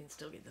know if you can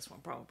still get this one.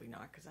 Probably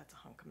not, because that's a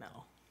hunk of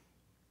metal.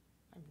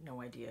 I have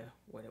no idea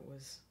what it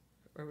was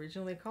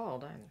originally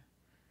called either.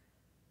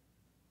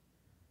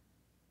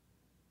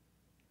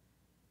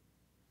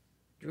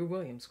 Drew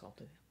Williams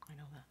sculpted it. I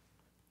know that.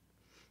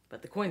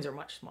 But the coins are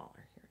much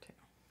smaller here too,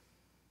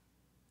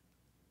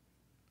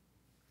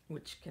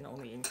 which can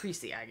only increase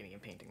the agony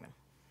of painting them.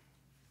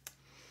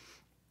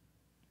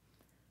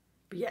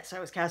 But yes, I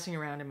was casting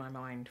around in my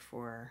mind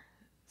for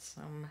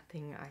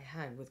something I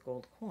had with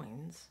gold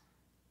coins.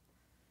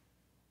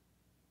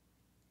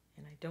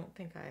 And I don't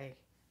think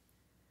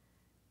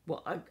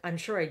I'm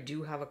sure I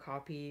do have a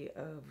copy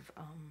of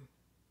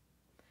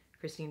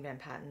Christine Van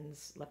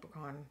Patten's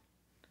Leprechaun.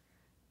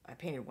 I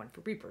painted one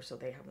for Reaper, so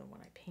they have the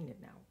one I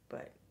painted now.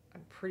 But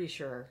I'm pretty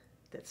sure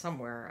that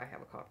somewhere I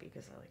have a copy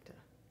because I like to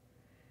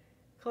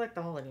collect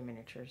the holiday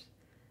miniatures.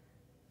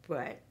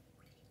 But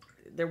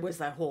there was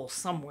that whole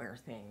somewhere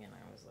thing, and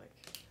I was like,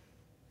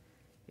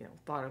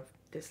 thought of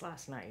this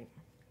last night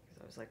because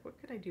I was like, what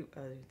could I do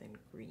other than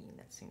green?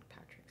 That's St.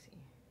 Patrick's-y.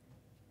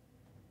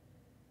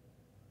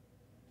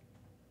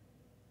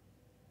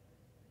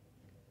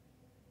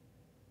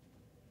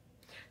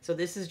 So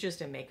this is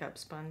just a makeup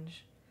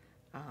sponge.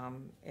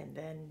 And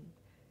then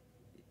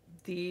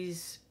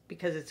these,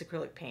 because it's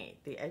acrylic paint,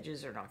 the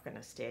edges are not going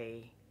to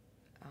stay,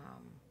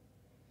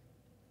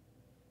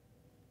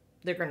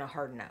 they're going to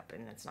harden up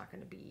and it's not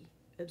going to be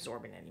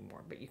absorbent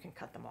anymore, but you can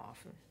cut them off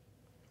and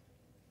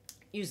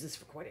use this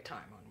for quite a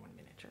time on one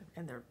miniature,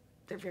 and they're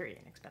very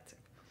inexpensive.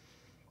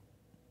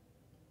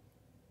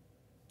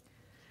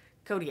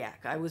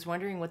 Kodiak, I was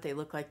wondering what they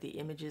look like. The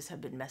images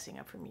have been messing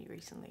up for me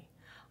recently.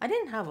 I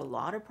didn't have a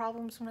lot of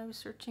problems when I was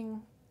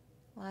searching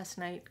last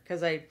night,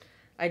 because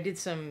I did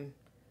some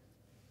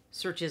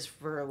searches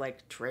for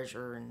like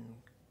treasure and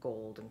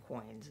gold and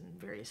coins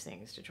and various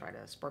things to try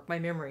to spark my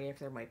memory if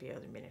there might be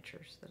other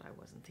miniatures that I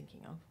wasn't thinking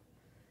of.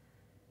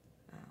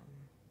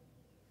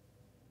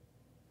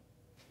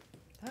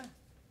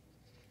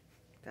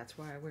 That's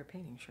why I wear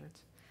painting shirts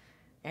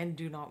and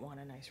do not want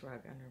a nice rug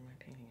under my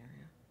painting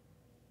area.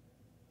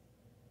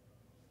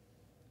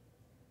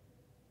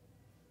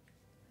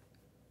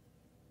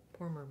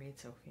 Poor mermaid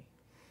Sophie.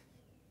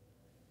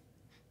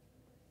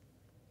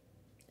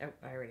 Oh,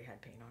 I already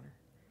had paint on her.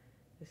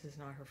 This is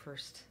not her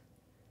first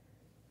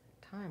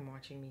time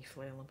watching me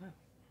flail about.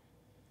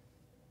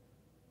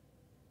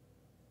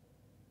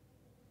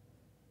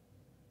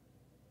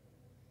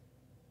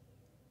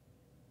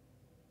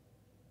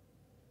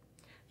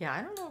 Yeah,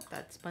 I don't know if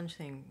that sponge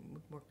thing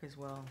would work as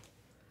well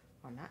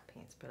on that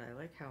paints, but I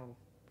like how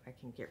I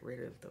can get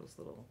rid of those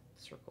little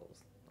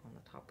circles on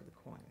the top of the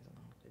coins. I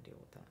don't have to deal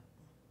with that.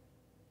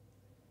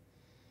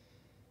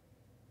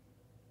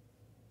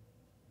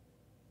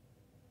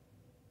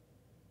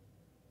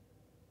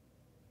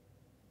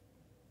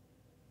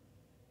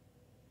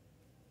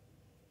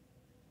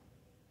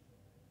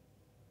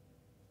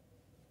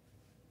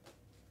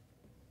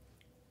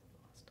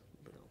 Lost a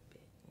little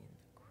bit in the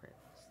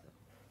crevice though.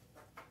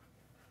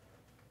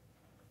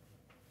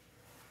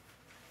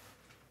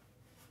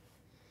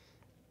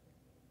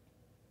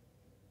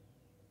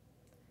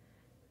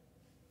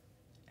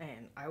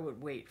 And I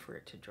would wait for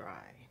it to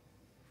dry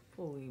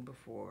fully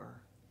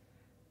before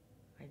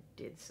I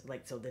did,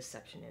 like, so this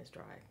section is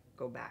dry.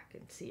 Go back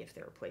and see if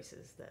there are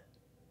places that,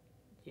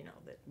 you know,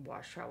 that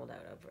wash traveled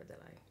out of or that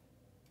I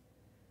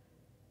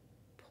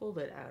pulled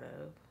it out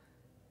of.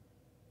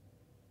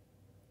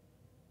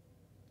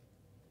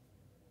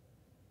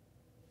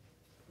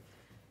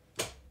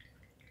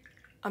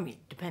 I mean,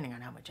 depending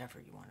on how much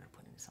effort you wanted to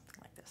put into something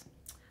like this.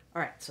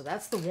 All right, so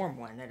that's the warm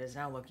one that is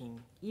now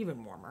looking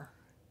even warmer.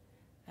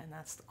 And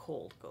that's the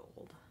cold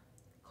gold.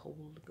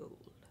 Cold gold.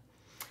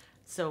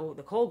 So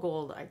the cold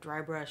gold I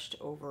dry brushed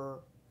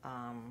over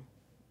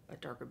a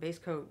darker base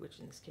coat, which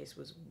in this case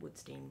was wood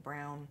stained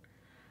brown.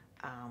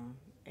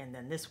 And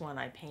then this one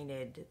I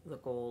painted the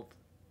gold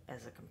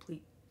as a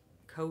complete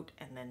coat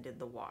and then did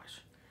the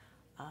wash.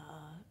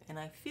 And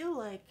I feel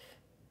like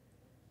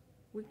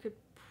we could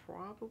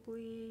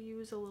probably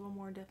use a little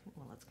more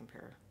well, let's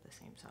compare the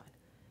same side.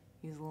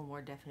 Use a little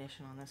more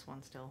definition on this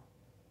one still.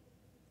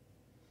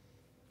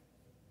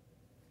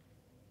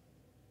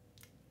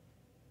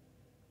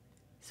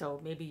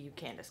 So maybe you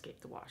can't escape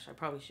the wash. I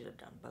probably should have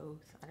done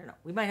both. I don't know.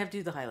 We might have to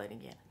do the highlighting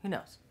again. Who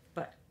knows?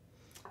 But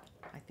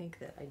I think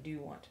that I do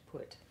want to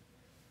put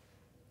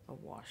a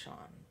wash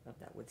on of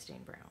that wood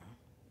stain brown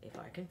if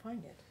I can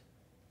find it.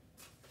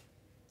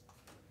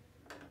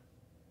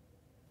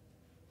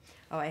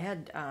 Oh, I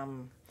had,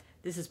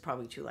 this is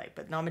probably too light,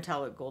 but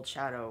non-metallic gold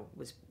shadow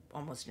was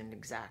almost an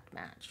exact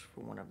match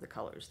for one of the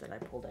colors that I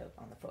pulled out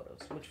on the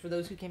photos, which for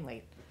those who came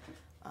late,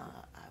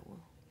 I will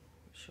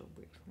show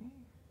briefly.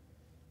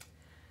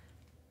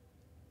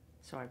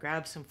 So I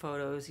grabbed some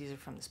photos. These are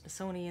from the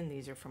Smithsonian.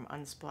 These are from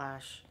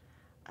Unsplash.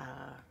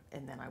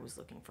 And then I was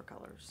looking for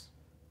colors.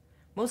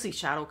 Mostly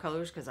shadow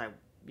colors because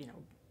we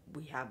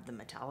have the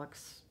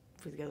metallics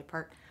for the other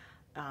part.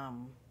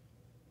 And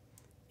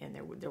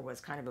there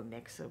was kind of a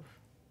mix of,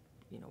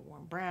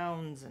 warm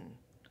browns and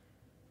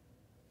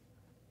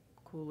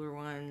cooler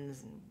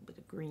ones and a bit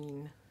of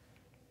green.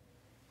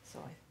 So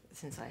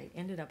since I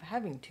ended up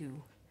having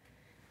two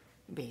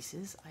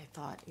bases, I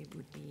thought it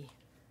would be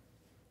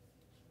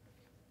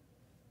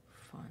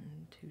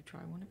fun to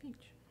try one of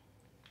each.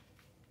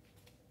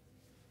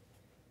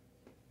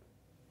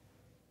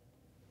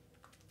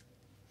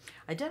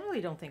 I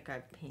definitely don't think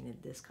I've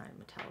painted this kind of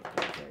metallic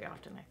very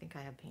often. I think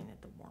I have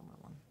painted the warmer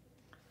one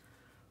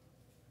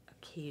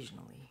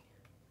occasionally.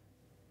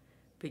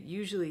 But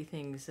usually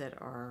things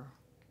that are,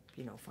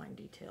 fine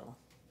detail,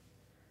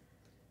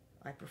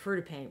 I prefer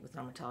to paint with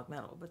non-metallic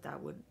metal, but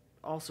that would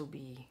also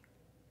be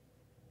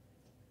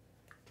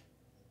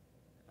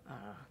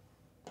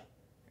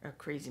a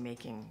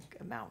crazy-making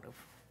amount of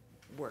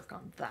work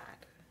on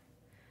that.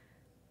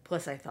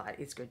 Plus, I thought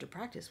it's good to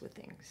practice with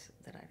things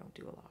that I don't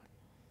do a lot.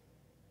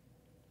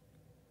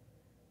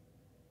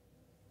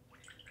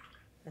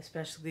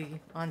 Especially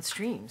on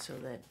stream, so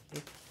that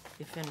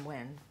if and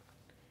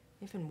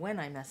when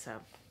I mess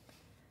up,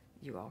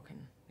 you all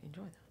can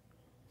enjoy that.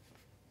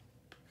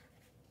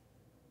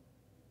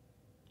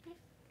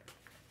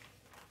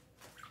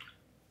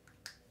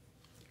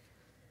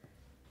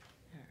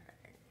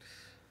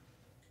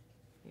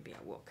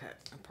 will cut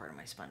a part of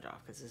my sponge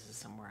off because this is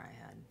somewhere I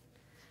had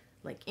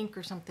like ink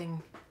or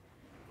something.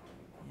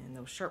 And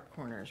those sharp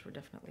corners were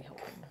definitely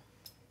helping.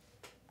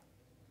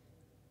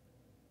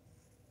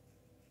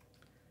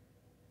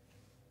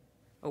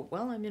 Oh,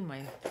 while I'm in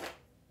my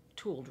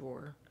tool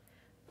drawer,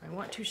 I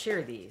want to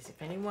share these.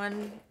 If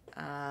anyone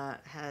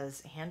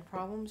has hand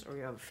problems, or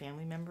you have a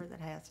family member that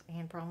has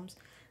hand problems,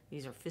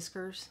 these are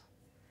Fiskars.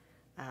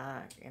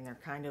 And they're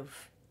kind of,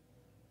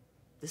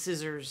 the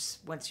scissors,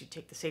 once you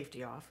take the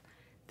safety off,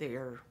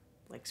 they're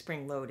like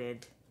spring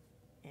loaded,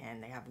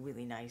 and they have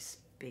really nice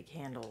big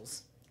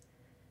handles,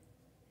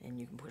 and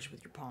you can push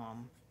with your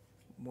palm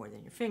more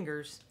than your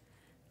fingers.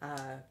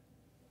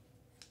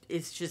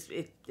 It's just,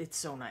 it's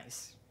so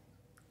nice.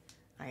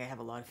 I have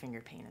a lot of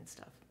finger pain and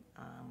stuff.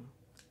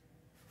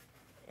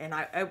 And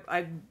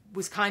I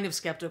was kind of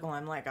skeptical.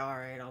 I'm like, all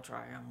right, I'll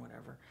try them,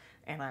 whatever.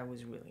 And I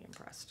was really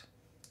impressed.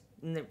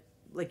 And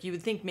like, you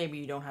would think maybe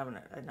you don't have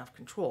enough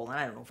control. And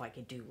I don't know if I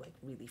could do like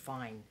really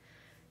fine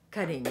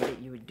cutting that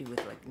you would do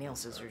with like nail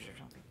scissors or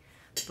something.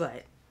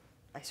 But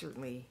I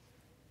certainly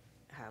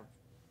have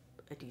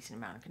a decent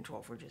amount of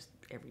control for just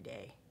every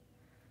day.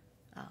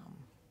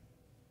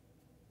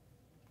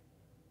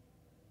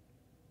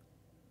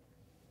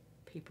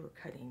 Paper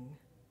cutting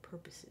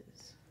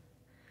purposes.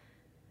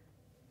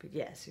 But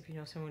yes, if you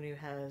know someone who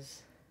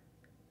has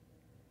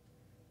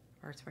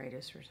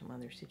arthritis or some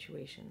other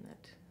situation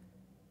that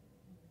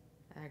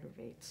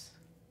aggravates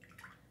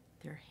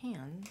their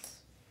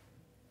hands,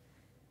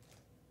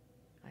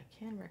 I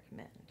can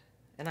recommend.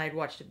 And I'd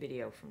watched a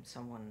video from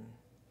someone,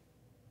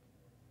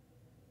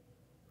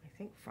 I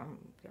think from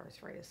the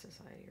Arthritis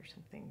Society or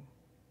something,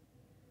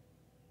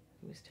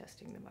 who was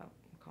testing them out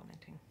and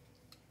commenting.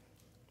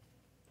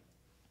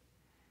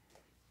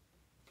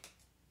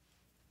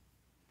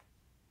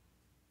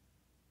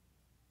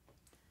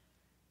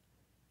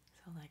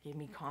 So that gave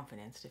me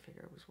confidence to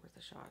figure it was worth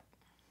a shot.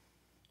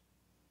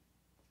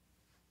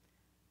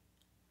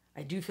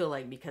 I do feel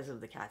like because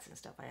of the cats and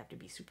stuff, I have to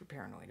be super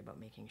paranoid about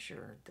making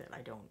sure that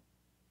I don't,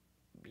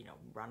 you know,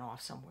 run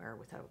off somewhere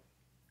without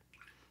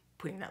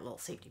putting that little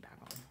safety bag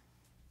on.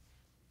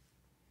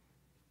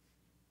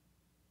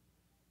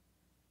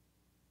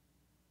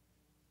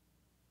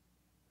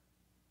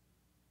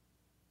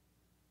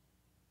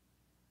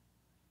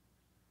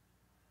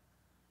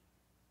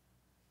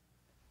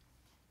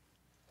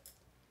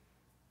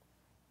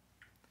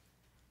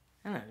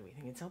 I don't know, do we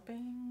think it's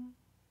helping?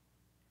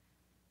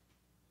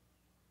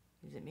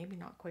 Is it maybe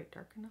not quite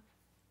dark enough?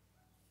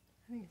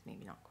 I think it's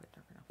maybe not quite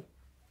dark enough.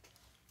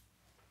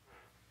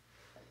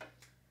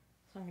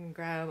 So I'm going to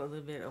grab a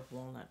little bit of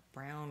walnut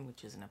brown,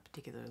 which isn't a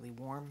particularly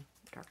warm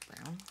dark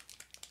brown.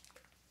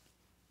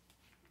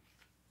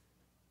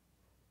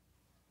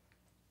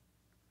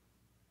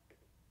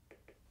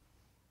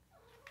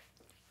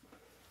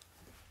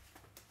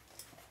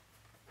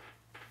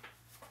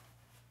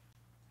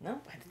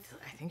 Nope,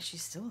 I think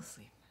she's still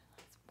asleep.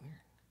 That's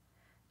weird.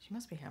 She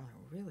must be having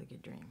a really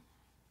good dream.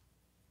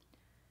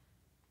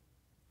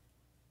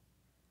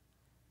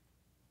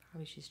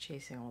 Probably she's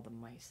chasing all the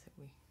mice that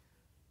we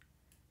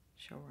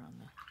show her on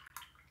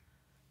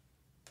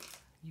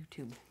the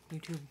YouTube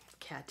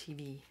cat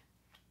TV.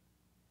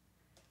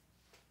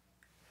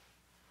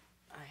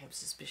 I have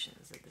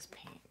suspicions that this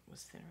paint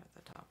was thinner at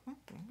the top.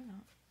 Maybe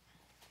not.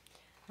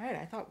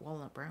 Alright, I thought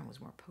walnut brown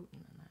was more potent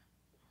than that.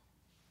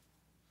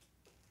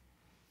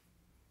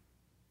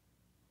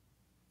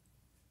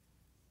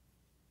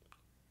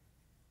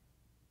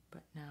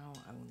 But now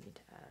I will need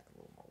to add a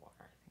little more water,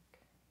 I think.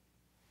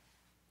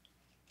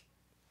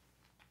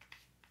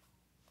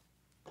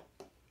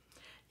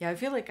 Yeah, I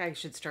feel like I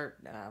should start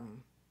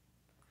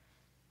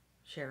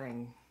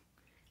sharing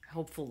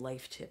helpful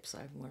life tips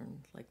I've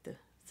learned, like the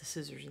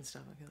scissors and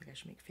stuff. I feel like I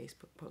should make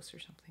Facebook posts or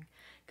something.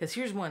 Because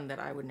here's one that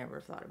I would never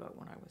have thought about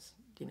when I was,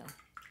 you know,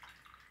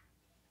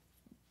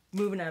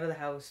 moving out of the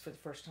house for the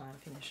first time,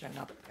 finishing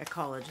up at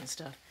college and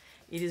stuff.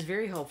 It is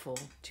very helpful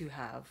to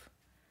have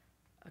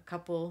a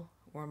couple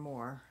or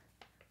more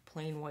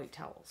plain white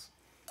towels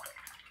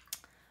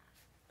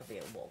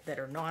available that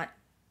are not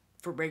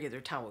for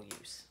regular towel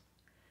use.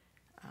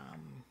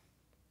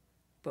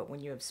 But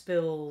when you have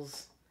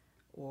spills,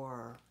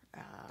 or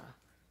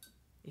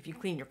if you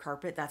clean your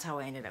carpet, that's how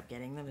I ended up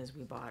getting them, is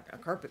we bought a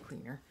carpet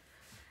cleaner.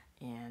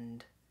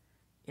 And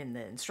in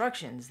the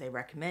instructions, they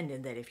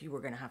recommended that if you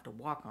were going to have to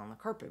walk on the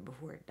carpet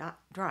before it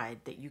dried,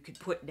 that you could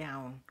put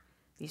down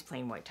these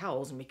plain white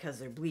towels, and because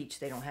they're bleached,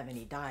 they don't have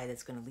any dye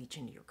that's going to leach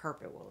into your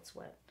carpet while it's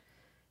wet,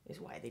 is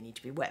why they need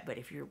to be wet. But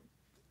if you're,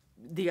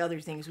 the other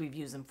things we've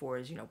used them for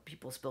is, you know,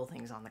 people spill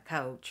things on the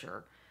couch,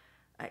 or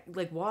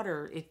like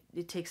water,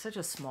 it takes such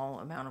a small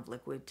amount of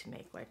liquid to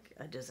make like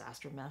a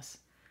disaster mess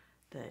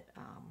that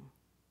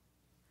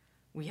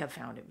we have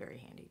found it very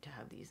handy to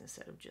have these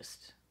instead of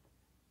just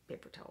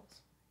paper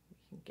towels. You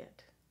can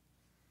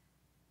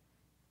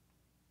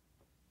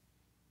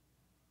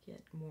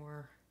get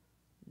more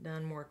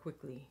done more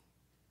quickly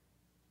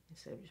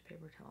instead of just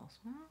paper towels.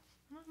 Well,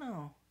 I don't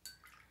know.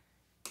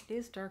 It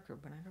is darker,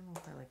 but I don't know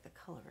if I like the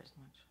color as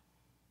much.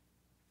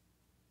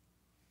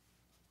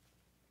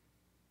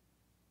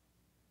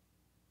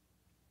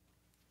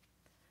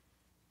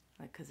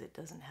 like, because it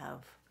doesn't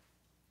have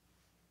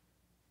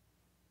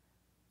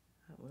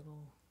that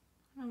little,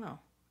 I don't know.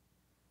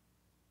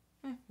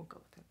 We'll go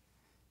with it.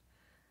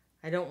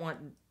 I don't want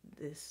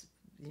this,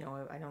 you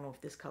know, I don't know if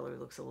this color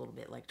looks a little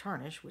bit like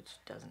tarnish, which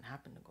doesn't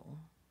happen to go.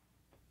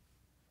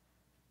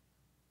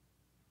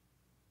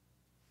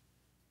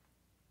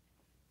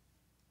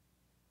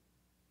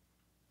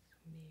 So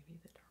maybe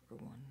the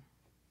darker one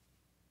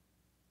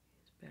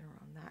is better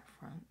on that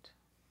front.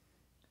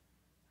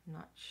 I'm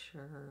not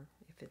sure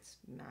if it's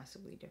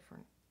massively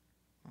different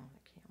on the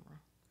camera.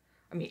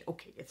 I mean,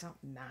 okay, it's not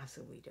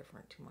massively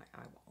different to my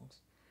eyeballs,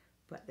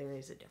 but there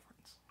is a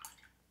difference.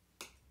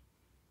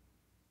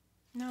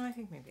 No, I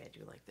think maybe I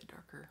do like the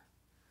darker,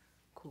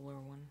 cooler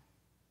one.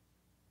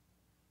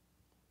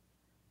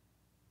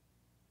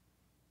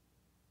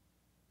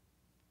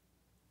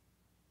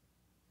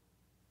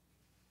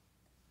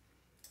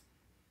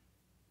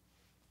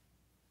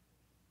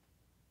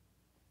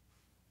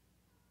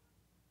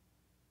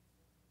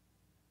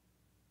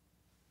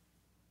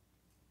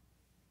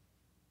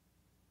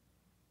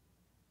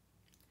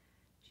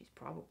 She's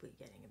probably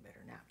getting a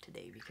better nap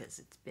today because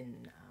it's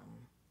been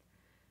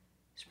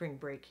spring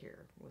break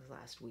here was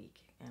last week,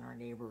 and our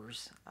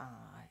neighbors,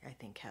 I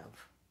think, have,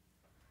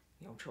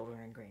 you know, children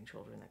and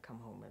grandchildren that come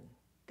home, and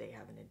they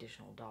have an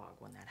additional dog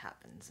when that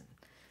happens, and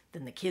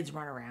then the kids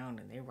run around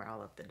and they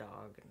rile up the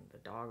dog, and the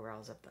dog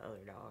riles up the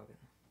other dog, and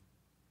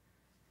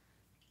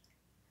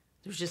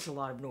there's just a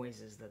lot of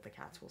noises that the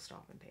cats will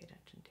stop and pay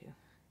attention to.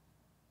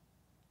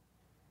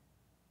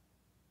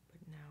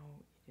 But now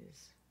it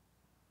is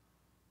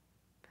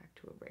back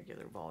to a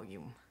regular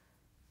volume,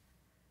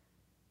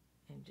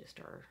 and just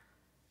our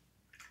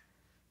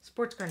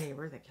sports car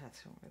neighbor that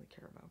cats don't really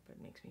care about, but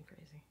it makes me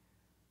crazy.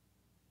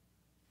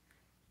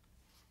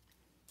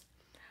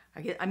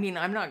 I mean,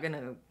 I'm not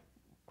gonna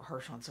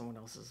harsh on someone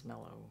else's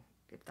mellow.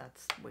 If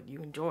that's what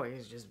you enjoy,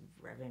 is just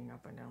revving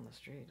up and down the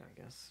street,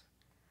 I guess.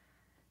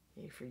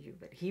 Yay for you.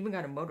 But he even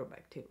got a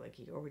motorbike too. Like,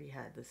 he already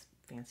had this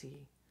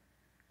fancy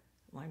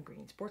lime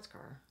green sports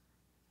car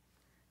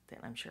that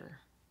I'm sure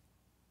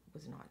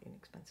was not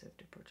inexpensive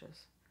to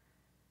purchase.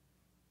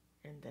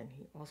 And then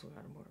he also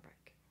got a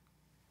motorbike.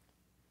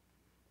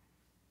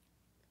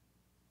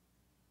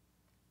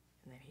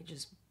 And then he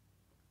just,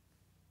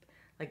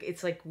 like,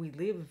 it's like we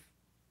live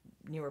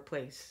near a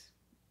place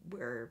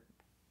where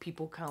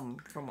people come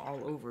from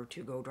all over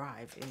to go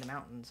drive in the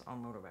mountains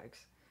on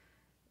motorbikes.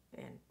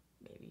 And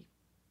maybe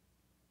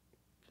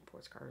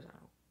sports cars,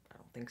 I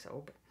don't think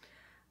so, but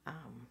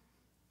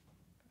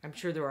I'm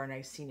sure there are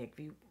nice scenic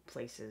view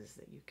places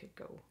that you could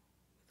go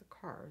with a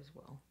car as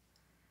well.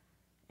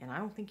 And I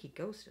don't think he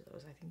goes to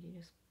those. I think he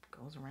just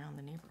goes around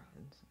the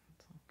neighborhoods.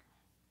 It's like,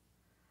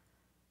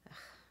 ugh,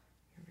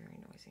 you're very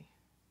noisy.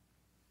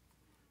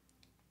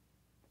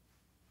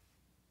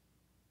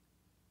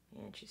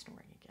 And she's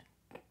snoring again.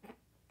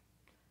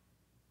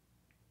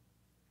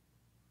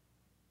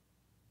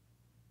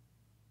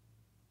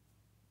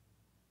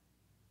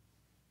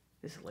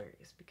 This is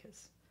hilarious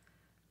because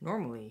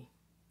normally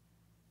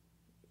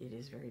it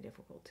is very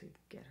difficult to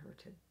get her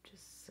to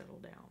just settle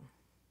down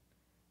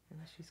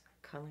unless she's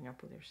cuddling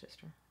up with her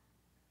sister.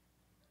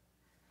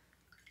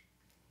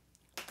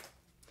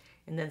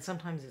 And then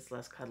sometimes it's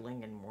less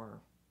cuddling and more,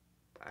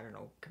 I don't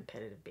know,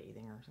 competitive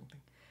bathing or something.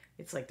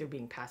 It's like they're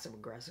being passive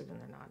aggressive and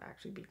they're not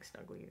actually being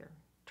snuggly. They're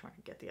trying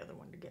to get the other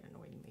one to get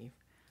annoyed and leave.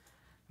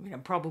 I mean,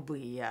 I'm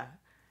probably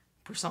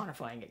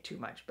personifying it too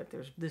much, but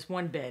there's this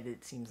one bed,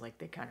 it seems like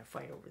they kind of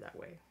fight over that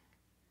way.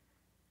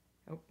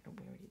 Oh, no,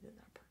 we already did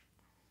that part.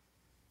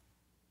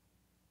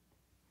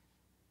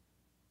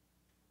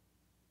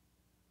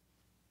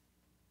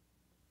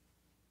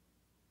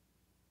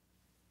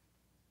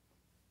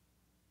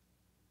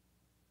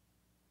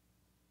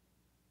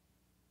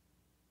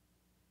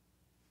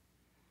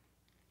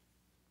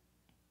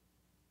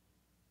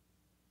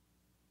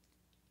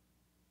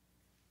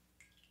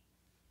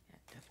 Yeah,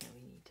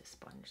 definitely need to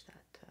sponge that.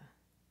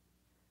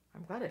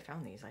 I'm glad I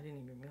found these. I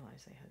didn't even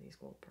realize they had these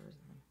gold purrs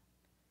in them.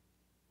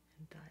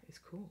 And that is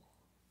cool.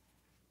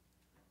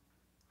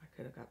 I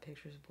could have got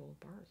pictures of gold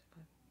bars if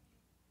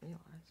I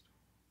realized.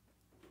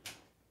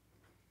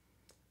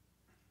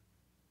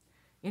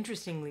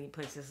 Interestingly,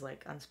 places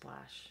like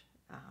Unsplash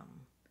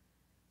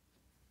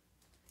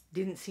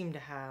didn't seem to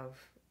have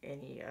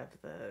any of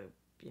the,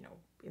 you know,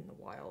 in the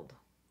wild,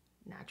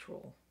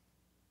 natural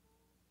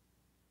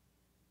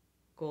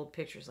gold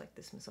pictures like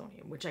the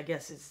Smithsonian, which I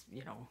guess is,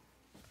 you know,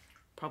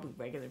 probably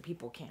regular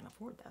people can't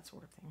afford that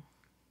sort of thing.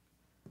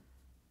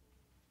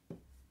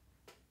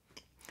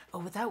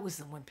 Oh, but that was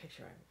the one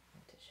picture I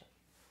wanted to show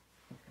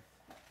you.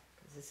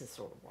 Because this is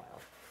sort of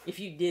wild. If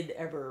you did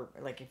ever,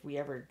 like, if we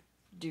ever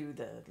do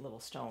the little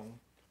stone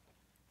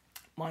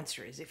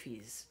monsters, if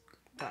he's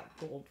got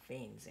gold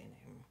veins in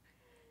him,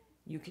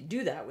 you could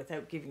do that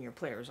without giving your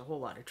players a whole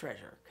lot of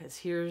treasure. Because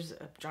here's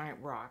a giant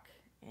rock,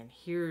 and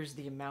here's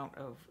the amount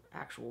of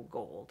actual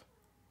gold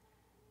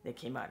that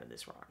came out of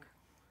this rock.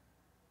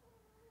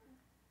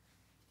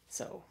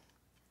 So,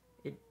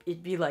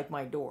 it'd be like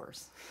my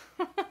doors.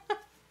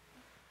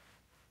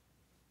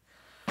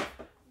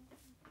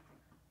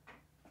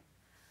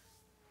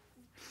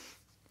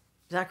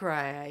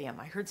 Zachariah, I am.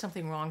 I heard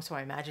something wrong, so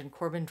I imagined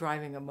Corbin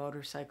driving a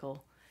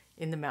motorcycle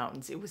in the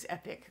mountains. It was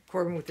epic.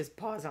 Corbin with his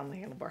paws on the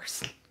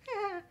handlebars.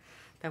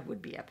 That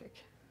would be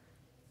epic.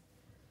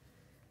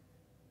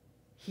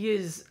 He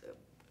is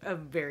a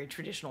very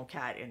traditional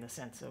cat in the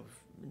sense of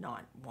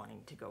not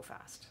wanting to go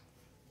fast.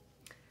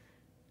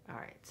 All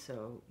right,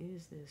 so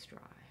is this dry?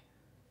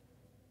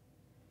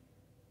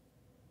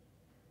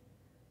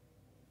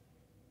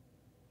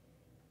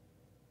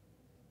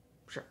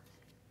 Sure.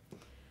 I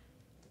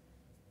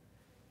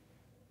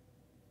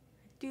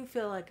do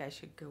feel like I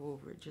should go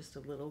over it just a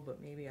little,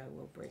 but maybe I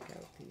will break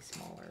out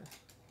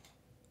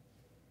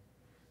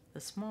the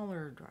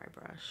smaller dry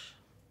brush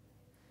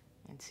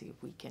and see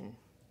if we can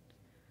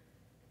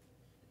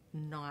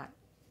not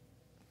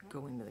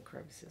go into the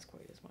crevices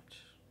quite as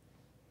much.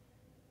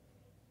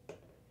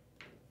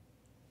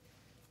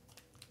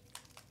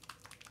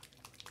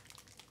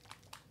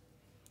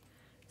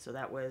 So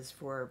that was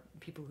for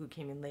people who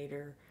came in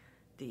later.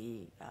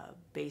 The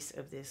base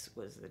of this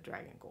was the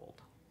dragon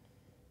gold.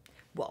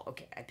 Well,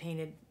 okay, I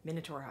painted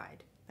Minotaur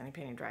hide. Then I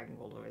painted dragon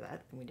gold over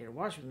that. Then we did a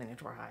wash with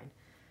Minotaur hide.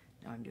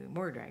 Now I'm doing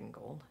more dragon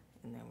gold.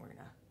 And then we're going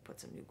to put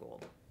some new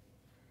gold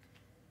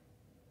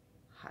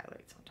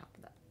highlights on top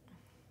of that.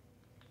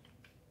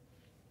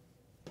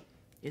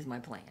 Is my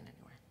plan, anyway.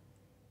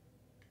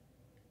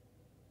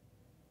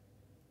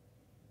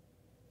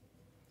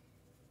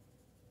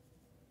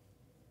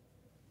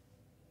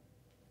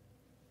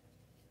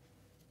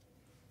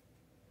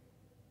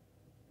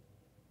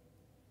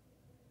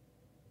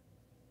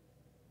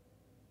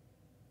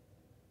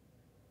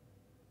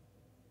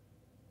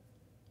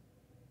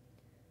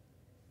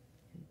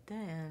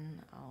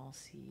 Then I'll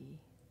see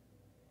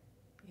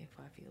if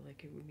I feel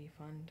like it would be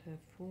fun to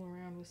fool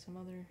around with some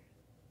other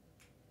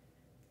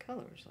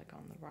colors, like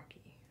on the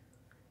Rocky.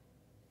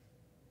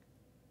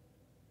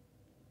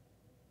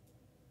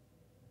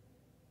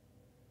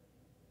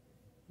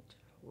 Which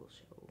I will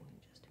show in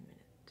just a minute.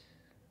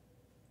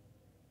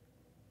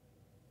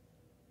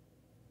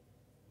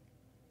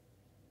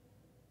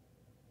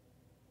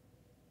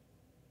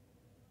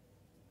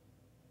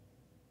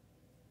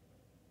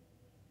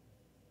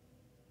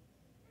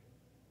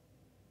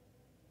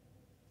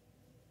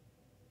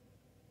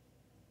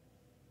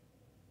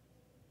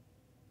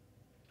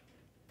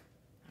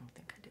 I don't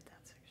think I did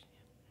that section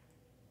yet.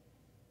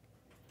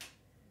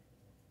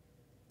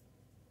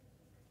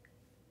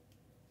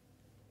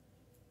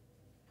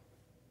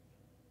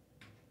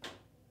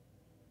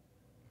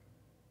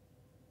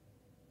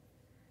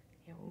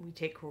 Yeah, when we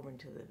take Corbin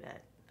to the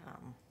vet,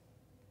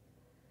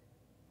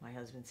 my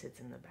husband sits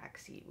in the back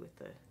seat with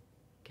the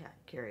cat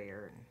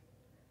carrier, and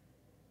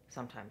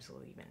sometimes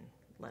he'll even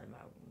let him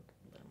out and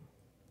let him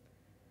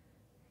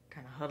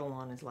kind of huddle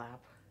on his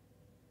lap,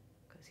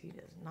 because he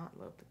does not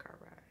love the car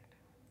ride.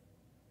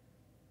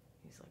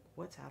 He's like,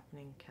 what's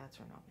happening? Cats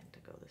are not meant to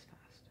go this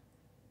fast.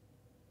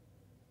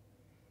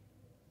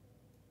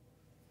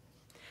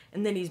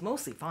 And then he's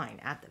mostly fine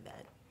at the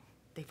vet.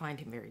 They find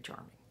him very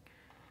charming.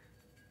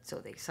 So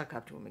they suck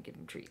up to him and give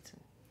him treats, and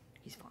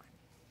he's fine.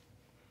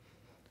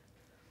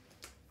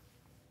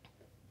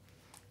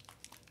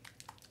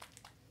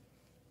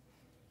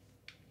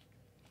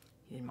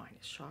 He didn't mind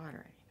his shot or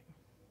anything.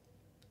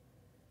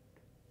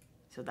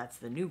 So that's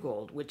the new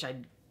gold, which I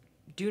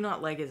do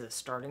not like as a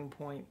starting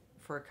point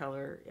for a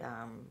color.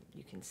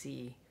 You can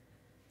see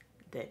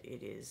that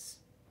it is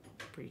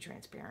pretty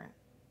transparent.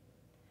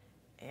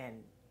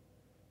 And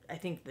I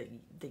think the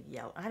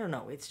yellow, I don't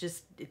know, it's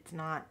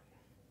not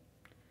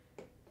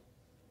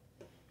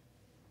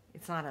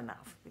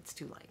enough. It's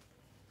too light.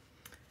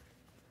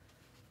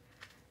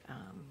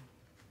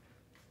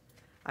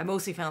 I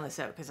mostly found this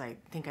out because I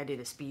think I did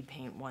a speed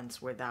paint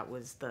once where that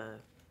was the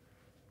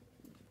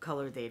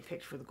color they had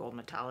picked for the gold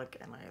metallic,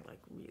 and I like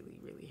really,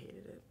 really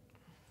hated it.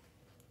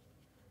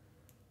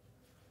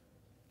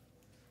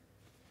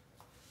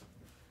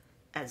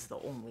 As the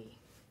only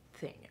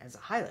thing. As a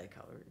highlight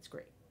color, it's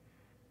great.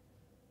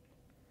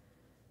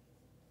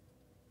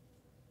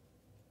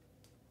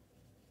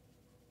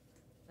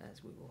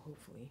 As we will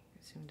hopefully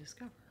soon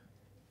discover.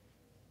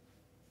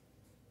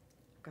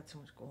 I've got so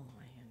much gold on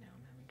my hand now,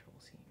 I'm having trouble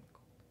seeing the gold.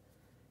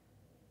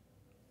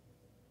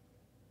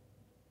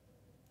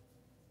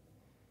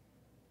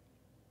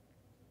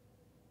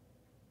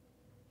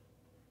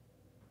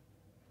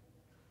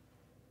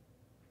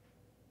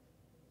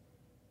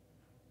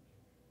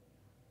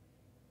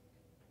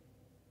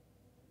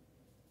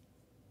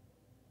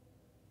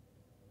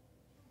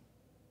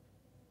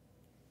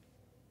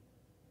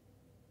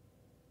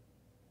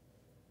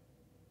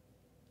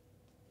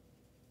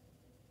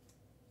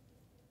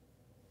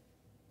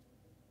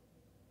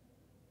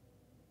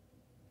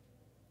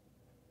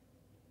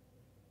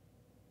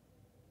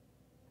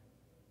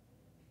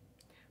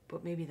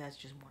 But maybe that's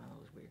just one of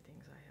those weird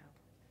things I have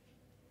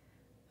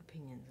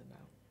opinions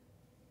about.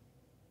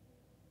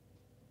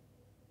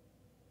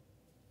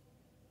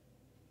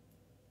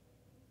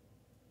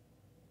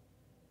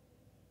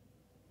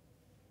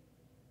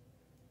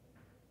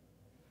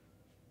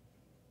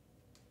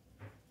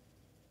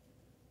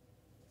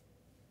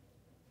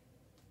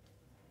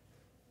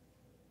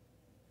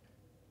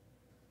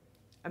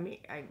 I mean,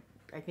 I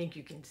think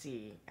you can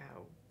see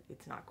how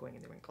it's not going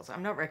in the wrinkles.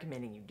 I'm not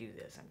recommending you do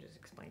this. I'm just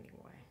explaining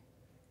why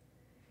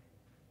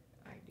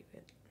I do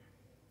it.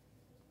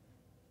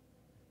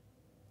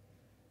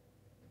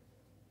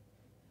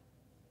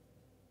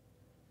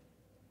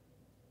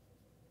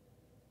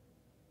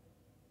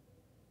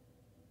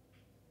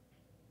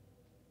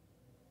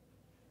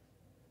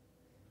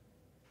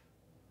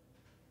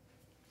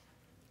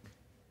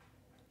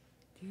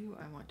 Do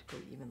I want to go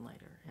even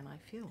lighter? And I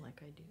feel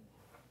like I do.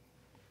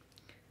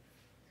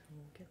 So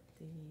we'll get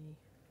the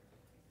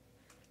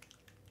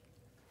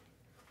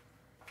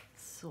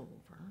silver.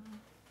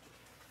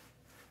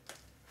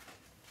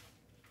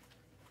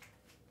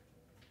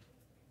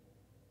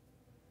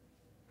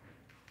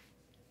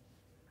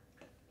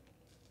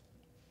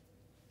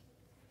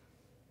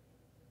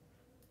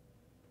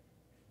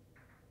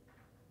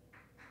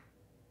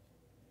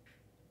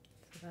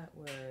 So that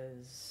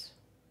was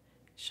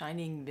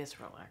Shining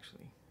Visceral,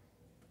 actually.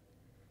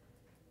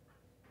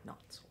 Not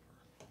silver.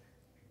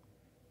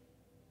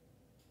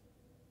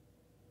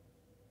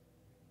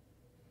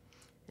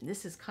 And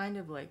this is kind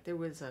of like, there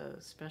was a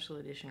special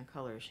edition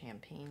color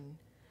champagne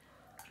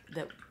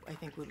that I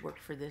think would work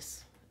for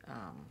this.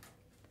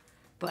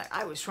 But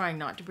I was trying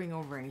not to bring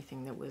over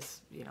anything that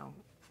was, you know,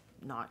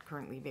 not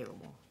currently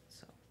available.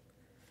 So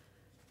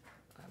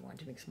I wanted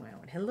to mix my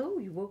own. Hello,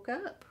 you woke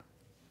up.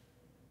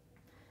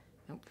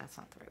 Nope, that's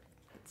not the right one.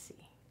 Let's see.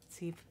 Let's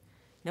see if,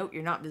 nope,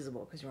 you're not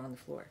visible because you're on the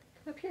floor.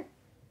 Come up here.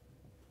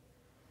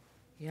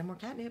 You have more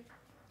catnip.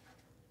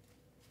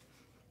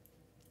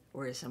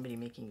 Or is somebody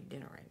making you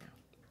dinner right now?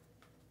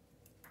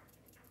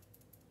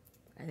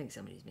 I think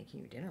somebody's making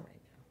you dinner right now.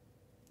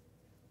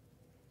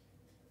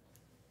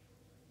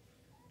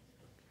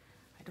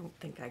 I don't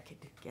think I could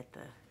get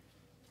the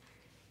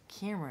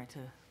camera to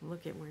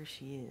look at where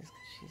she is.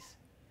 She's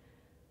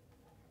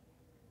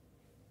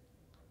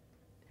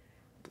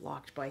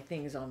blocked by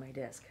things on my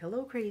desk.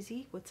 Hello,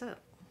 crazy. What's up?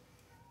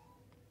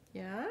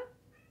 Yeah?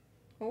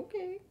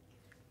 Okay.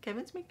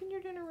 Kevin's making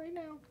your dinner right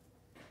now.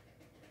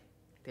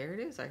 There it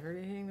is. I heard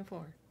it hitting the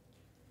floor.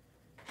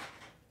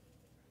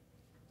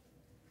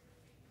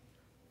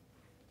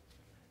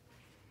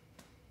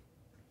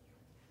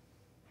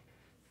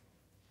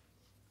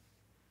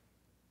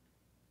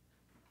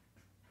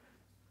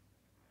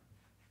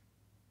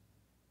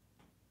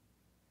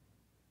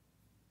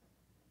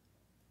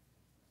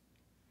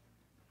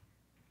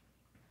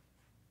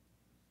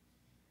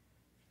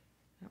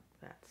 Nope,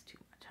 that's too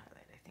much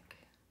highlight, I think.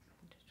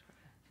 I'll just try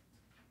to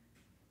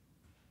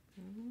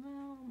be a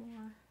little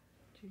more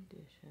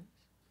judicious.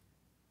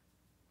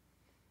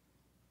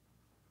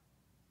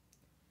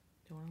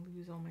 Don't want to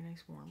lose all my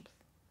nice warmth.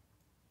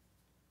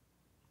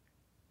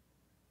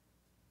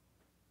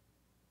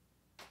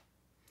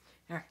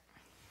 All right.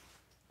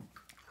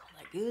 Call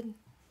that good.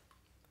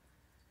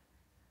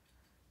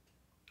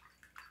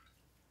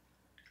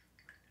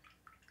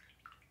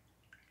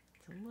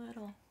 It's a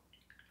little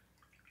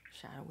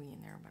shadowy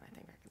in there, but I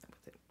think I can live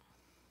with it.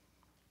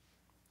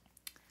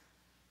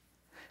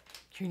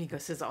 Cunico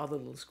says all the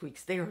little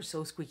squeaks. They are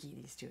so squeaky,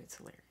 these two. It's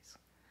hilarious.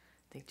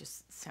 They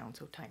just sound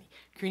so tiny.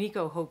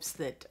 Cunico hopes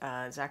that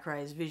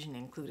Zachariah's vision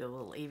include a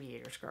little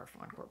aviator scarf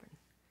on Corbin.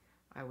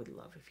 I would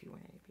love if you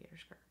went an aviator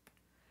scarf.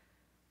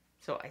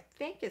 So I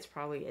think it's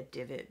probably a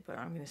divot, but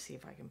I'm going to see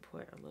if I can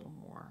put a little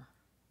more,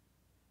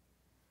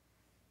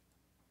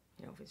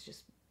 you know, if it's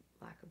just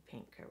lack of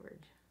paint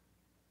coverage.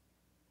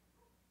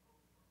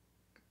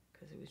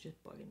 Because it was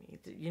just bugging me.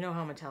 You know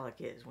how metallic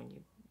is when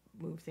you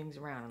move things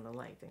around in the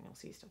light, then you'll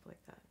see stuff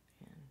like that.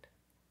 And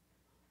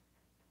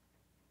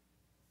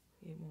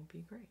it won't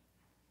be great.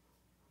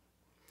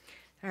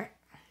 All right.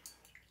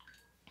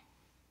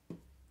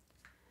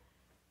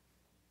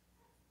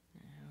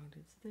 Now,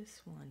 does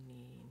this one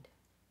need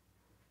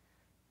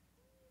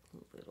a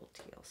little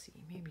TLC?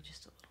 Maybe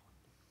just a little.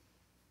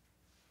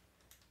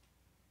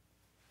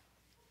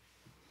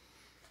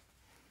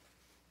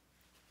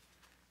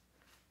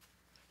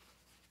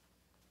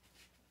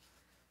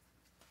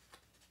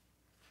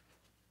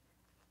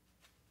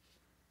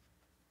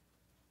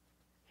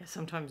 Yeah,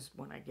 sometimes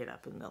when I get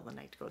up in the middle of the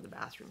night to go to the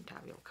bathroom,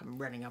 Tabby will come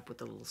running up with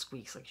the little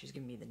squeaks like she's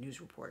giving me the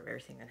news report of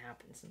everything that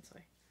happened since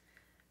I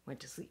went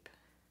to sleep.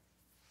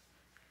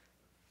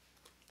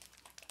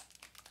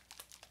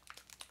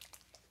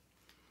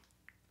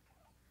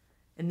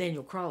 And then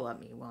you'll crawl at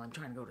me while I'm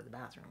trying to go to the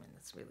bathroom, and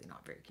that's really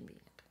not very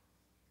convenient.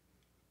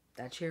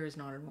 That chair is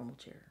not a normal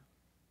chair.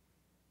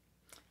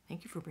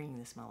 Thank you for bringing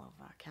the smell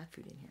of cat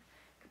food in here.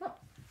 Come on.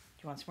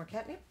 Do you want some more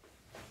catnip?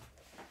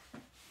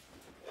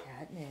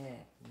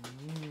 Catnip.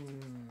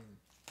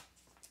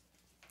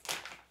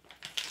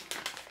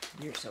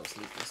 You're so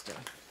sleepy still.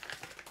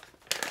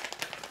 Come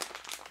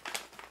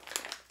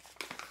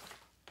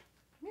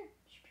here.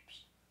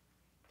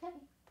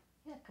 Catnip.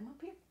 Yeah, come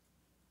up here.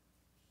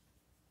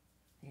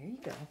 There you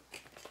go.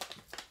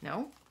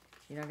 No?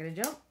 You're not going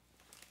to jump?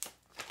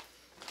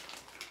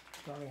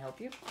 You want me to help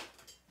you?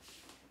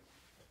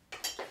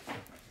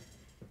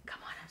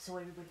 Come on up so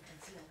everybody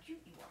can see how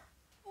cute you are.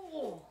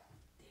 Oh,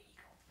 there you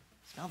go.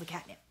 Smell the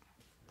catnip.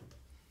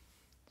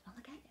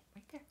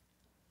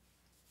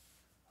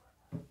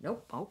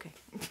 Nope. Okay.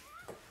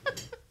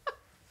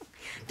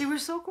 They were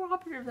so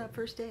cooperative that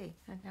first day,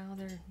 and now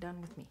they're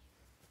done with me.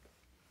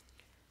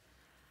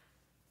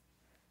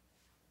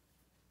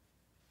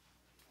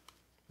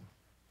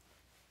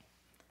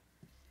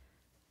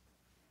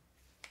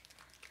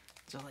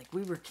 So, like,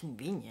 we were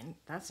convenient.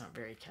 That's not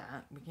very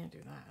cat. We can't do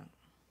that.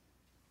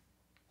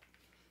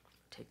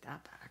 Take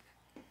that back.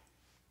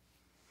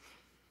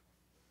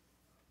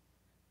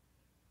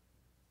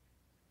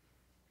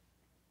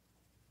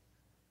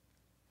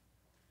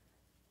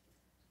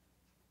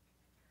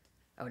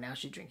 Oh, now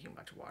she's drinking a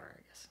bunch of water,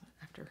 I guess.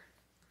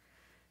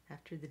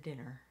 After the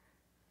dinner,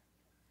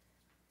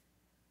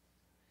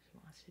 she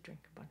wants to drink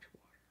a bunch of water.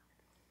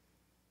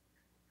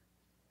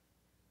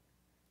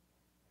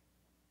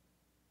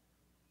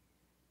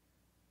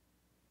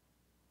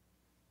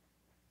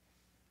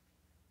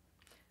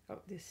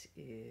 Oh, this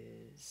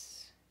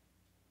is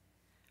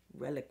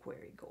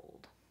reliquary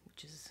gold,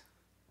 which is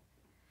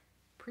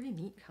a pretty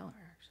neat color,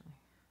 actually.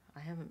 I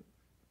haven't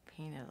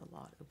painted a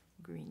lot of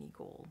greeny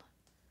gold,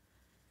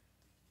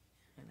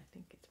 and I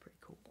think it's pretty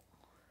cool.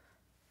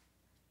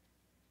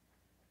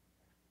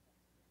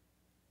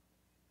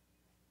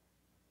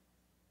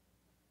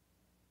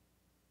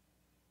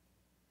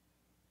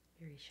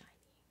 Very shiny.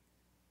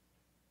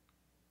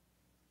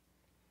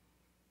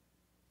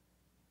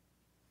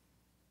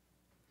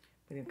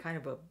 But in kind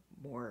of a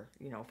more,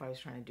 if I was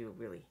trying to do a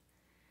really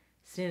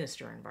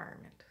sinister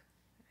environment,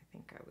 I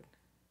think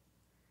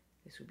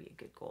this would be a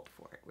good gold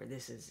for it. Where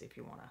this is, if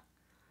you want to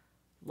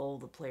lull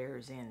the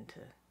players into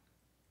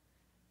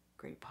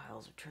great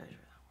piles of treasure,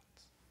 that one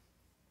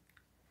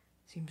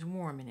seems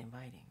warm and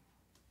inviting.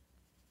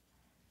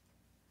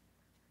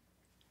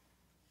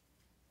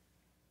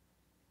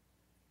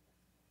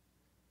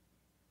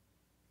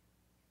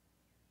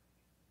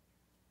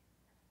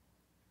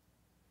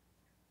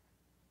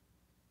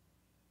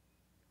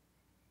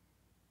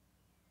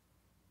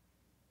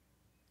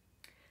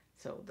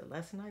 So the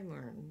lesson I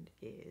learned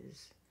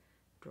is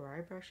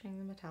dry brushing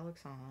the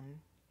metallics on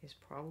is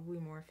probably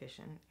more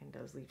efficient and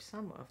does leave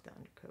some of the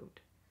undercoat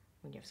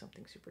when you have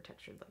something super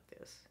textured like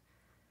this.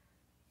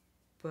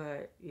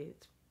 But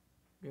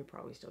you're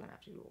probably still gonna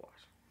have to do a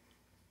wash.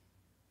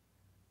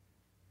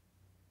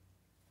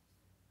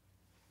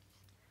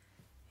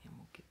 And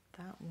we'll get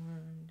that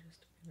one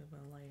just a bit of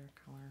a lighter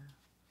color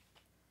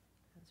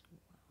as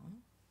well.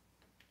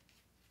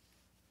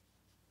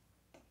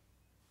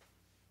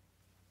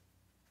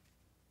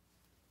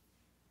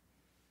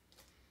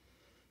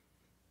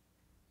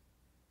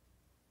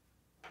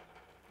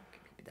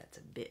 That's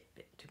a bit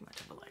too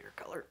much of a lighter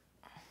color.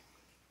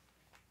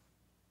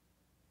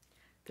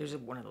 There's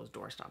one of those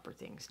door stopper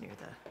things near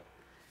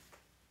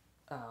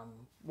the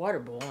water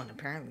bowl, and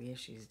apparently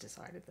she's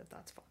decided that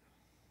that's fun.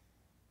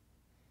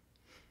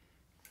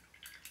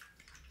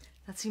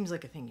 That seems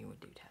like a thing you would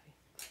do, Tabby.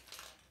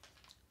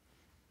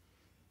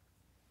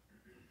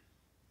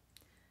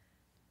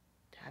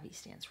 Tabby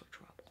stands for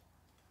trouble.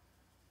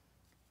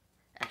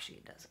 Actually,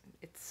 it doesn't.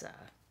 It's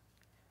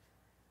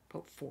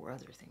about 4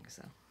 other things,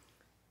 though.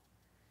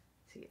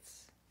 See,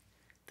 it's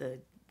the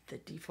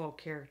default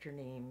character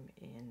name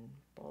in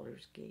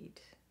Baldur's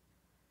Gate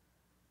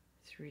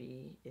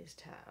 3 is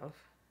Tav,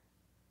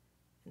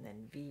 and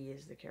then V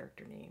is the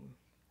character name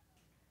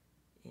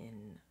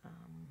in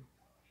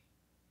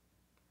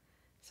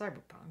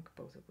Cyberpunk,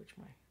 both of which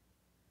my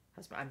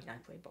husband, I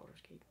played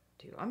Baldur's Gate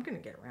 2. I'm going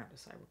to get around to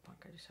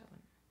Cyberpunk, I just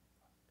haven't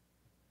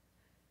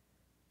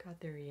got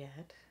there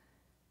yet.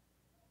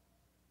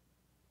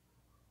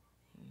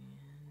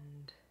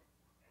 And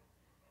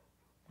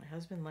my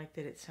husband liked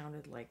that it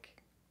sounded like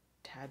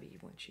Tabby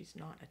when she's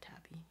not a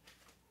Tabby.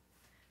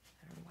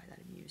 I don't know why that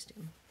amused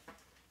him.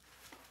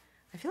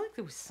 I feel like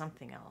there was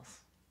something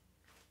else.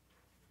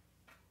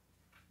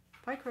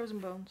 Bye, Crows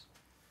and Bones.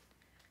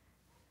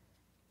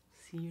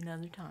 See you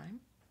another time.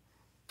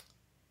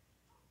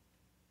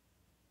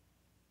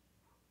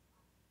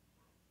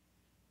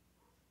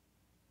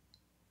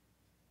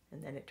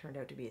 And then it turned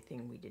out to be a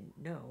thing we didn't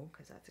know,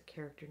 because that's a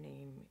character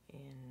name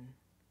in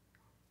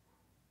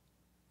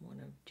one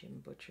of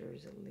Jim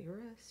Butcher's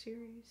Allura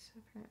series,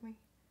 apparently.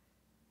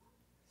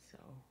 So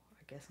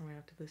I guess I'm going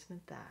to have to listen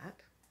to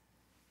that.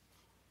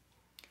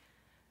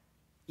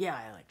 Yeah,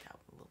 I like that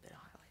a little bit of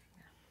highlighting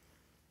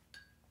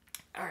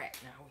there. Alright,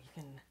 now we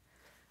can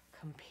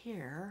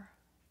compare.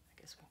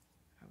 I guess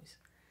I was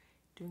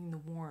doing the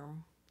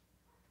warm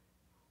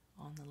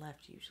on the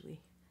left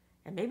usually.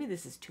 And maybe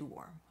this is too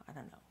warm. I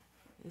don't know.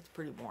 It's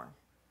pretty warm.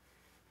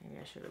 Maybe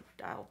I should have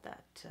dialed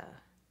that,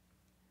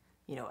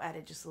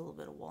 added just a little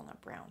bit of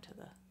walnut brown to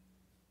the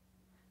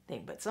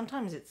thing. But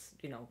sometimes it's,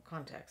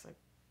 context. Like,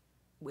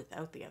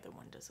 without the other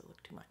one, does it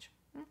look too much?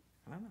 I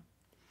don't know.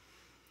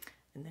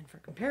 And then for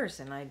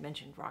comparison, I had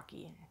mentioned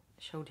Rocky and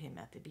showed him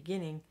at the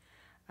beginning.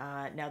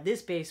 Now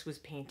this base was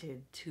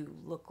painted to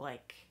look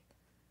like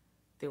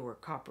there were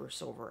copper,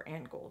 silver,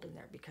 and gold in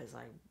there because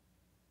I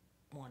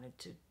wanted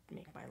to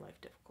make my life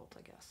difficult,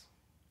 I guess.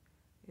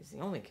 Is the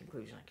only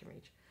conclusion I can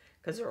reach.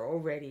 Because they're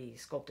already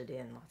sculpted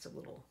in lots of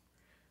little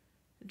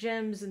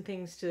gems and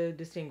things to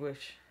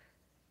distinguish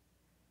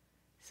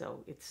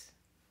So it's,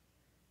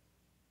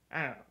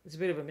 I don't know, it's a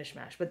bit of a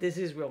mishmash, but this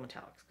is real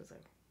metallics because I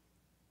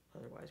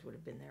otherwise would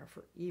have been there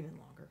for even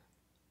longer.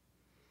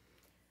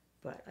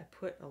 But I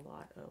put a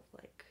lot of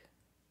like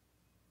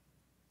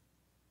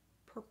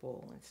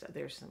purple and stuff.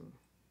 There's some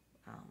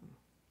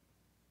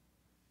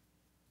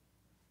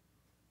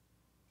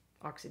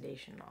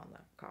oxidation on the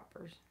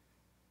coppers.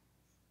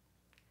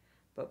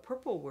 But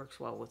purple works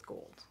well with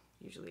gold,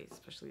 usually,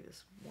 especially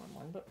this warm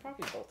one, but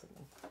probably both of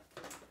them.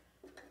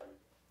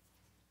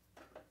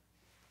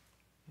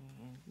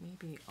 And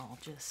maybe I'll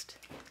just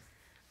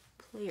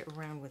play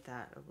around with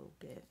that a little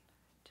bit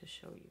to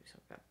show you. So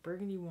I've got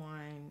burgundy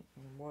wine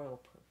and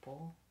royal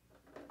purple.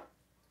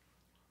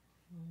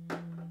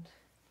 And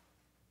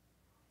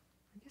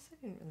I guess I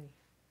didn't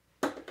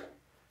really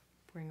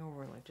bring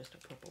over like just a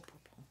purple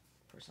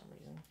for some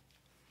reason.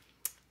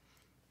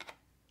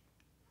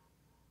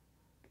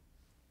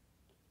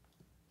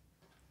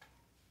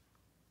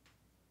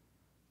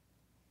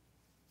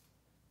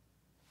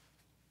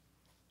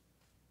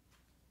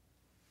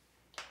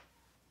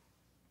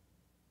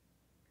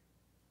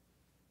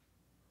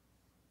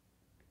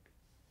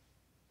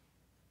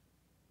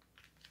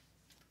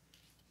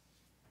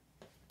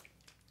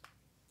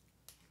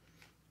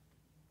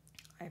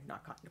 I have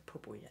not gotten to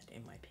purple yet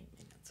in my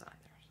pigments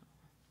either. So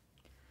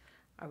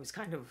I was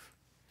kind of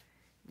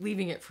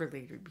leaving it for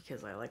later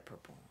because I like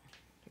purple.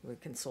 It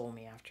would console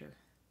me after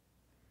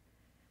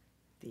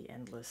the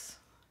endless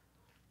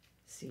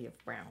sea of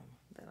brown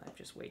that I've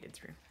just waded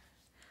through.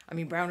 I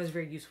mean, brown is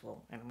very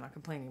useful, and I'm not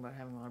complaining about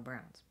having a lot of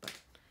browns, but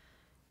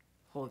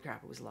holy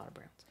crap, it was a lot of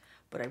browns.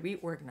 But I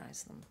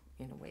reorganized them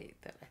in a way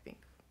that I think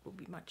will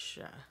be much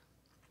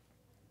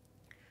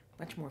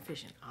more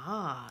efficient.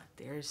 Ah,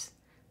 there's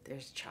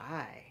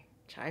Chai.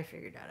 Chai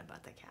figured out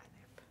about the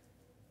catnip.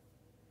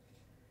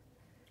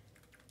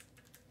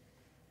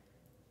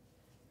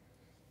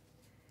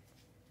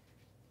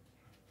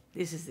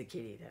 This is the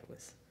kitty that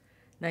was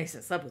nice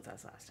and slept with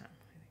us last time,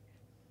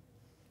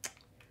 I think.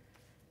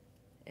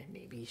 And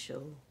maybe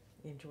she'll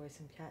enjoy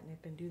some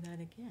catnip and do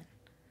that again.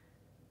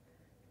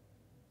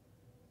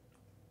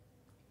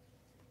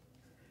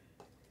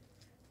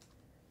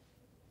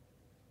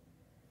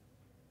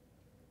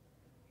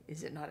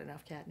 Is it not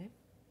enough catnip?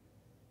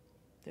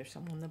 There's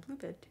some on the blue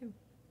bed too,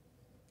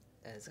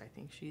 as I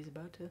think she's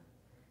about to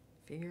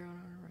figure out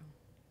on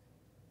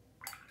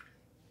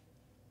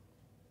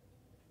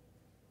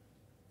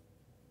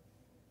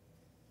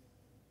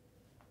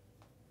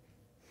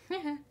her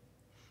own.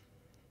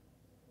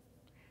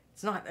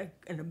 It's not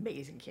an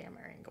amazing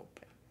camera angle,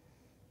 but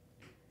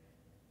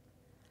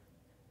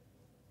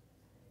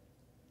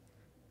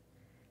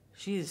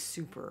she is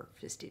super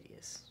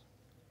fastidious.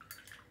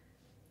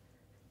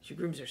 She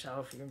grooms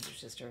herself, she grooms her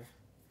sister.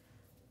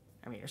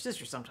 I mean, her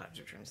sister sometimes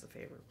returns the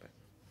favor, but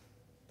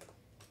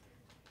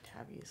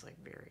Tabby is like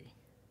very...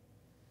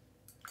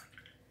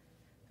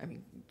 I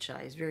mean,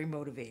 Chai is very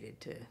motivated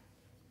to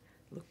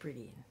look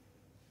pretty and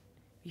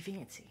be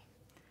fancy.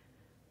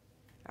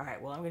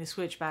 Alright, well, I'm going to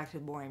switch back to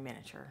the boring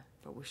miniature,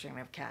 but we're still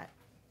going to have cat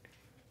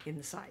in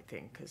the side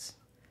thing, because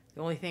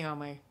the only thing on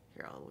my...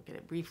 Here, I'll look at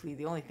it briefly.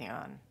 The only thing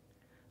on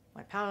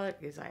my palette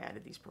is I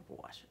added these purple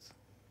washes.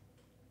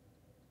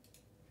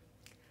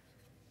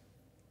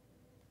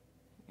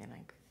 And I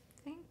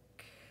think...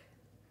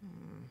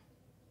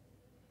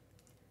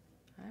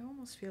 I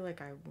almost feel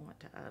like I want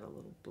to add a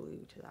little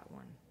blue to that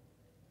one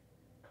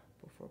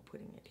before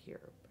putting it here.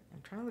 But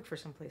I'm trying to look for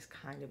someplace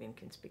kind of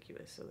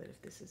inconspicuous so that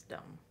if this is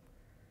dumb,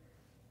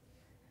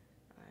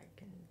 I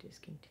can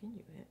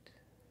discontinue it.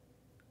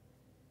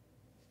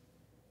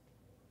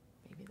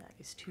 Maybe that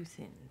is too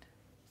thinned.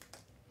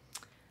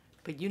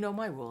 But you know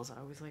my rules. I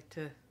always like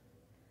to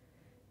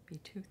be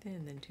too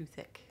thin than too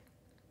thick.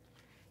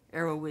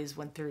 Arrow Whiz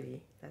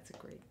 130. That's a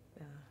great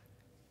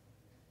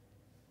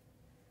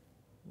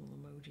little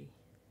emoji.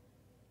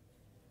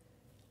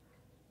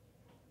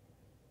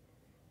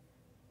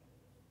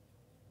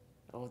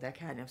 Oh, that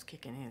catnip's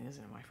kicking in,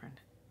 isn't it, my friend?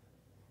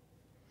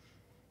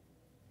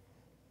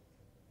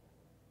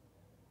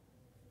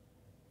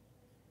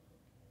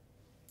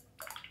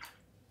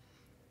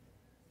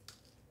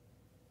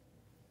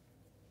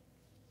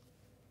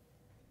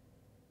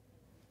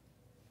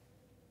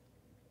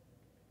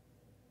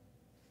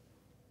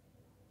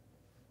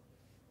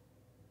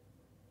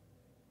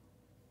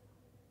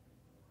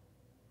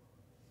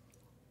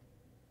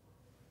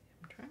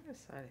 I'm trying to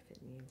decide if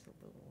it needs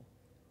a little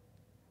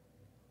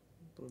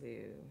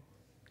blue.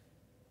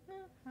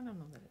 I don't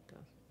know that it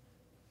does.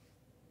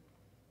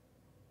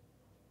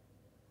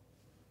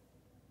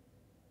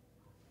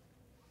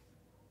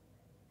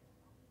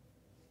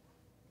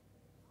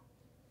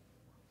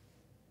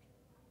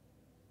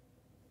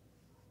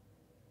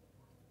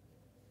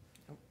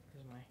 Oh,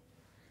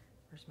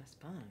 where's my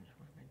sponge?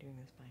 Why am I doing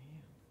this by hand?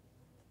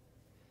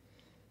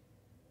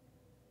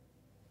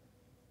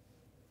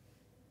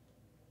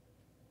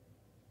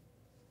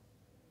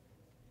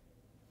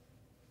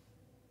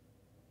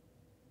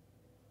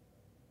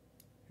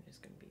 I'm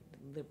just going to be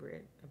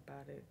deliberate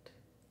about it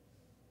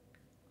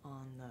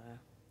on the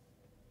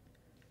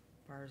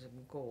bars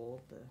of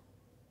gold, the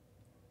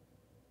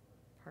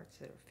parts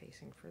that are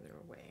facing further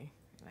away.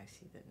 And I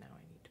see that now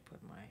I need to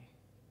put my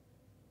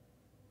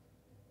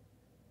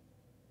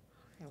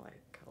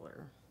highlight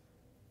color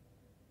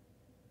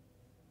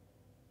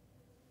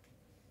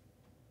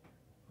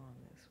on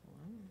this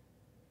one.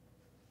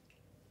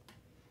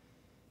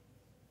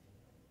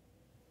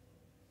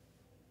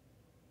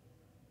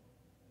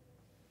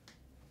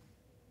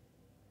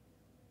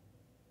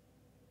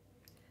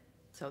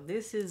 So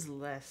this is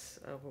less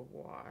of a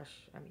wash.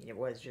 I mean, it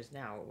was just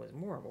now, it was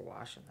more of a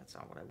wash, and that's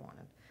not what I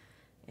wanted.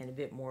 And a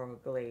bit more of a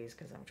glaze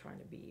because I'm trying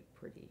to be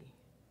pretty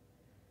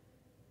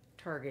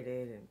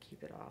targeted and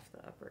keep it off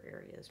the upper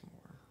areas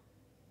more.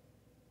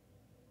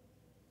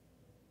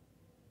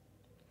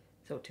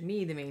 So to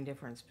me, the main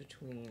difference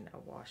between a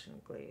wash and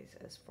a glaze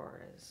as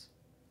far as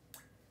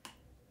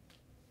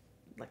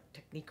like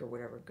technique or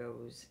whatever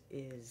goes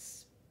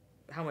is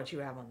how much you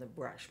have on the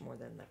brush more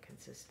than the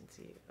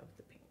consistency of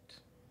the paint.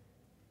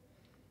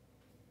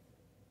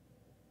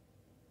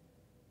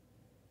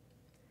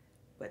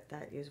 But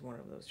that is one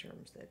of those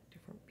terms that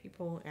different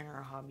people in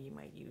our hobby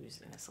might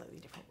use in a slightly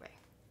different way.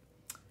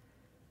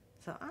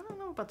 So I don't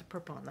know about the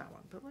purple on that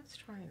one, but let's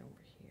try it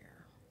over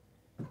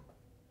here.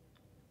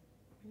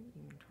 Maybe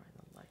even try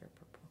the lighter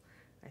purple.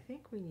 I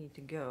think we need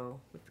to go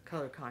with the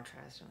color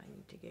contrast, and I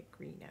need to get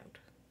green out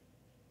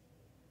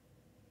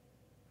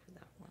for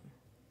that one.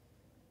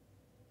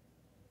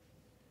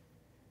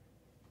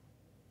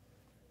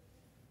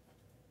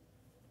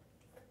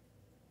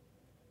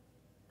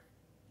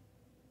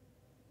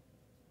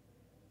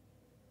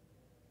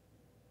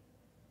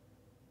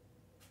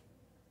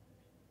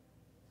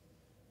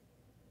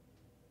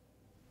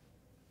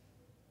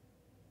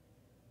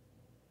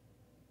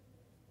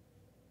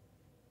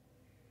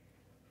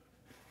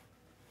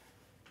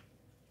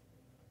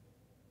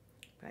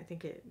 But I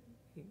think it,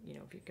 you know,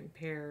 if you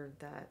compare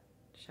that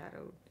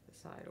shadow to the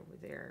side over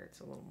there, it's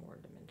a little more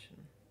dimension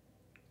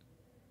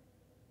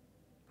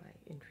by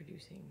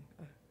introducing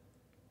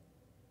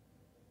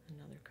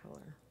another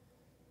color.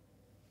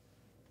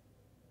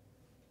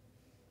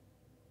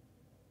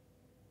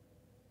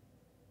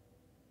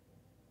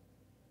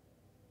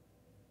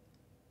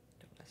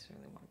 Don't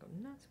necessarily want to go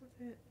nuts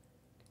with it.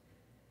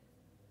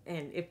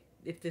 And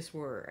if this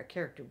were a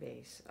character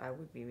base, I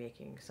would be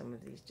making some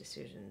of these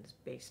decisions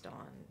based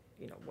on,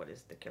 you know, what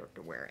is the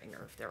character wearing,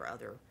 or if there are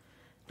other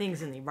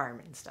things in the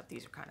environment and stuff.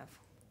 These are kind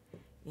of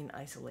in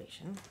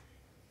isolation.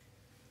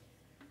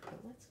 But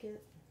let's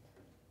get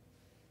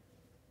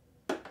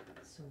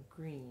some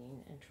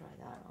green and try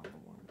that on the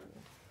one.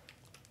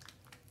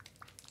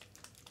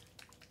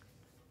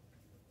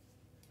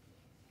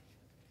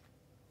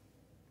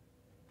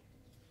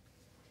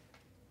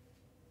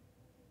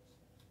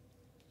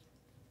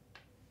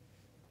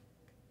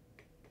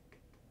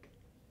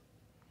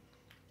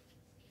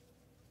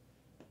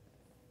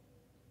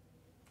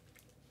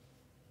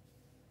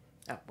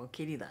 Oh, well,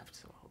 Katie left,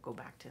 so I'll go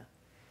back to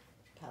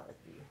palette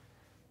view.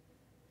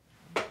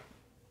 I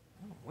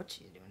don't know what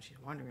she's doing. She's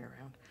wandering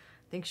around.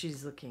 I think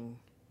she's looking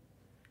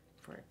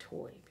for a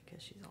toy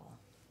because she's all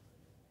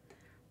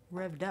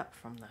revved up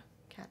from the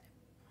catnip.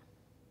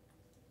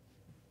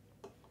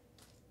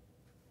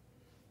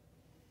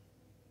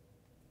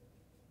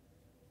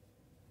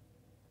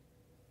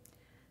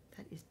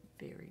 That is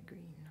very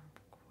green.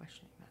 I'm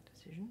questioning that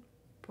decision,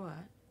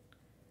 but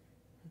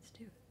let's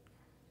do it.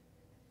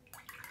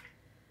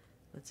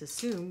 Let's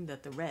assume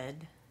that the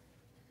red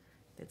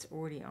that's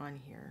already on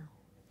here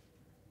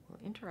will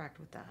interact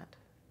with that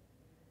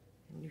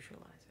and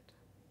neutralize it.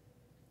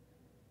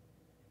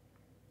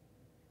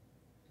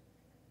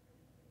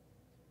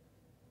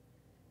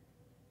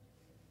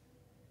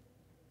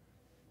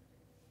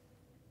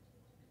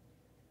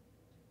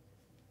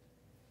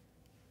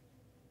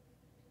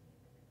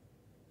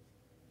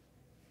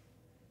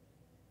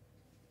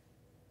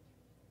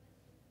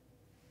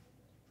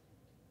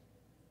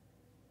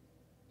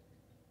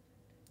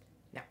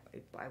 Now,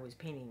 if I was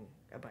painting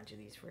a bunch of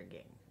these for a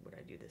game, would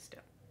I do this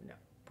step? No,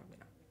 probably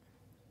not.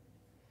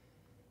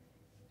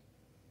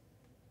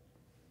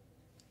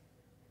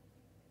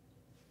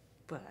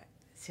 But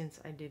since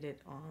I did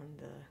it on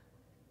the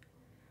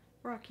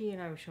Rocky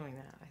and I was showing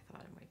that, I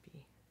thought it might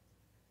be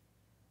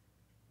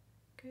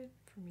good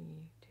for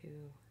me to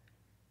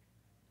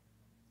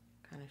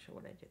kind of show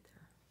what I did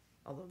there.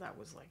 Although that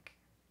was like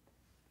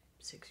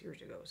 6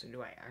 years ago, so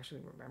do I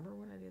actually remember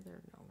what I did there?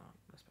 No, not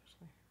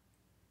especially.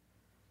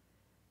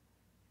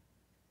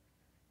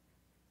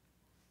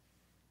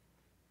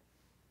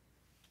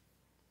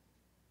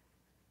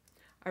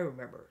 I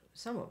remember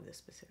some of the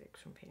specifics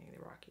from painting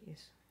the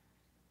Rockies,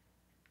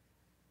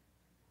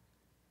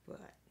 but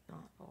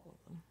not all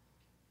of them.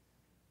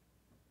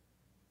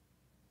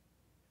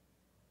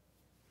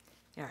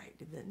 Alright,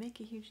 did that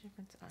make a huge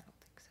difference? I don't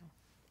think so.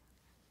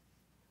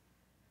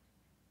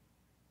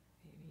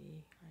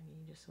 Maybe I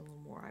need just a little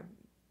more. I'm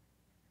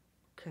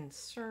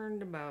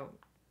concerned about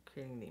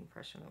creating the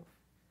impression of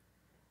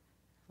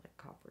like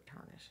copper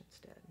tarnish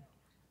instead.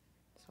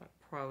 So I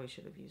probably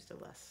should have used a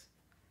less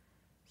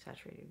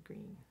saturated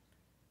green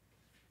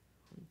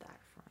on that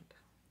front.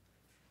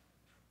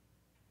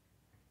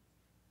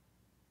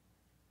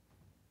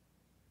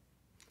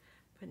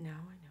 But now I know.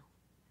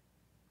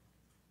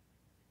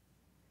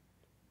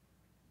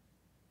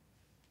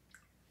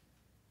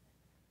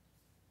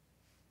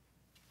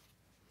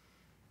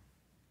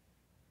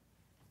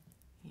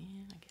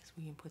 And I guess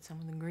we can put some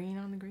of the green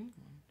on the green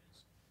one,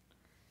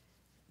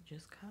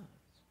 just 'cause.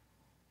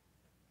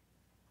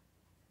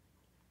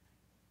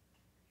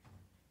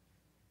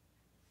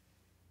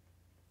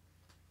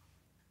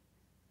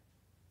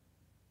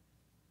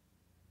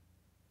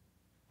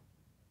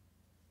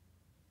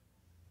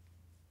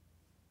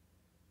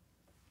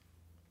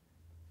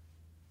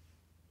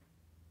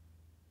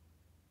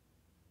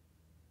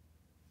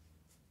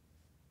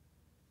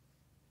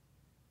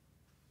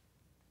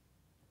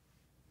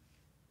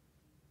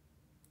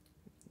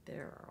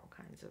 There are all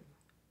kinds of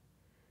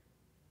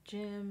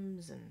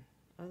gems and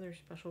other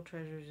special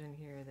treasures in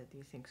here that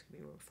these things can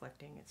be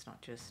reflecting. It's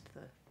not just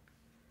the,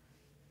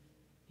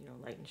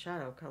 light and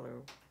shadow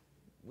color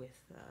with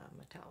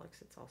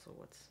metallics. It's also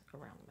what's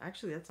around them.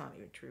 Actually, that's not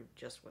even true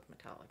just with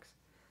metallics.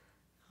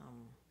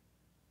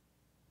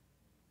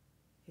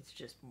 It's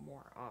just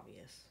more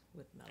obvious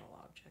with metal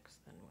objects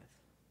than with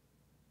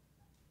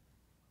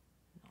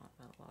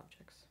non-metal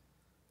objects.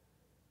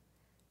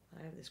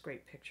 I have this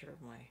great picture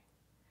of my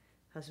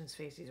husband's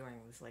face. He's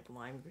wearing this like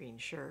lime green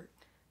shirt,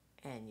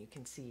 and you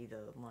can see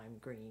the lime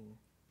green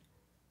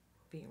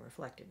being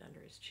reflected under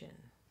his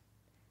chin.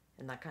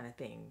 And that kind of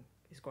thing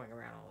is going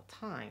around all the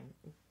time,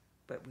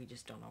 but we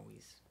just don't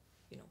always,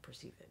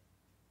 perceive it.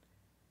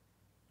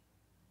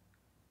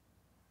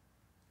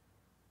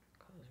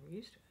 Because we're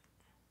used to it.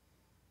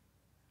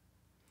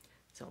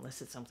 So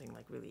unless it's something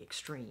like really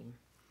extreme,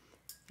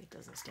 it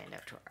doesn't stand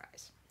out to our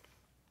eyes.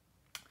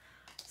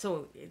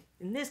 So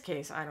in this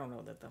case, I don't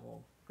know that the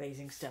whole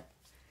glazing step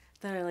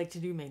that I like to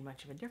do made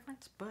much of a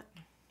difference, but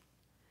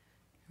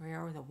here we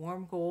are with a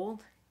warm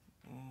gold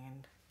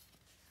and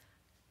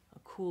a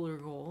cooler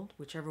gold,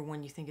 whichever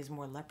one you think is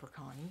more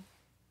leprechaun-y.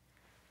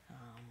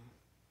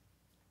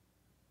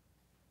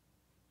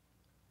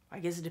 I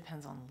guess it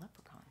depends on the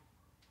leprechaun,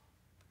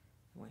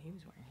 what he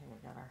was wearing. Here we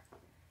got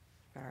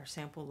our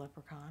sample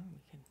leprechaun. We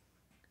can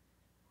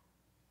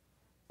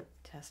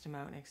test him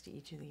out next to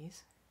each of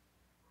these.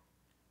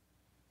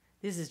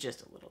 This is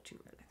just a little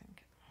too red, I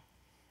think.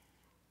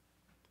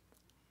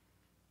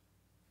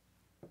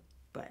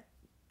 But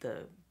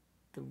the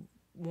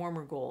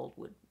warmer gold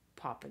would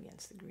pop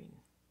against the green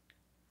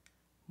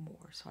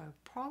more. So I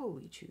would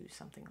probably choose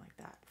something like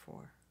that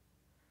for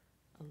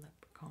a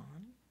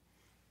leprechaun.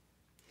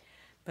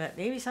 But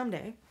maybe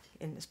someday,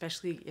 and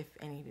especially if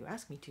any of you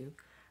ask me to,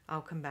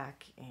 I'll come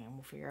back and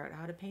we'll figure out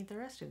how to paint the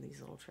rest of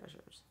these little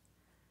treasures.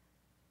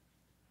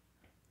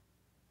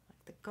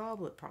 Like the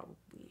goblet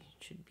probably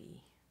should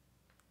be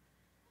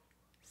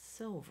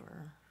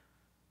silver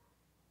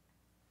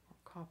or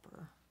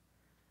copper,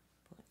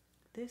 but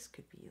this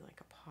could be like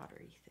a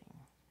pottery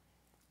thing.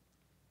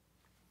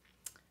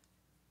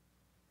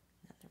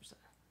 Then there's a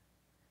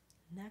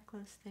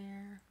necklace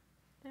there.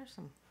 There's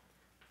some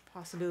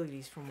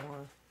possibilities for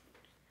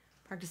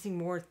practicing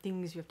more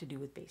things you have to do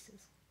with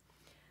bases.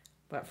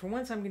 But for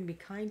once, I'm going to be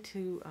kind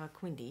to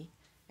Quindy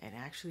and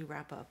actually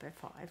wrap up at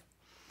 5,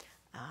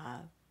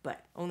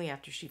 but only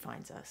after she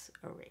finds us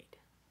a raid.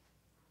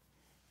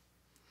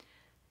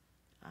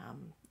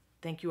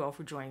 Thank you all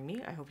for joining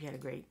me. I hope you had a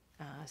great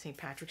St.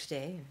 Patrick's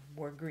Day and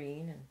wore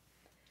green and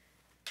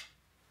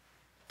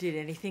did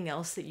anything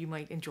else that you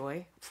might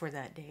enjoy for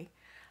that day.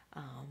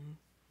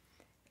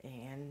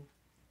 And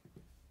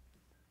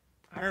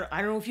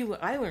I don't know if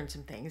I learned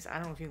some things. I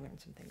don't know if you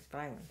learned some things, but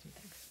I learned some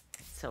things.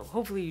 So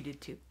hopefully you did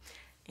too.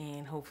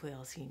 And hopefully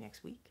I'll see you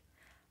next week.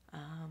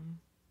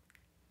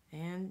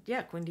 And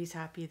yeah, Quindy's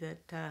happy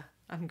that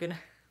I'm going to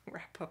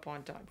wrap up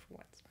on time for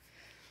once.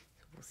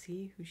 So we'll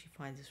see who she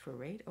finds us for a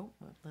raid. Oh,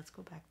 well, let's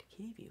go back to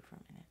kitty view for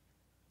a minute.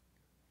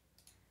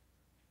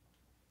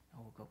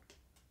 Oh, we'll go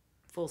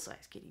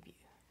full-size kitty view.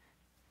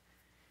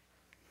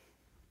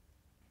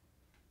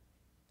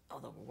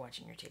 Although we're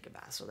watching her take a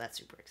bath, so that's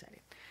super exciting.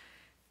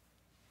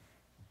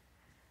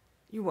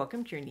 You're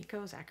welcome to your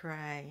Nico, Zachary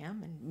I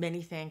am, and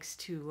many thanks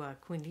to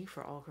Quindy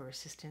for all her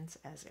assistance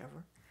as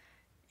ever.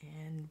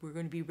 And we're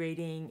going to be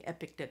raiding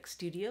Epic Duck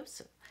Studios,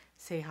 so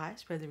say hi,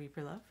 spread the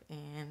Reaper love,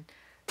 and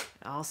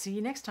I'll see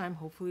you next time,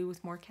 hopefully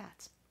with more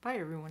cats. Bye,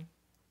 everyone.